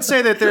I would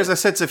say that there's a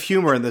sense of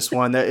humor in this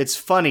one, that it's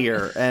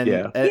funnier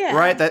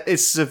right, that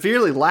is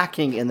severely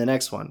lacking in the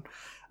next one.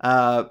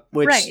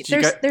 Which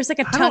there's like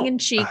a tongue in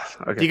cheek.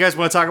 Okay. Do you guys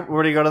want to talk?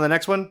 Where do you go to the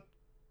next one?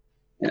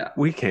 Yeah,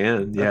 we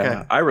can. Yeah,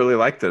 okay. I really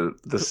like the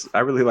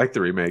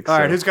remake. All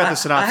right, who's got the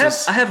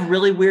synopsis? I have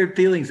really weird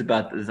feelings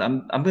about this.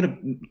 I'm gonna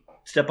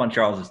step on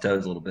Charles's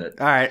toes a little bit.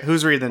 All right,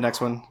 who's reading the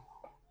next one?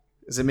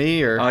 Is it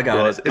me or? I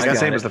got it. It's the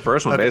same as the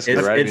first one,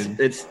 basically, right?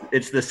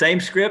 It's the same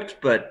script,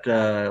 but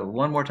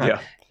one more time. Yeah.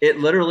 It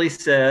literally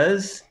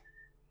says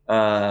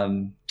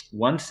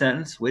one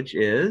sentence, which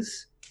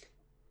is,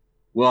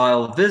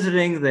 while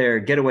visiting their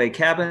getaway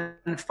cabin,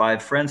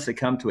 5 friends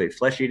succumb to a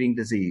flesh-eating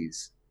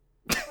disease.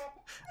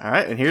 All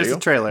right, and here's the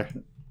trailer.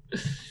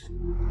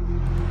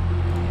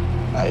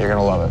 You're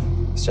gonna love it.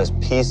 It's just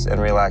peace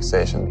and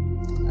relaxation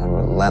and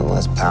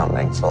relentless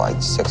pounding for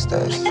like 6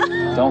 days.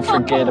 Don't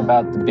forget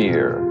about the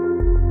beer.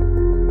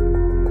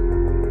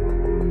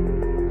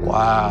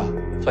 Wow,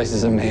 this place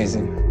is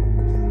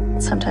amazing.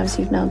 Sometimes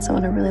you've known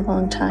someone a really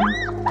long time.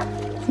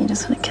 You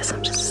just want to kiss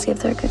them just to see if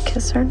they're a good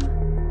kisser.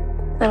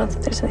 I don't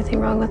think there's anything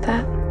wrong with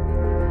that.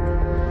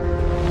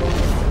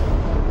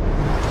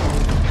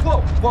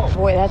 Whoa.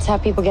 Boy, that's how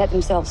people get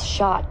themselves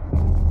shot.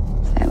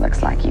 It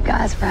looks like you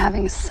guys were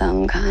having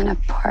some kind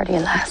of party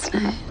last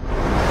night.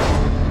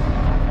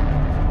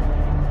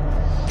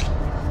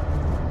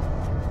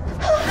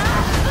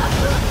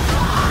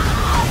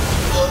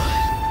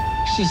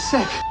 She's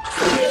sick.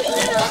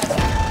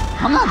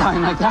 I'm not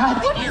dying like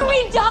that. What do you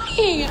mean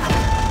dying?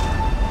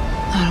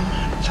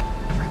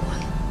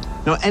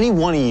 No, any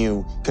one of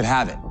you could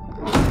have it.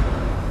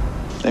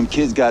 Them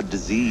kids got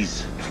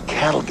disease. If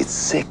cattle get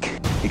sick,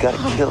 you gotta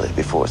kill it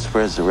before it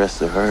spreads the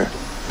rest of the herd.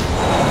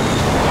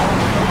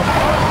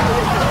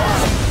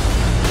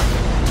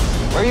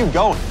 Where are you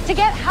going? To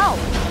get help.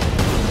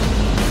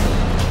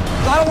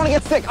 I don't want to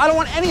get sick. I don't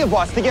want any of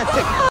us to get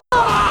sick.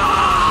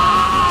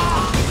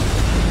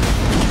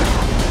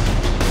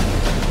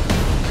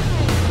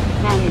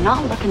 Man, you're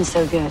not looking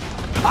so good.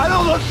 I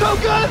don't look so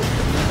good?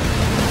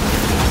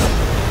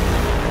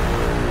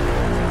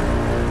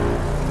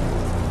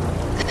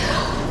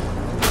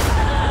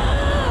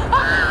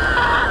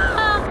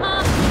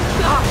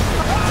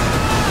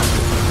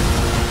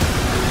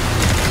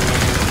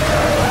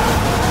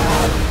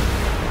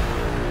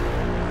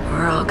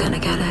 We're all gonna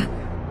get it.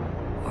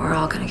 We're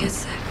all gonna get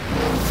sick.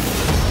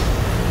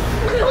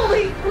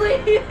 Billy,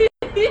 please.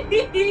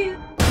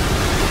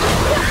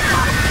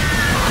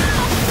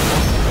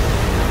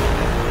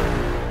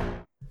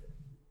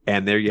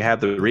 And there you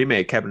have the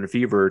remake, Cabin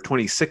Fever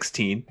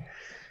 2016,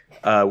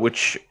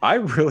 which I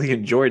really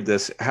enjoyed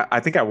this. I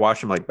think I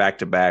watched them like back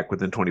to back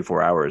within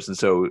 24 hours. And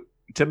so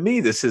to me,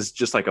 this is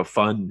just like a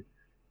fun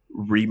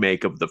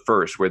remake of the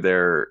first,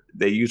 where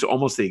they use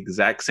almost the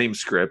exact same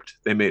script.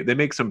 They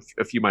make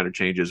a few minor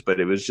changes, but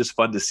it was just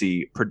fun to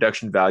see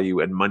production value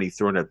and money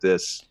thrown at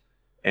this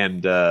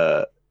and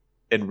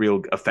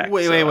real effects.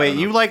 Wait.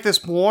 You like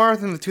this more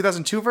than the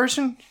 2002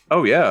 version?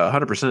 Oh yeah,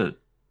 100%.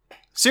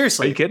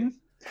 Seriously? Are you kidding?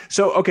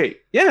 So, okay,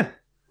 yeah.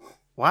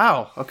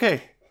 Wow,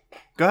 okay.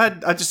 Go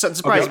ahead. I just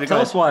surprised me.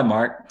 Tell us why,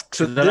 Mark.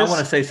 So then I want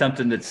to say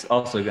something that's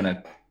also going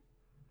to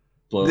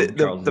blow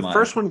Charles' the mind.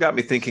 first one got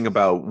me thinking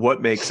about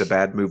what makes a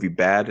bad movie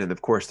bad, and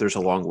of course there's a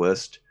long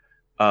list.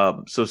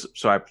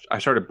 I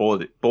started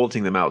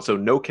bulleting them out. So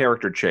no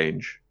character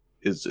change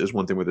is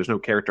one thing where there's no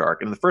character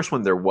arc. And in the first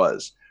one there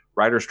was.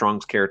 Ryder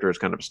Strong's character is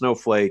kind of a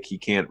snowflake. He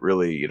can't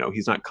really,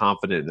 he's not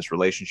confident in this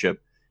relationship.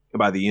 And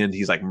by the end,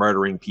 he's like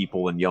murdering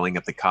people and yelling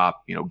at the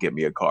cop, get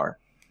me a car.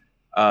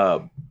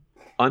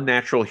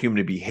 Unnatural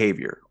human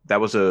behavior. That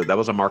was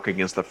a mark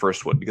against the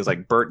first one, because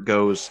like Bert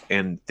goes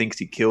and thinks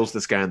he kills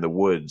this guy in the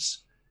woods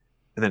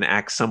and then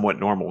acts somewhat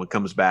normal and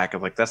comes back.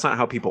 I'm like, that's not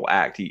how people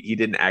act. He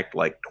didn't act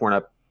like torn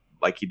up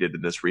like he did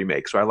in this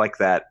remake. So I like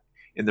that.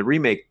 In the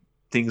remake,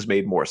 things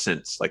made more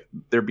sense. Like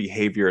their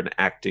behavior and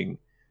acting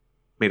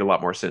made a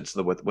lot more sense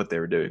than what they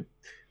were doing.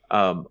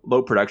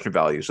 Low production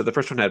value. So the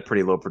first one had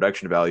pretty low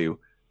production value.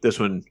 This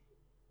one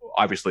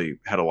obviously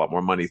had a lot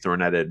more money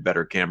thrown at it,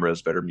 better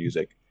cameras, better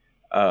music.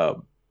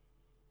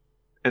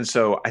 And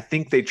so I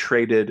think they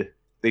traded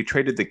the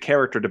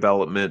character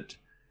development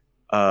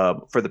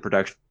for the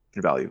production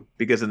value,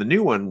 because in the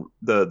new one,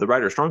 the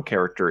Ryder Strong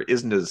character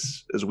isn't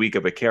as weak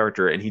of a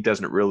character, and he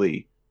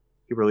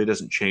really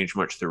doesn't change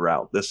much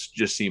throughout. This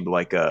just seemed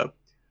like a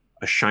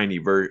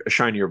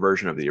shinier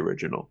version of the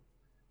original,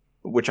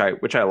 which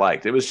I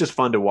liked. It was just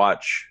fun to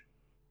watch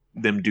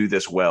them do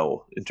this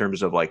well in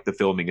terms of like the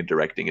filming and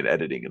directing and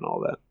editing and all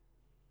that.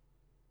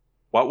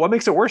 What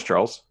makes it worse,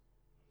 Charles?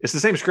 It's the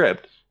same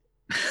script.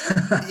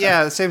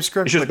 Yeah, the same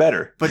script. It's just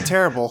better, but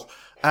terrible.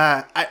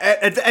 And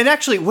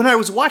actually, when I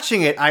was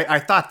watching it, I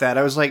thought that.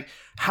 I was like,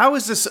 how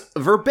is this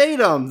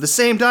verbatim the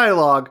same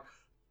dialogue,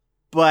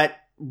 but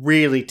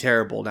really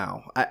terrible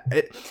now?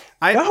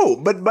 No,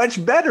 but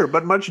much better,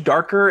 but much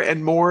darker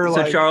and more so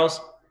like... Charles,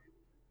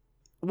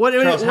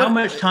 how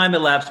much time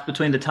elapsed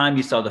between the time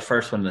you saw the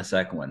first one and the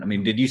second one? I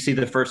mean, did you see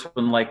the first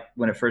one like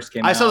when it first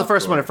came out? I saw the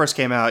first one when it first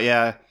came out,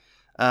 yeah.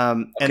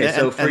 And then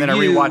I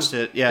rewatched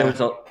it, yeah. There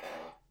was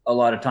a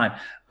lot of time.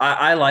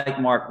 I like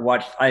Mark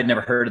I had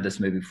never heard of this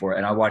movie before,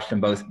 and I watched them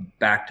both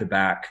back to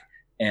back,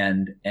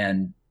 and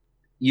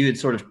you had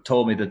sort of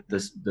told me that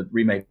the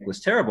remake was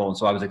terrible, and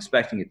so I was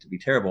expecting it to be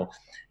terrible,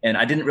 and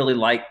I didn't really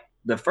like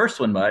the first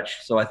one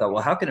much, so I thought,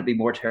 well, how can it be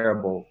more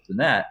terrible than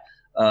that?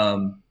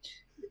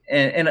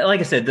 And like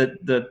I said,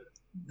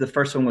 the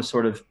first one was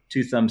sort of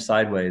two thumbs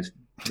sideways,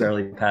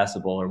 barely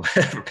passable or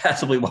whatever,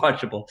 passably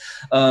watchable.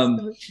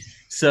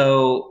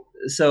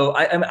 So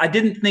I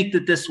didn't think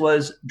that this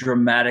was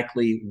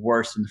dramatically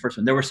worse than the first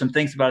one. There were some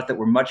things about it that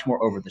were much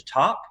more over the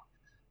top.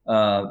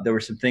 There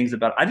were some things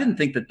about it. I didn't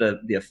think that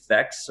the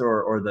effects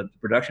or the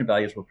production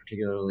values were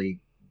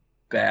particularly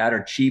bad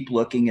or cheap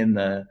looking in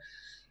the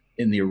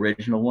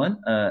original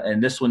one.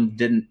 And this one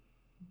didn't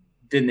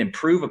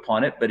improve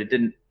upon it, but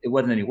it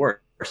wasn't any worse.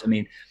 I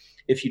mean,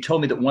 if you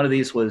told me that one of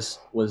these was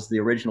the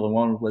original and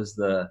one was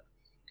the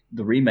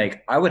remake,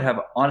 I would have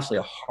honestly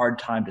a hard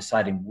time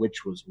deciding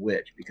which was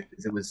which, because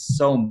it was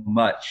so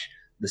much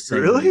the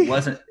same. Really? It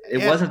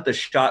wasn't the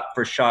shot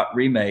for shot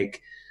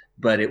remake,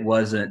 but it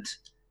wasn't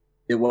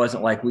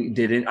like we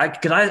did it.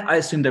 Because I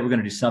assumed they were going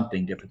to do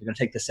something different. They're going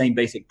to take the same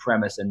basic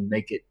premise and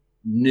make it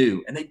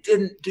new, and they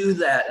didn't do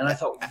that. And I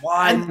thought,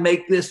 why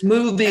make this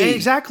movie?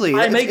 Exactly.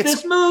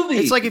 This movie.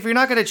 It's like if you're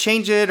not going to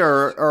change it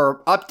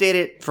or update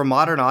it for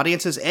modern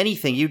audiences,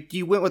 anything,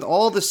 you went with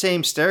all the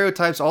same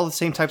stereotypes, all the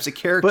same types of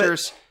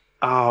characters.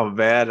 Oh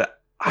man,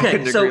 I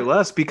couldn't agree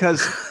less,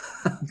 because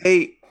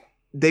they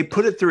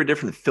put it through a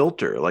different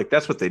filter. Like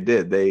that's what they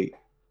did. They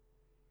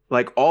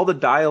like all the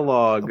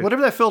dialogue,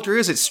 whatever that filter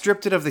is, it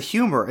stripped it of the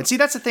humor. And see,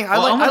 that's the thing. I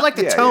like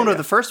the tone of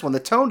the first one. The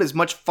tone is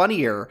much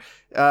funnier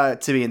to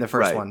me in the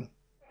first one.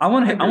 I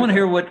want to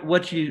hear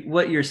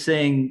what you're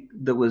saying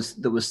that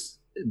was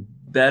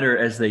better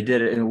as they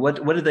did it, and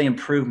what did they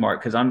improve,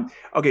 Mark? Because I'm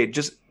okay.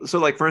 Just so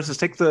like for instance,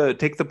 take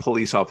the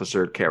police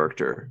officer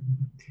character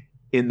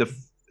in the.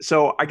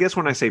 So I guess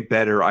when I say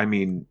better, I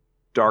mean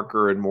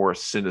darker and more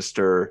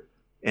sinister,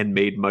 and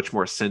made much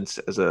more sense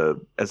as a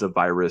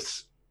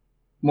virus.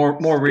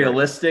 More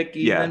realistic,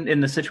 even in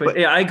the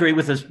situation. I agree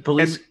with this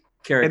police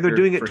character. And they're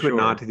doing it to a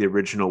nod to the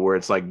original, where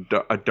it's like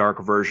a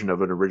dark version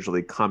of an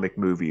originally comic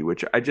movie,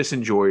 which I just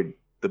enjoyed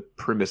the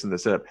premise and the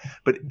setup.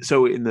 But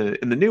so in the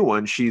new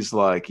one, she's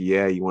like,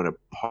 "Yeah, you want to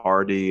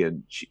party,"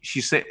 and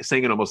she's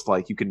saying it almost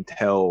like you can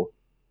tell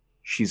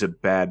she's a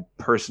bad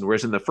person.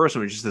 Whereas in the first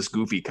one, it was just this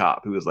goofy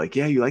cop who was like,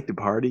 "Yeah, you like to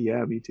party?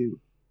 Yeah, me too.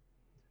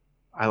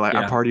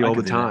 I party all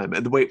the time."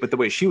 And the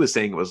way she was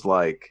saying it was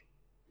like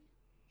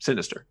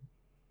sinister.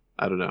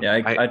 I don't know.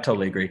 Yeah, I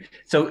totally agree.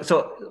 So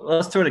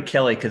let's throw to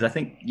Kelly, because I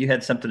think you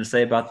had something to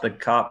say about the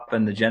cop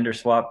and the gender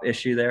swap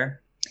issue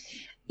there.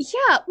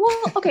 Yeah.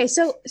 Well, okay.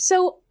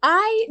 So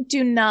I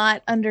do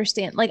not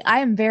understand. Like, I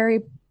am very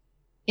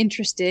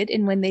interested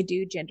in when they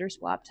do gender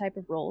swap type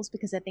of roles,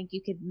 because I think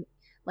you could,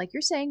 like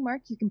you're saying,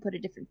 Mark, you can put a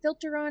different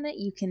filter on it.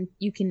 You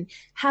can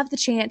have the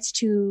chance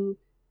to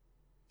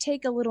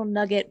take a little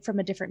nugget from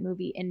a different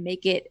movie and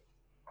make it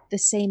the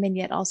same and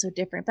yet also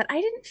different. But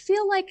I didn't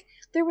feel like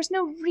there was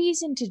no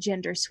reason to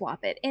gender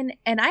swap it. And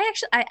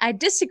I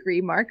disagree,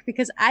 Mark,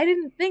 because I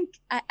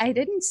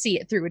didn't see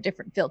it through a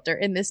different filter.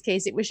 In this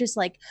case, it was just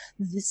like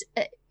this.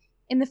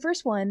 in the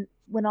first one,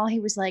 when all he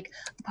was like,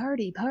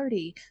 party,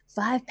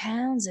 5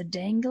 pounds of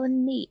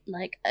dangling meat,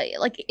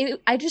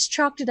 I just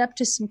chalked it up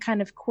to some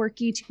kind of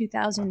quirky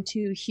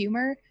 2002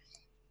 humor,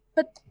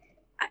 but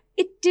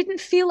it didn't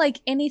feel like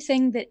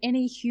anything that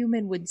any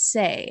human would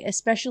say,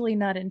 especially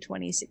not in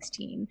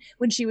 2016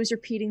 when she was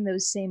repeating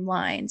those same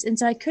lines. And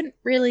so I couldn't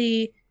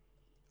really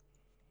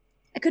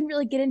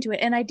get into it.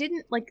 And I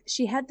didn't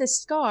she had this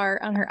scar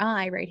on her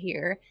eye right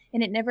here,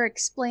 and it never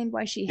explained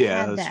why she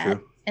had that.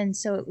 True. And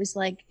so it was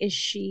like, is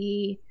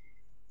she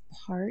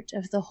part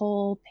of the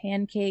whole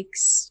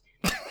pancakes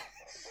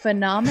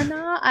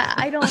phenomena?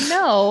 I don't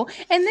know.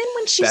 And then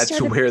when she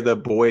That's where the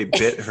boy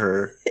bit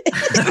her.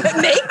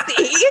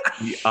 Maybe.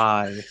 The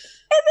eye. And then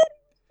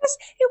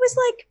it was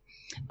like,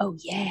 oh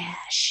yeah,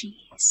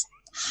 she's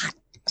hot.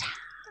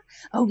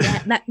 Oh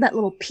yeah, that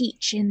little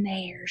peach in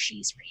there,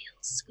 she's real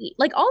sweet.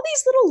 Like all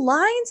these little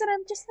lines, and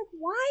I'm just like,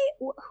 why?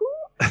 Who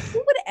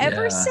would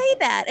ever say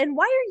that? And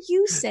why are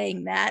you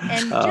saying that?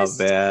 And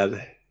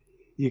bad.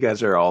 You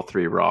guys are all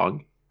three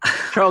wrong.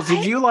 Charles,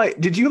 did you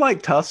like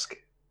Tusk?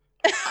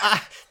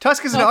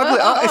 Tusk is an ugly.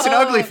 It's an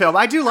ugly film.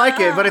 I do like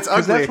it, but it's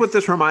ugly. That's what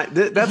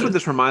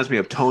this reminds me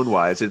of tone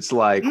wise. It's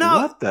like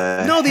what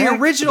the the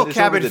original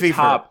Cabin Fever.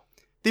 Top.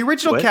 The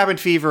original Cabin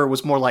Fever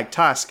was more like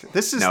Tusk.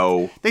 This is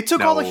they took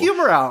all the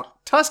humor out.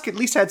 Tusk at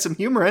least had some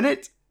humor in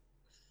it.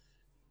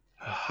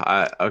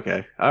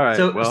 Okay, all right.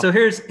 So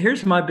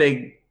here's my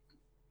big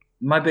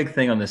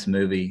thing on this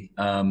movie.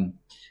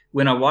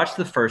 When I watched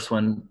the first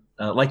one,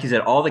 like you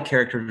said, all the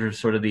characters are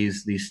sort of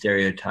these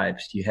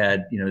stereotypes. You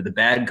had the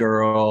bad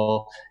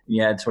girl, and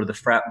you had sort of the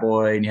frat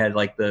boy, and you had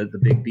like the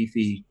big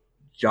beefy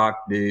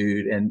jock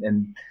dude,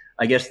 and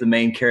I guess the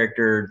main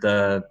character,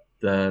 the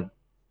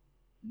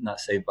not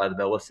Saved by the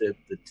Bell. What's the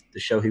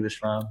show he was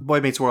from?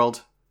 Boy Meets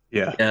World.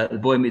 Yeah. The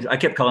Boy Meets. I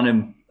kept calling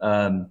him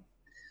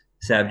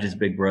Savage's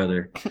big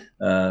brother,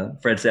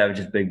 Fred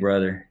Savage's big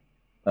brother.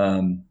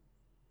 But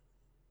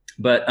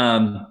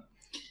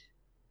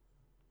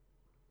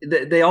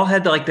they all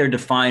had like their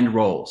defined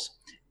roles,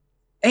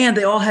 and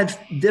they all had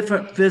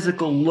different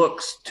physical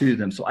looks to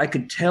them, so I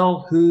could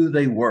tell who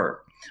they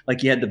were.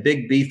 Like you had the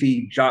big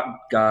beefy jock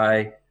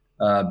guy,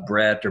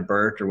 Brett or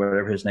Bert or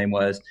whatever his name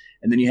was,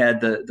 and then you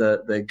had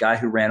the guy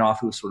who ran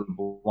off who was sort of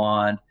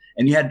blonde,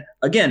 and you had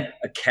again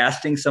a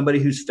casting somebody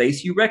whose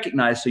face you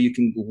recognize, so you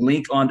can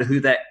link onto who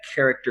that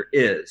character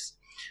is.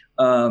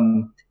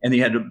 And then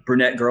you had a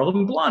brunette girl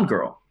and a blonde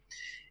girl.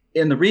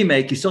 In the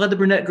remake, you still had the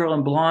brunette girl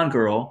and blonde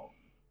girl.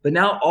 But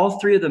now all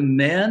three of the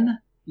men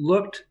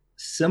looked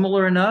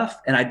similar enough,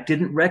 and I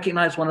didn't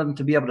recognize one of them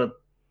to be able to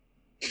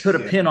put a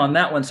pin on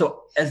that one.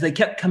 So as they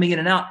kept coming in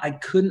and out, I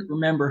couldn't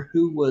remember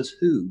who was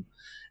who,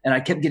 and I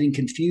kept getting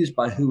confused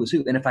by who was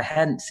who. And if I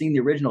hadn't seen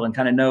the original and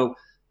kind of know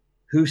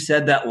who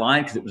said that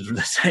line, because it was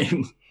the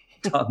same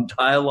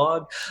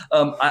dialogue,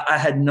 I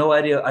had no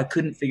idea. I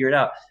couldn't figure it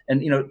out.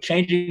 And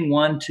changing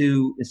one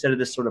to, instead of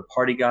this sort of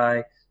party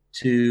guy,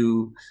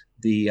 to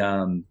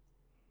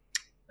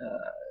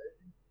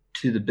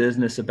the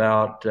business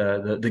about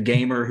the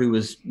gamer who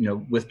was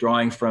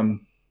withdrawing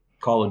from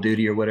Call of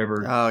Duty or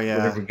whatever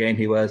whatever game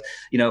he was,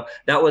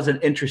 that was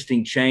an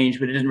interesting change,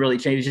 but it didn't really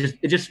change.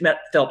 It just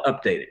felt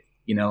updated.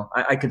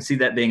 I could see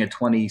that being a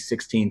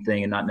 2016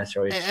 thing and not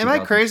necessarily. Am I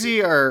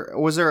crazy, or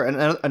was there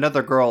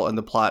another girl in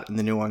the plot in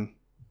the new one?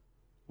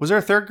 Was there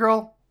a third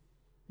girl?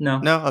 No.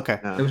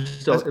 Okay. No. It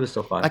was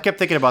still fine. I kept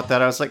thinking about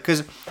that. I was like,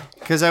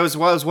 because I was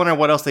wondering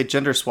what else they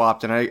gender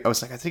swapped, and I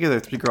was like, I think there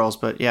were 3 girls,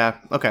 but yeah,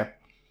 okay.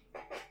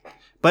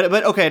 But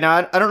okay,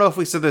 now I don't know if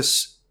we said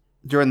this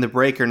during the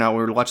break or not. We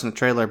were watching the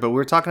trailer, but we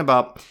were talking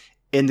about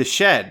in the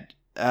shed.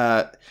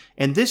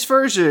 In this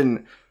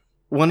version,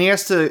 when he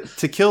has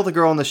to kill the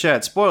girl in the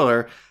shed,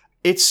 spoiler,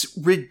 it's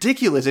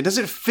ridiculous. It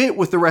doesn't fit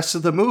with the rest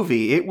of the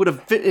movie. It would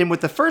have fit in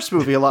with the first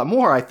movie a lot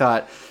more, I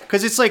thought,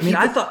 because it's like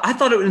I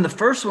thought it in the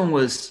first one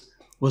was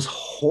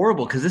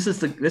horrible, because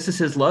this is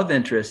his love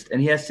interest, and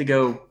he has to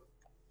go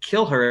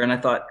kill her, and I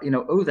thought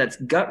that's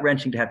gut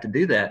wrenching to have to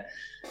do that.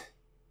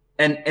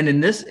 And in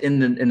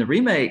the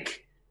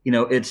remake,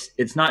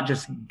 it's not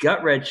just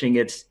gut wrenching,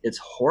 it's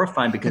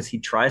horrifying, because he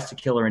tries to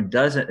kill her and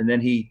doesn't, and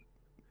then he,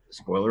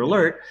 spoiler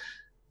alert,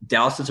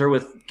 douses her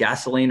with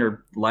gasoline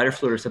or lighter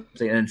fluid or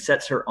something, and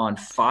sets her on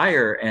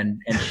fire,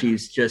 and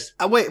she's just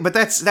wait, but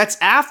that's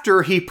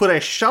after he put a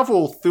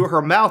shovel through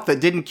her mouth that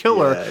didn't kill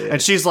her, and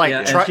she's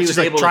like,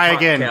 try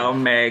again,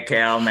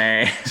 kill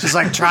me. She's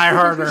like, try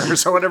harder,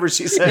 or whatever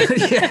she said.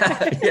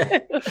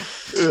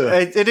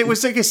 And it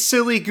was like a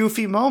silly,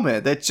 goofy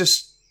moment that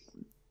just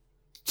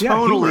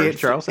totally humor,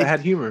 Charles. It had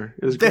humor.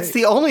 It was great. That's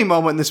the only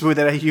moment in this movie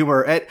that had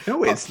humor.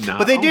 No, it's not.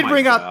 But they did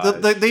bring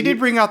out they did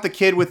bring out the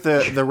kid with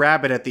the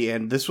rabbit at the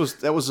end.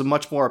 That was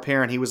much more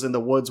apparent. He was in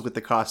the woods with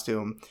the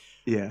costume.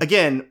 Yeah.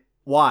 Again,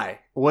 why?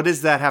 What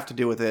does that have to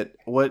do with it?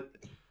 What?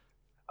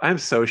 I'm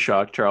so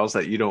shocked, Charles,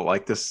 that you don't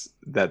like this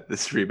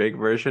remake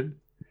version.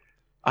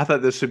 I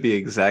thought this would be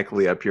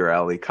exactly up your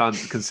alley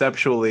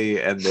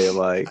conceptually, and they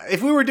like.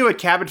 If we were doing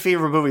Cabin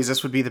Fever movies,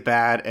 this would be the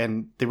bad,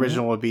 and the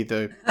original would be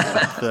the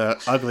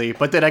ugly.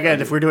 But then again,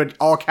 if we're doing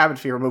all Cabin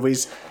Fever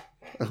movies,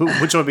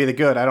 Which would be the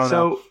good? I don't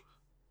know.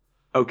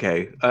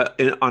 Okay.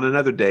 On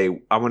another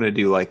day, I want to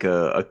do like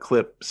a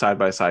clip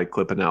side-by-side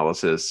clip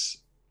analysis.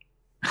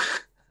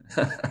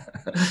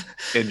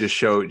 And just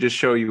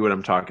show you what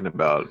I'm talking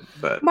about.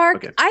 But Mark,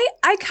 okay.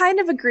 I kind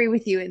of agree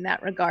with you in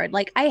that regard.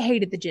 Like, I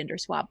hated the gender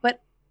swap,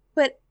 but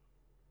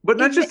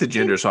not just the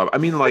gender swap. I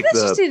mean, like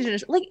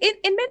in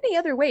many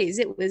other ways,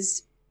 it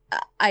was.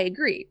 I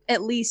agree,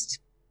 at least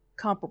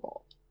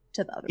comparable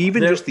to the other.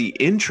 Even just the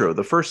intro,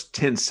 the first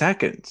 10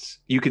 seconds,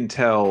 you can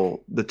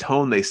tell the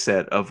tone they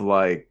set of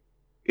like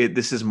it.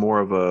 This is more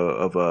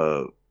of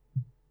a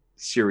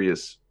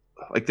serious.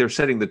 Like they're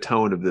setting the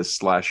tone of this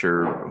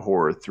slasher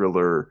horror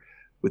thriller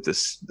with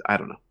this. I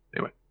don't know.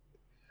 Anyway,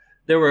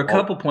 there were a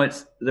couple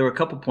points. There were a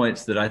couple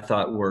points that I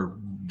thought were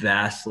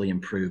vastly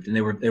improved, and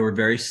they were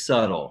very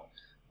subtle.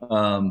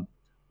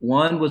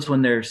 One was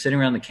when they're sitting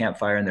around the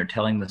campfire and they're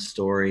telling the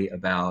story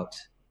about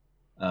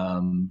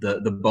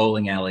the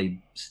bowling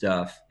alley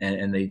stuff,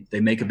 and they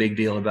make a big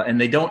deal about,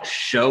 and they don't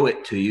show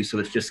it to you, so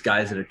it's just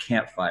guys at a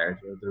campfire.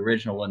 The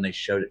original one, they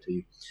showed it to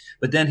you,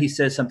 but then he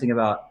says something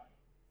about,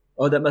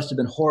 oh, that must have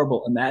been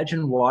horrible.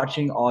 Imagine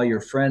watching all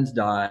your friends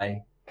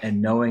die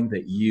and knowing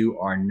that you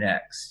are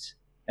next.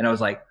 And I was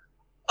like,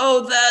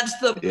 oh, that's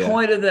the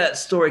point of that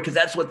story, because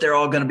that's what they're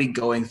all going to be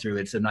going through.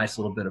 It's a nice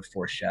little bit of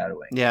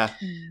foreshadowing. Yeah.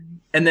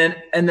 And then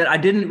I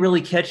didn't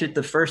really catch it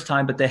the first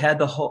time, but they had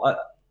the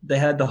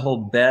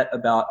whole bet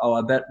about, oh,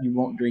 I bet you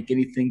won't drink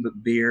anything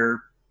but beer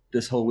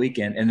this whole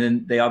weekend. And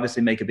then they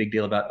obviously make a big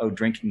deal about, oh,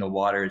 drinking the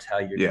water is how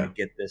you're going to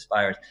get this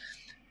virus.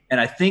 And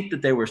I think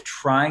that they were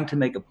trying to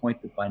make a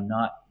point that by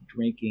not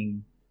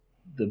drinking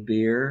the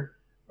beer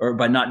or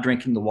by not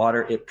drinking the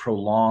water, it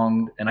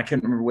prolonged, and I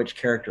can't remember which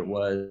character it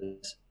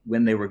was,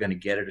 when they were going to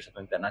get it or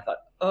something like that. And I thought,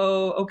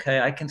 oh,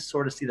 okay, I can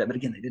sort of see that. But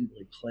again, they didn't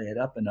really play it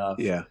up enough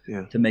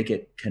to make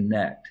it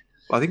connect.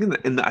 Well,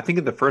 I think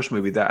in the first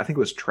movie, that I think it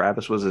was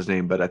Travis was his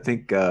name, but I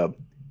think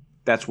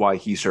that's why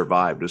he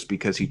survived, was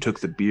because he took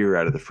the beer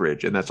out of the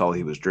fridge and that's all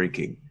he was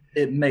drinking.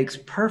 It makes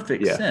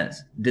perfect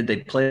sense. Did they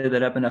play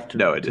that up enough to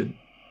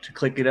to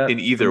click it up? In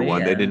either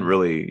one, they didn't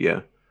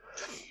really,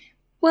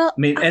 Well, I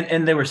mean,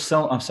 and there were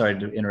I'm sorry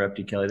to interrupt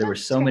you, Kelly. There were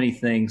so many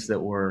things that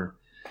were,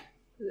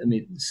 I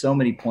mean, so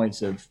many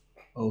points of,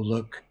 oh,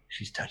 look,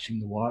 she's touching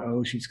the water.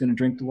 Oh, she's going to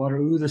drink the water.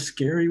 Ooh, the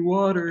scary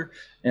water.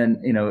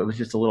 And, you know, it was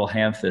just a little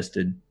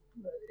ham-fisted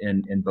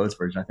in both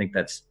versions. I think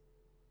I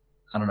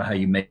don't know how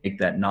you make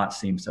that not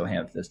seem so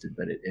ham-fisted,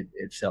 but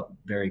it felt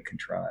very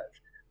contrived.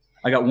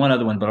 I got one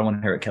other one, but I want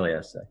to hear what Kelly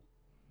has to say.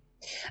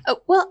 Oh,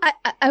 well,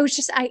 I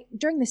was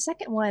during the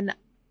second one,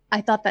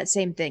 I thought that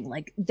same thing.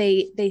 Like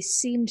they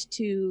seemed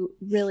to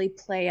really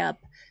play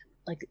up,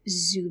 like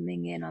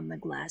zooming in on the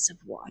glass of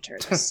water,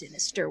 the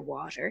sinister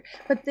water.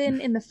 But then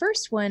in the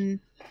first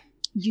one,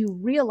 you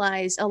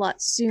realize a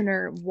lot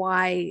sooner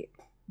why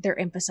they're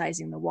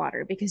emphasizing the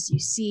water, because you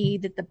see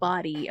that the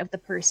body of the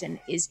person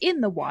is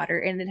in the water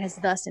and it has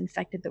thus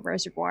infected the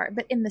reservoir.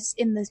 But in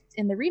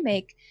the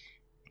remake,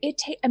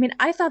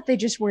 I thought they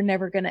just were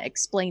never going to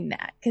explain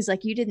that, because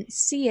like you didn't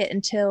see it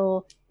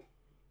until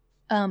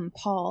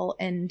Paul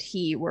and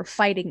he were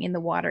fighting in the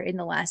water in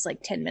the last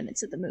like 10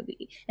 minutes of the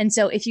movie. And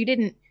so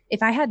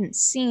if I hadn't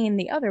seen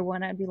the other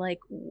one, I'd be like,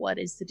 what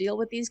is the deal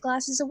with these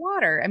glasses of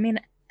water? I mean,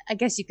 I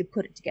guess you could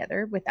put it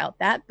together without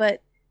that,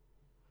 but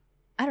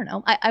I don't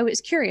know. I was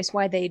curious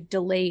why they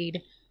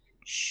delayed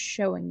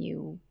showing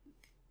you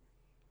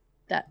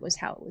that was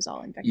how it was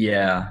all infected.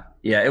 Yeah.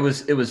 It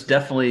was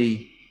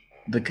definitely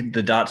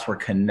the dots were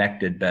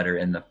connected better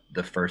in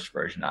the first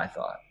version, I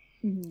thought.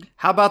 Mm-hmm.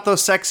 How about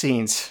those sex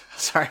scenes?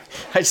 Sorry,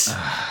 I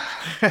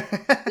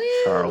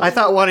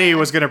thought one of you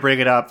was going to bring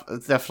it up.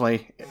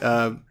 Definitely.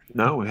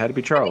 No, it had to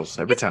be Charles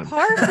every time.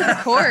 Par for the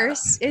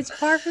course. It's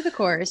par for the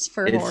course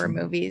for horror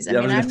movies. I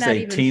mean, I'm not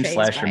even teen fazed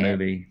slasher by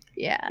movie.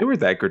 It. Yeah, they were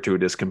that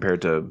gratuitous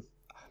compared to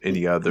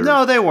any other.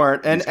 No, they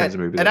weren't. And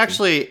movies,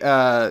 actually,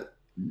 I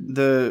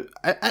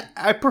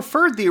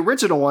preferred the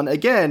original one.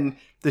 Again,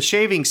 the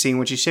shaving scene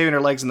when she's shaving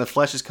her legs and the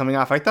flesh is coming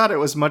off. I thought it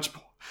was much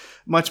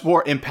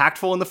more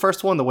impactful in the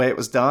first one, the way it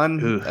was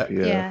done.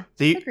 I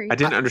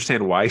didn't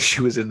understand why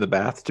she was in the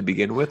bath to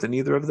begin with in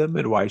either of them,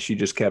 and why she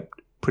just kept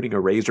putting a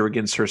razor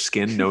against her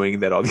skin,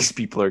 knowing that all these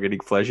people are getting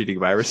flesh-eating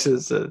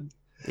viruses.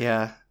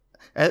 Yeah.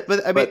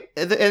 But I mean,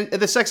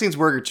 the sex scenes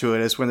were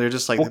gratuitous when they're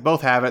just like, they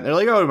both have it. And they're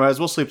like, oh, we might as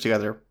well sleep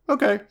together.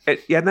 Okay.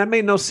 And that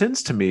made no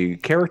sense to me,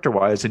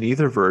 character-wise, in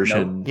either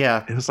version. Nope.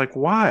 Yeah. It was like,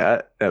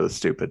 why? That was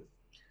stupid.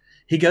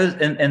 He goes,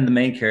 and the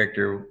main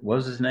character, what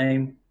was his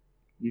name?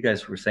 You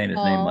guys were saying his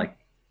name, like,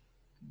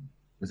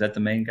 was that the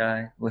main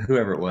guy? Well,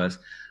 whoever it was.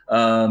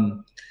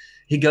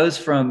 He goes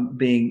from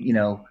being,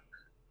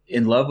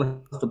 in love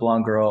with the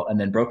blonde girl and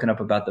then broken up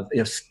about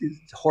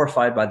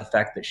horrified by the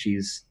fact that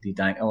she's the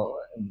dying. Oh,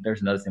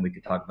 there's another thing we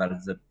could talk about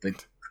is the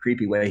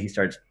creepy way he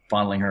starts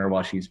fondling her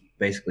while she's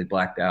basically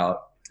blacked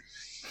out.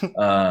 She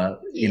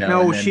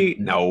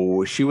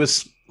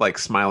was like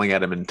smiling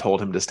at him and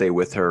told him to stay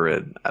with her.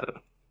 And I don't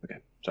know. Okay.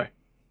 Sorry.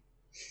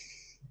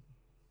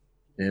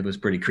 it was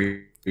pretty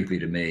creepy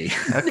to me.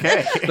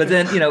 Okay. But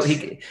then,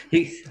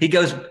 he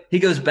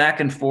goes back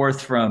and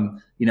forth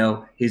from,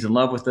 he's in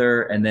love with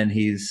her, and then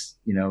he's,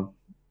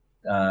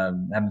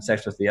 having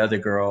sex with the other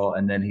girl,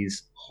 and then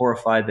he's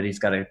horrified that he's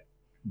got to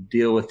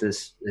deal with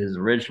his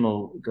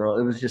original girl.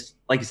 It was just,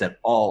 like you said,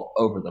 all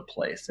over the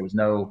place. There was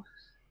no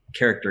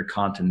character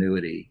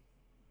continuity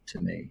to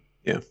me.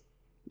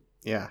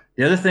 Yeah.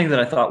 The other thing that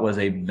I thought was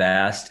a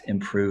vast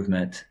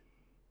improvement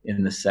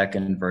in the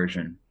second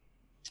version,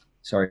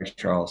 sorry,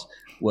 Charles,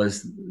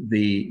 was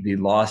the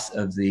loss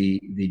of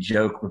the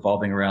joke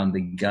revolving around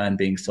the gun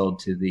being sold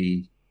to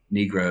the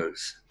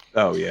Negroes.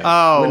 Oh yeah.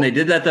 Oh. When they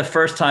did that the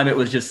first time, it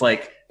was just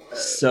like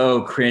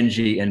so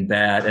cringy and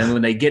bad. And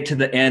when they get to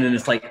the end and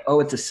it's like, oh,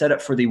 it's a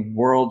setup for the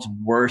world's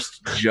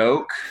worst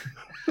joke.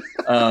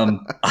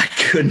 I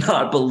could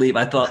not believe.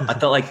 I felt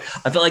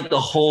like the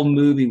whole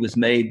movie was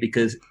made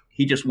because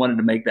he just wanted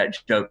to make that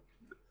joke.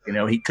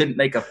 He couldn't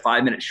make a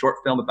 5-minute short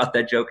film about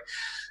that joke.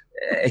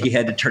 He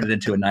had to turn it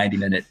into a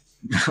 90-minute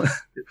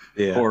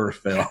horror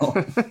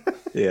film.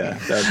 Yeah.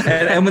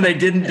 And when they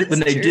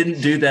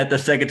didn't do that the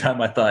second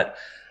time, I thought,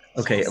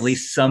 okay, at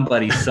least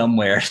somebody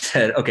somewhere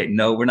said, okay,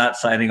 no, we're not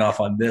signing off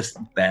on this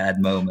bad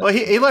moment. Well,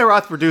 Eli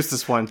Roth produced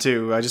this one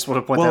too. I just want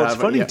to point that out.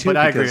 It's funny too, but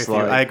I agree because, with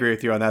you. I agree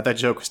with you on that. That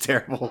joke was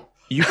terrible.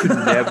 You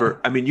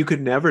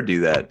could never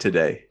do that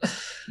today.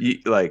 You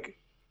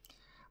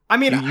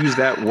use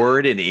that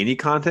word in any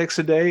context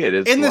today. It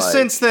is in the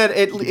sense that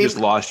it just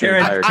lost your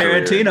entire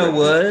career. Tarantino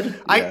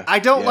would. I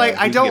don't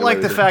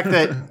like the fact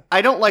that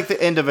I don't like the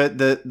end of it,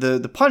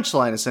 the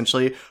punchline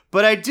essentially,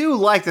 but I do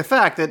like the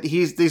fact that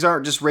these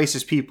aren't just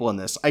racist people in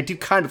this. I do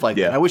kind of like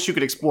that. I wish you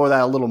could explore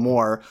that a little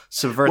more,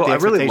 subvert the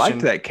expectation. I really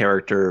liked that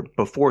character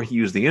before he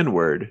used the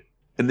N-word.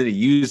 And then he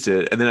used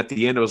it, and then at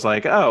the end it was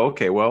like, oh,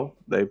 okay, well,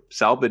 they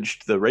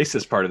salvaged the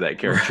racist part of that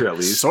character at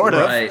least. Sort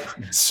of. Right.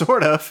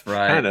 Sort of.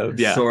 Right. Kind of,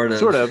 yeah. Sort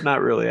of,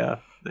 not really, yeah.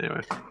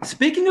 Anyway.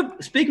 Speaking of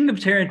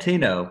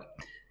Tarantino,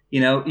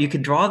 you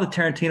could draw the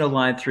Tarantino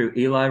line through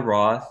Eli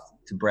Roth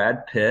to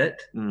Brad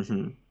Pitt,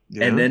 and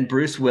then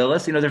Bruce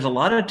Willis. There's a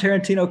lot of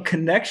Tarantino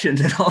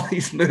connections in all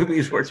these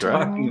movies we're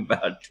talking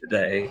about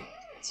today.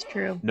 It's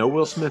true. No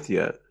Will Smith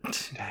yet.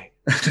 Dang.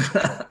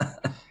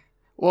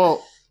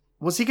 Well,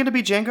 was he going to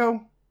be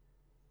Django?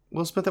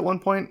 Will Smith at one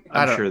point?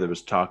 I'm sure there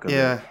was talk of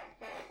it.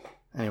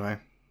 Anyway.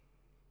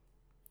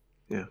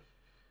 Yeah.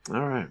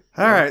 All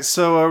right.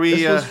 So are we?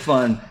 This was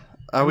fun.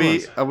 Are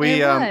we?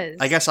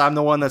 I guess I'm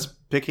the one that's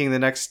picking the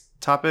next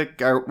topic.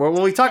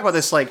 When we talk about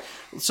this,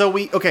 so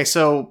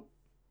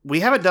we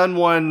haven't done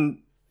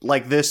one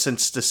like this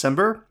since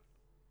December.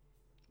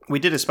 We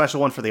did a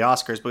special one for the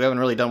Oscars, but we haven't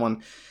really done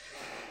one.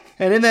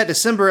 And in that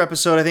December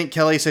episode, I think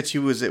Kelly said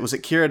was it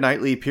Keira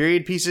Knightley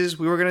period pieces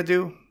we were going to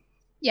do.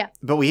 Yeah.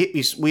 But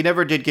we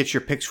never did get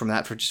your picks from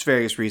that for just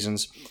various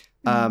reasons.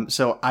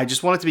 So I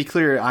just wanted to be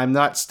clear. I'm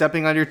not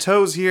stepping on your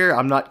toes here.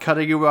 I'm not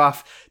cutting you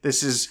off.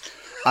 This is,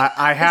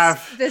 I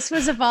have. This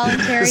was a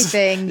voluntary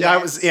thing.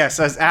 Yeah, yes.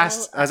 I was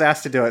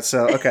asked to do it.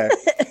 So, okay.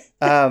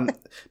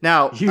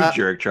 Now. You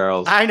jerk,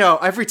 Charles. I know.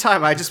 Every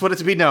time. I just want it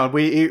to be known.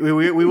 We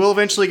will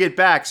eventually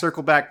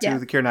circle back to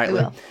the Keira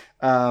Knightley.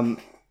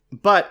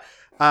 But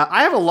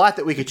I have a lot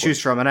that we could choose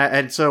from.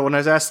 And so when I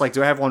was asked,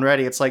 do I have one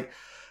ready? It's like,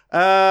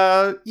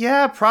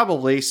 yeah,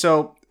 probably.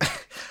 So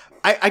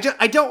I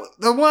don't,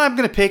 the one I'm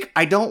going to pick,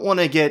 I don't want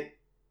to get,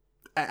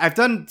 I've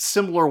done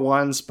similar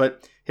ones,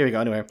 but here we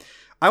go. Anyway,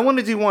 I want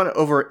to do one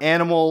over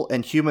animal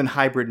and human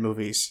hybrid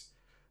movies.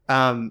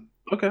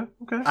 Okay.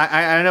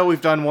 I know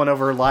we've done one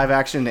over live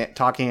action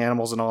talking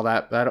animals and all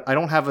that, but I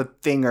don't have a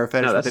thing or a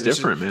fetish. No, that's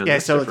different, man. Yeah,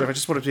 so different. I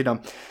just wanted to be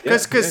done.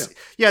 Because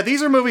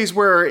these are movies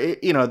where,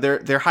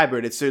 they're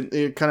hybrid. It's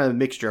a kind of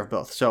mixture of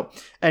both. So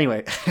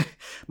anyway,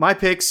 my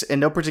picks in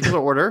no particular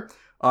order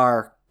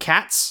are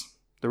Cats,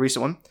 the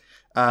recent one.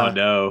 Oh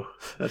no,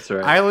 that's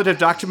right. Island of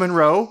Dr.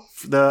 Monroe,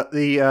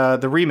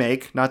 the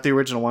remake, not the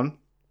original one.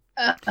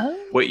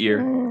 What year?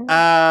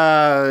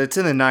 It's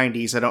in the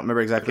 90s. I don't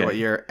remember exactly what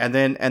year. And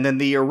then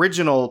the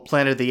original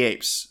Planet of the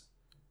Apes.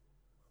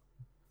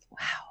 Wow.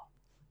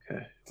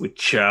 Okay. With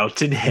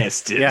Charlton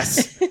Heston.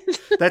 Yes.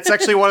 That's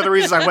actually one of the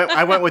reasons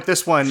I went with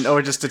this one,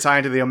 or just to tie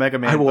into the Omega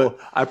Man.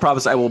 I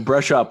promise I will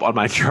brush up on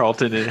my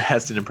Charlton and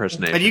Heston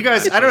impersonation. And you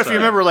guys, I don't know if you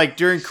remember,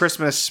 during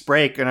Christmas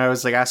break, and I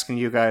was asking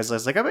you guys, I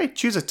was like, I might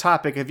choose a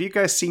topic. Have you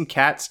guys seen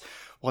Cats?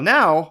 Well,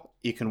 now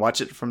you can watch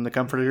it from the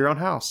comfort of your own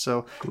house.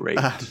 So great.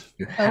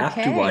 You have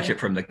to watch it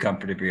from the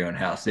comfort of your own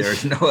house. There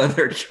is no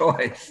other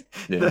choice.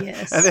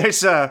 Yes. And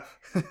there's I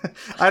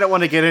don't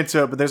want to get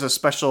into it, but there's a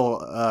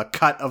special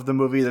cut of the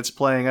movie that's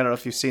playing. I don't know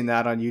if you've seen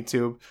that on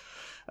YouTube.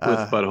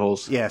 With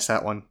buttholes. Yes,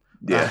 that one.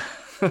 Yeah.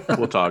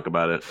 We'll talk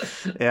about it.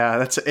 Yeah,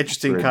 that's an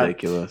interesting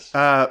ridiculous.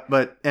 Cut.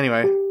 But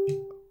anyway.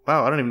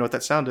 Wow, I don't even know what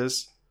that sound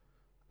is.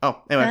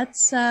 Oh, anyway.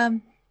 That's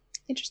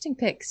interesting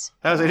picks.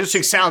 That was an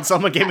interesting sound.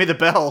 Someone gave me the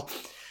bell.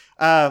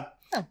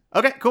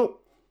 Okay, cool.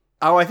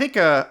 I think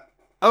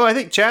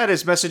Chad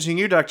is messaging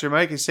you, Dr.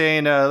 Mike, and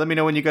saying, let me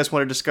know when you guys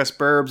want to discuss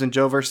Burbs and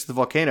Joe versus the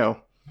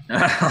Volcano.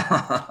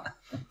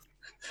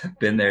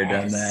 Been there,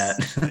 done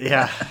that.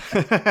 Yeah.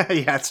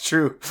 Yeah, it's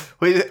true.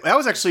 Wait, that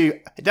was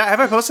actually, have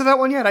I posted that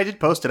one yet? I did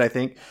post it, I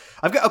think.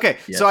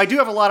 Yes. So I do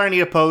have a lot I need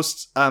to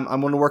post. I'm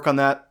going to work on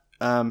that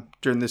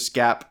during this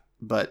gap,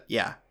 but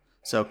yeah.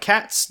 So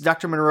Cats,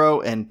 Dr.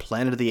 Monroe, and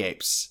Planet of the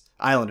Apes.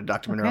 Island of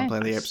Dr. Monroe and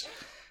Planet of the Apes.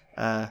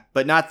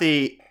 But not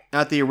the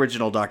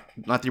original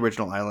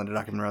Island of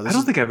Dr. Monroe. I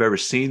don't think I've ever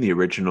seen the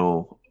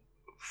original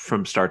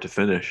from start to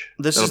finish.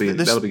 That'll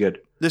be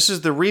good. This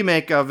is the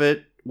remake of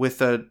it with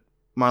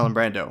Marlon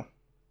Brando.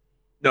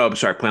 No, I'm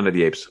sorry, Planet of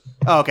the Apes.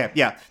 Oh, okay,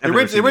 yeah. The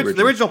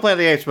original Planet of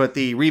the Apes, but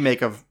the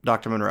remake of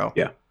Dr. Monroe.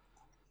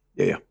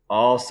 Yeah.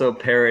 Also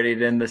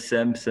parodied in The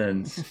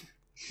Simpsons.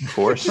 Of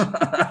course. All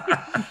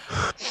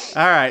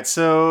right,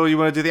 so you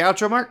want to do the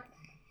outro, Mark?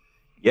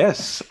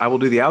 Yes, I will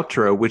do the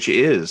outro, which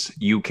is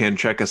you can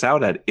check us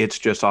out at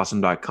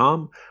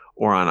itsjustawesome.com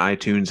or on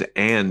iTunes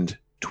and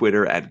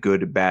Twitter at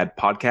Good Bad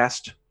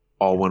Podcast,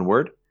 all one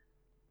word.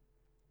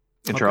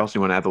 And Charles,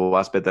 you want to add the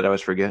last bit that I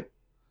always forget?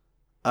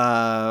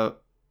 I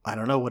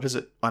don't know. What is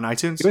it on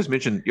iTunes?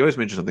 You always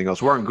mention something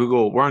else. We're on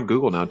Google. We're on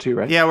Google now too,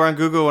 right? Yeah, we're on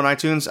Google and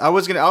iTunes. I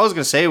was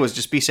gonna say was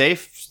just be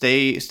safe.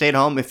 Stay at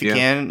home if you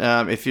can.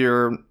 If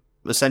you're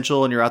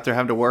essential and you're out there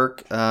having to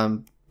work,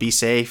 be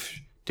safe.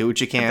 Do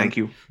what you can. And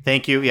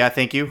thank you. Yeah,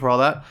 thank you for all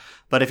that.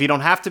 But if you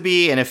don't have to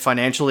be, and if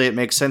financially it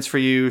makes sense for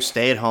you,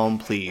 stay at home,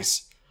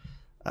 please.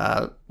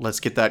 Let's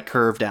get that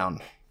curve down.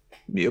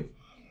 Yep.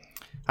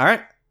 All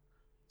right.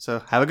 So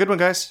have a good one,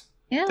 guys.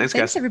 Yeah.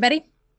 Thanks everybody.